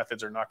last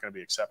methods are not going to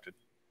be accepted.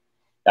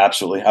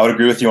 Absolutely. I would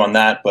agree with you on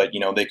that, but,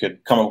 they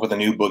could come up with a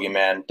new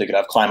boogeyman. They could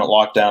have climate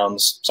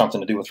lockdowns, something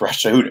to do with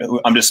Russia.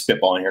 I'm just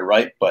spitballing here,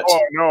 right? But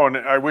no, and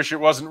I wish it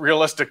wasn't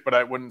realistic, but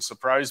it wouldn't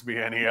surprise me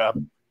any.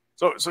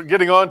 So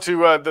getting on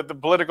to the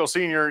political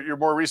scene, your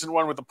more recent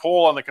one with the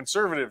poll on the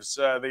Conservatives,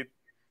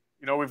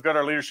 we've got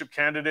our leadership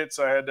candidates.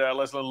 I had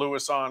Leslyn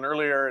Lewis on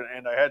earlier,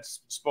 and I had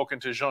spoken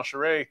to Jean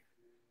Charest.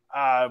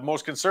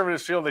 Most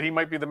Conservatives feel that he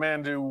might be the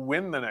man to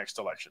win the next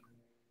election.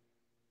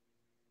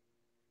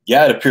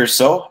 Yeah, it appears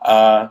so.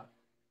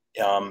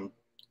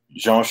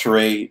 Jean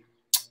Charest,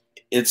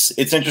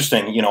 it's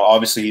interesting.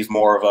 Obviously he's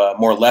more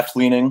left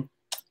leaning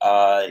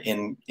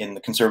in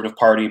the Conservative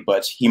Party,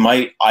 but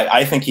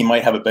I think he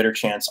might have a better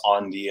chance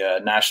on the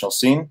national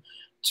scene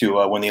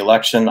to win the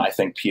election. I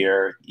think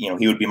Pierre,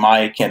 he would be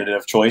my candidate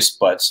of choice,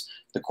 but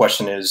the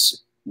question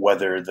is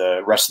whether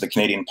the rest of the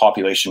Canadian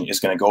population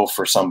is going to go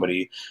for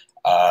somebody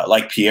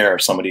like Pierre,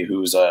 somebody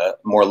who's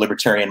more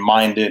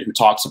libertarian-minded, who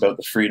talks about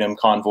the Freedom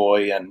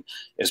Convoy and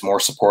is more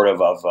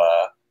supportive of,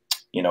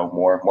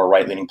 more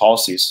right-leaning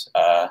policies.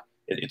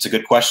 It's a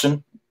good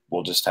question.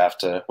 We'll just have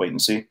to wait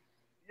and see.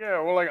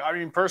 Yeah, well,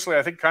 personally,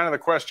 I think kind of the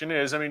question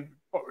is, Jean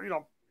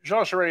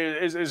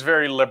Charest is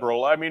very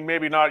liberal. I mean,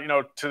 maybe not,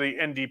 to the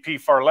NDP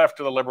far left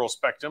of the liberal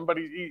spectrum, but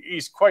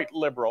he's quite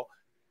liberal.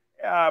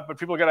 But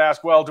people got to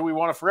ask, well, do we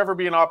want to forever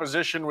be in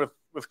opposition with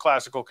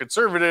classical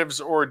conservatives,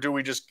 or do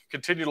we just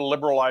continue to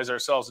liberalize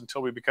ourselves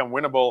until we become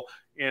winnable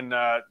in,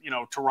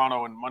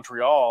 Toronto and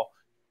Montreal?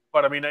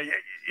 But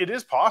it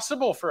is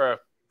possible for a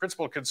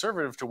principled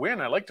conservative to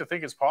win. I like to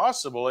think it's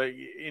possible.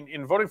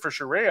 In voting for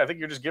Charest, I think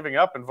you're just giving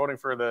up and voting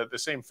for the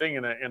same thing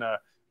in a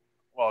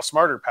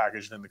smarter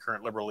package than the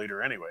current Liberal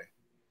leader anyway.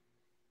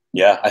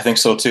 Yeah, I think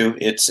so too.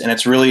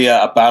 It's really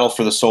a battle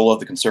for the soul of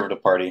the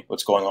Conservative Party,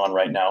 what's going on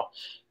right now.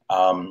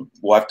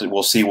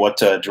 We'll see what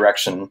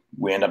direction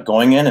we end up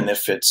going in, and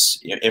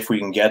if we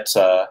can get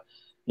a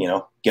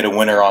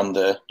winner in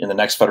the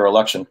next federal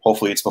election.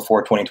 Hopefully it's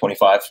before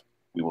 2025.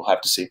 We will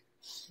have to see.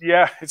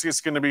 Yeah,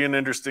 it's going to be an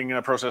interesting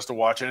process to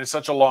watch, and it's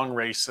such a long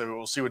race, so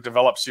we'll see what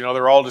develops.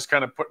 They're all just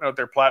kind of putting out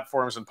their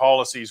platforms and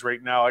policies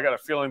right now. I got a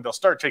feeling they'll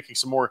start taking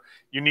some more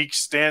unique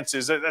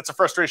stances. That's a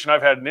frustration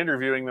I've had in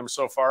interviewing them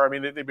so far.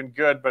 They've been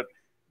good, but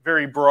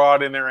very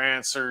broad in their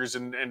answers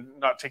and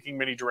not taking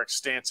many direct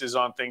stances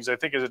on things. I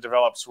think as it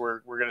develops, we're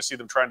going to see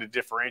them trying to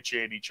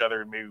differentiate each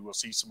other, and maybe we'll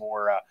see some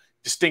more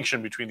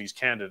distinction between these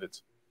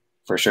candidates.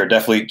 For sure.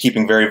 Definitely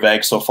keeping very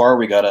vague so far.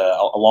 We got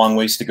a long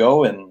ways to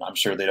go, and I'm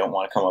sure they don't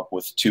want to come up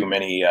with too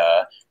many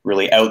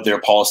really out there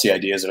policy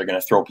ideas that are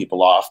going to throw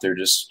people off. They're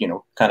just,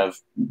 kind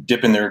of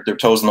dipping their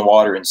toes in the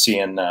water and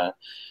seeing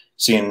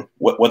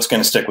what's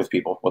going to stick with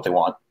people, what they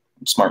want.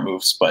 Smart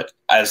moves, but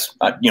as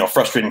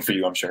frustrating for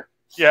you, I'm sure.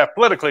 Yeah,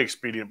 politically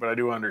expedient, but I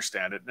do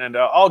understand it, and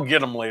I'll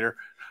get them later.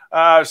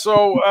 I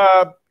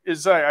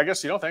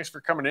guess, thanks for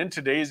coming in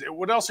today.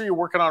 What else are you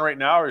working on right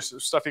now, or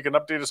stuff you can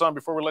update us on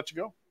before we let you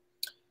go?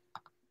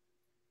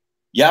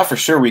 Yeah, for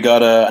sure. We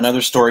got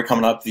another story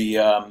coming up.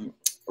 The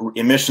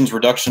emissions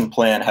reduction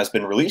plan has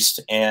been released,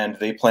 and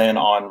they plan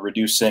on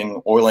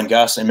reducing oil and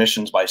gas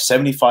emissions by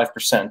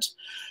 75%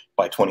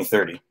 by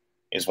 2030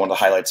 is one of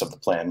the highlights of the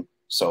plan.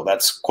 So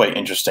that's quite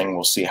interesting.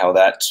 We'll see how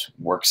that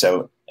works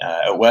out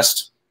out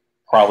west.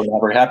 Probably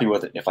not very happy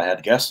with it, if I had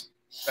to guess.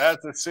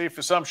 That's a safe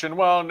assumption.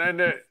 Well,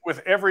 and with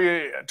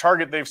every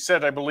target they've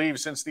set, I believe,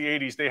 since the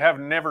 80s, they have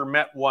never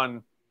met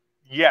one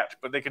yet,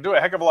 but they could do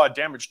a heck of a lot of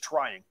damage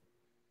trying.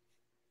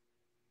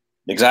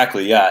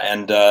 Exactly, yeah.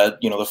 And,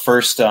 the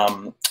first,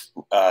 during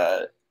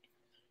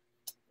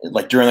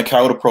the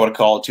Kyoto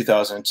Protocol in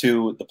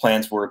 2002, the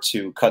plans were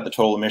to cut the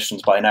total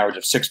emissions by an average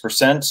of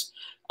 6%.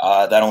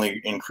 That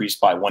only increased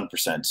by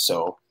 1%.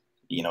 So,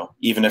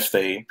 even if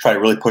they try to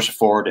really push it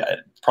forward,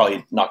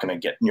 probably not going to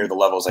get near the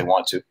levels they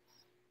want to.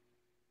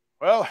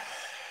 Well,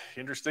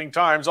 interesting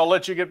times. I'll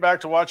let you get back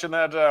to watching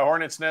that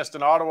Hornet's Nest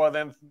in Ottawa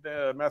then.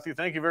 Matthew,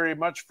 thank you very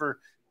much for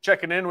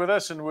checking in with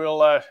us, and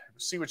we'll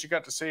see what you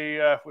got to say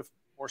with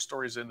more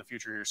stories in the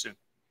future here soon.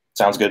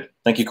 Sounds good.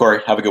 Thank you,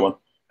 Cory. Have a good one.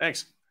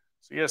 Thanks.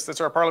 So yes,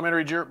 that's our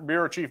Parliamentary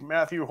Bureau Chief,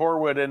 Matthew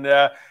Horwood. And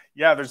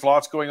there's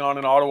lots going on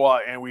in Ottawa,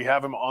 and we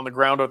have him on the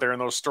ground out there,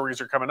 and those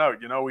stories are coming out.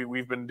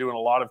 We've been doing a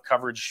lot of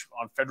coverage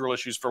on federal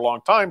issues for a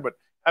long time, but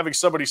having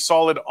somebody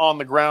solid on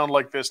the ground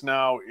like this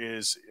now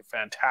is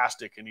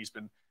fantastic, and he's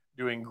been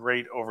doing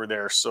great over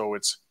there. So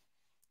it's,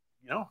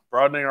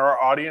 broadening our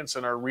audience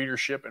and our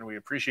readership, and we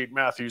appreciate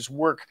Matthew's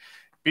work.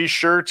 Be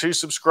sure to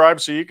subscribe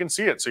so you can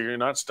see it, so you're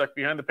not stuck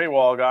behind the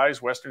paywall,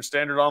 guys.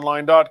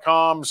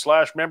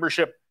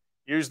 westernstandardonline.com/membership.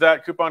 Use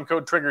that coupon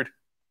code TRIGGERED,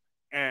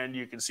 and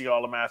you can see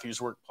all of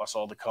Matthew's work, plus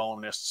all the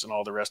columnists and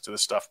all the rest of the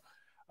stuff.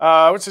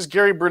 What's this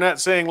Gary Burnett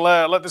saying?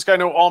 Let this guy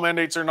know all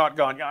mandates are not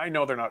gone. Yeah, I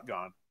know they're not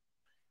gone.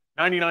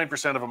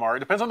 99% of them are. It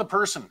depends on the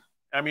person.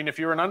 I mean, if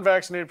you're an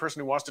unvaccinated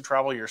person who wants to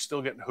travel, you're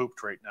still getting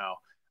hooped right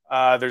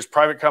now. There's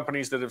private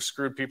companies that have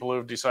screwed people who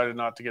have decided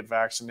not to get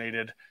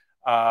vaccinated.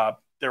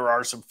 There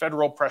are some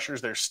federal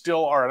pressures. There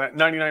still are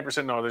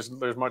 99%. No,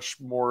 there's much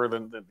more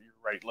than you're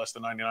right, less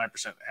than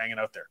 99% hanging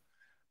out there.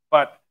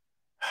 But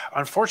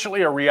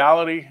unfortunately, a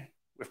reality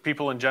with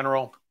people in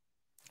general,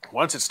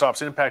 once it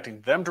stops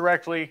impacting them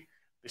directly,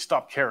 they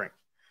stop caring.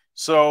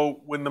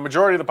 So when the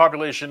majority of the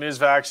population is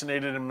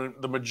vaccinated and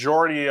the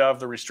majority of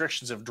the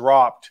restrictions have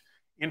dropped,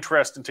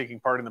 interest in taking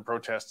part in the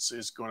protests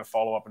is going to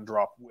follow up and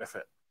drop with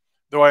it.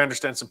 Though I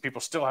understand some people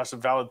still have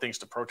some valid things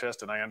to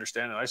protest, and I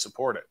understand and I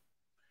support it.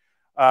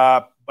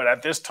 But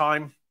at this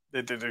time,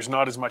 there's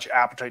not as much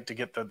appetite to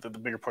get the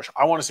bigger push.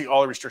 I want to see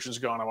all the restrictions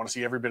gone. I want to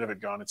see every bit of it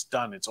gone. It's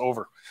done. It's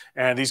over.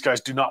 And these guys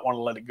do not want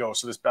to let it go.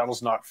 So this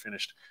battle's not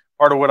finished.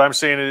 Part of what I'm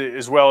saying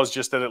as well is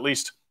just that at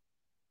least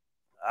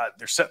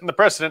they're setting the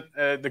precedent.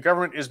 The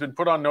government has been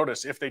put on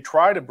notice. If they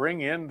try to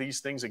bring in these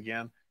things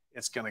again,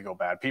 it's going to go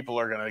bad. People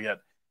are going to get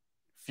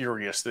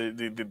furious.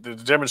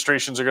 The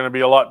demonstrations are going to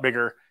be a lot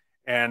bigger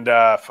and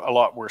a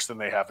lot worse than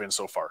they have been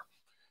so far.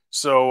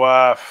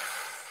 So,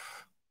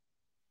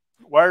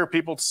 why are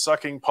people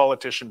sucking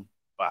politician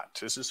butt?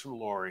 This is from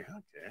Lori.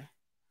 Okay.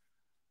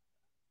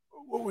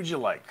 What would you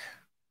like?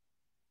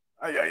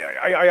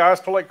 I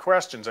ask polite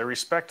questions. I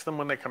respect them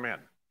when they come in.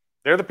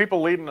 They're the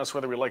people leading us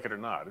whether we like it or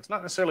not. It's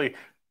not necessarily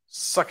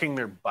sucking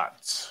their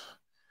butts,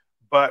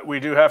 but we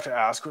do have to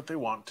ask what they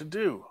want to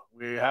do.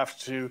 We have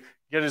to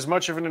get as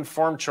much of an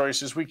informed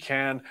choice as we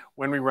can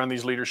when we run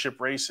these leadership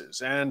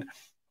races and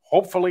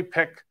hopefully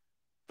pick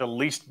the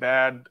least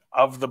bad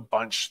of the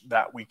bunch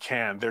that we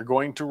can. They're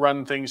going to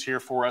run things here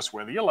for us,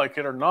 whether you like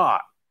it or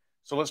not.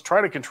 So let's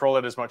try to control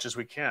it as much as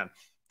we can.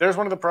 There's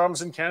one of the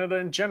problems in Canada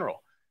in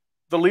general.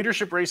 The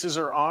leadership races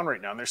are on right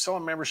now, and they're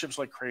selling memberships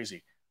like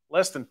crazy.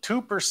 Less than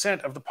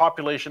 2% of the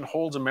population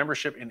holds a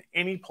membership in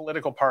any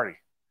political party.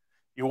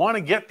 You want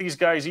to get these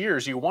guys'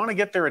 ears. You want to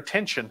get their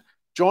attention.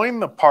 Join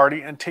the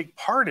party and take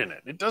part in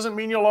it. It doesn't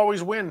mean you'll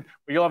always win,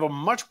 but you'll have a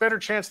much better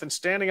chance than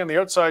standing on the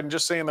outside and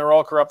just saying they're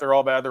all corrupt, they're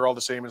all bad, they're all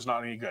the same, it's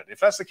not any good. If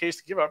that's the case,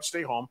 give up,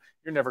 stay home.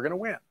 You're never going to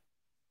win.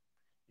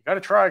 You got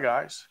to try,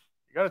 guys.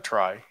 You got to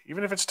try,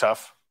 even if it's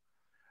tough.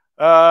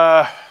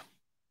 But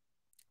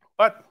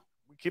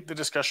we keep the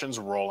discussions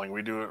rolling.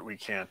 We do what we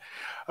can.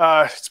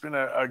 It's been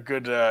a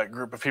good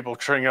group of people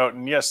turning out.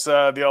 And yes,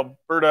 the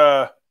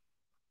Alberta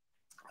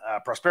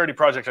Prosperity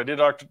Project. I did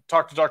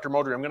talk to Dr.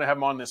 Modry. I'm going to have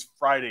him on this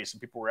Friday. Some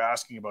people were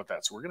asking about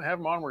that. So we're going to have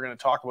him on. We're going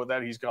to talk about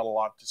that. He's got a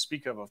lot to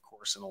speak of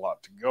course, and a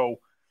lot to go.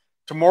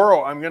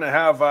 Tomorrow, I'm going to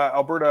have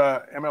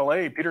Alberta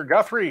MLA Peter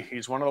Guthrie.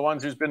 He's one of the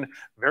ones who's been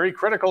very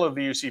critical of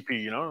the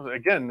UCP. You know,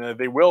 again,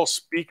 they will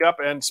speak up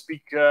and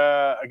speak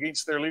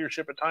against their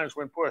leadership at times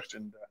when pushed.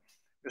 And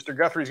Mr.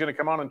 Guthrie is going to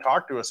come on and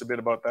talk to us a bit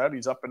about that.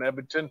 He's up in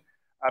Edmonton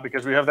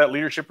because we have that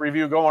leadership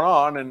review going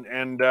on,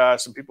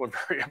 and some people are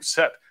very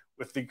upset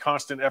with the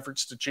constant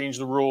efforts to change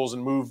the rules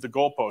and move the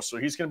goalposts. So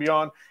he's going to be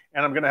on,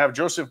 and I'm going to have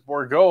Joseph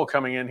Bourgault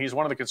coming in. He's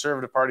one of the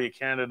Conservative Party of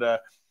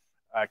Canada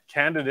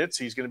candidates.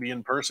 He's going to be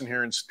in person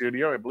here in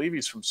studio. I believe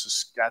he's from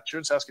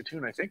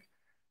Saskatoon, I think.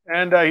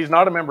 And he's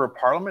not a member of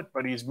Parliament,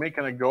 but he's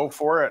making a go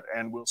for it,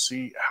 and we'll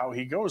see how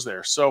he goes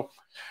there. So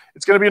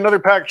it's going to be another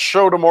packed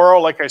show tomorrow.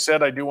 Like I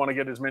said, I do want to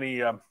get as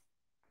many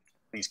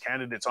these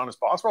candidates on as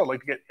possible. I'd like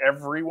to get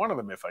every one of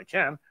them if I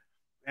can.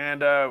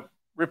 And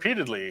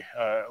repeatedly,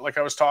 like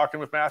I was talking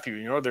with Matthew,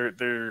 you know,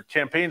 their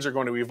campaigns are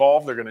going to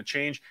evolve. They're going to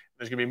change.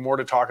 There's going to be more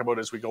to talk about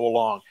as we go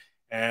along.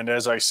 And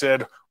as I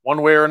said,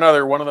 one way or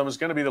another, one of them is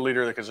going to be the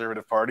leader of the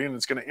Conservative Party, and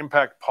it's going to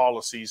impact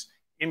policies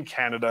in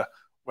Canada,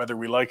 whether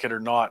we like it or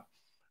not.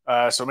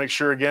 So make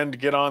sure, again, to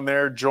get on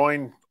there,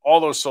 join all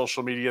those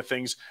social media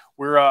things.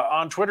 We're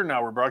on Twitter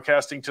now. We're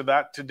broadcasting to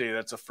that today.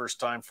 That's a first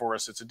time for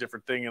us. It's a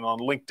different thing. And on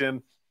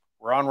LinkedIn,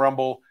 we're on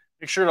Rumble.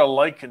 Make sure to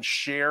like and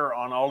share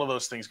on all of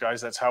those things,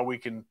 guys. That's how we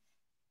can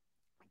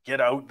get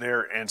out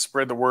there and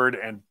spread the word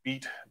and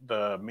beat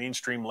the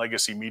mainstream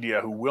legacy media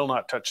who will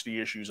not touch the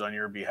issues on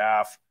your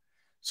behalf.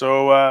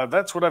 So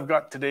that's what I've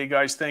got today,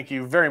 guys. Thank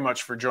you very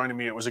much for joining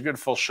me. It was a good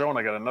full show, and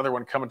I got another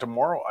one coming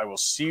tomorrow. I will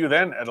see you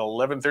then at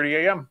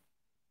 11:30 a.m.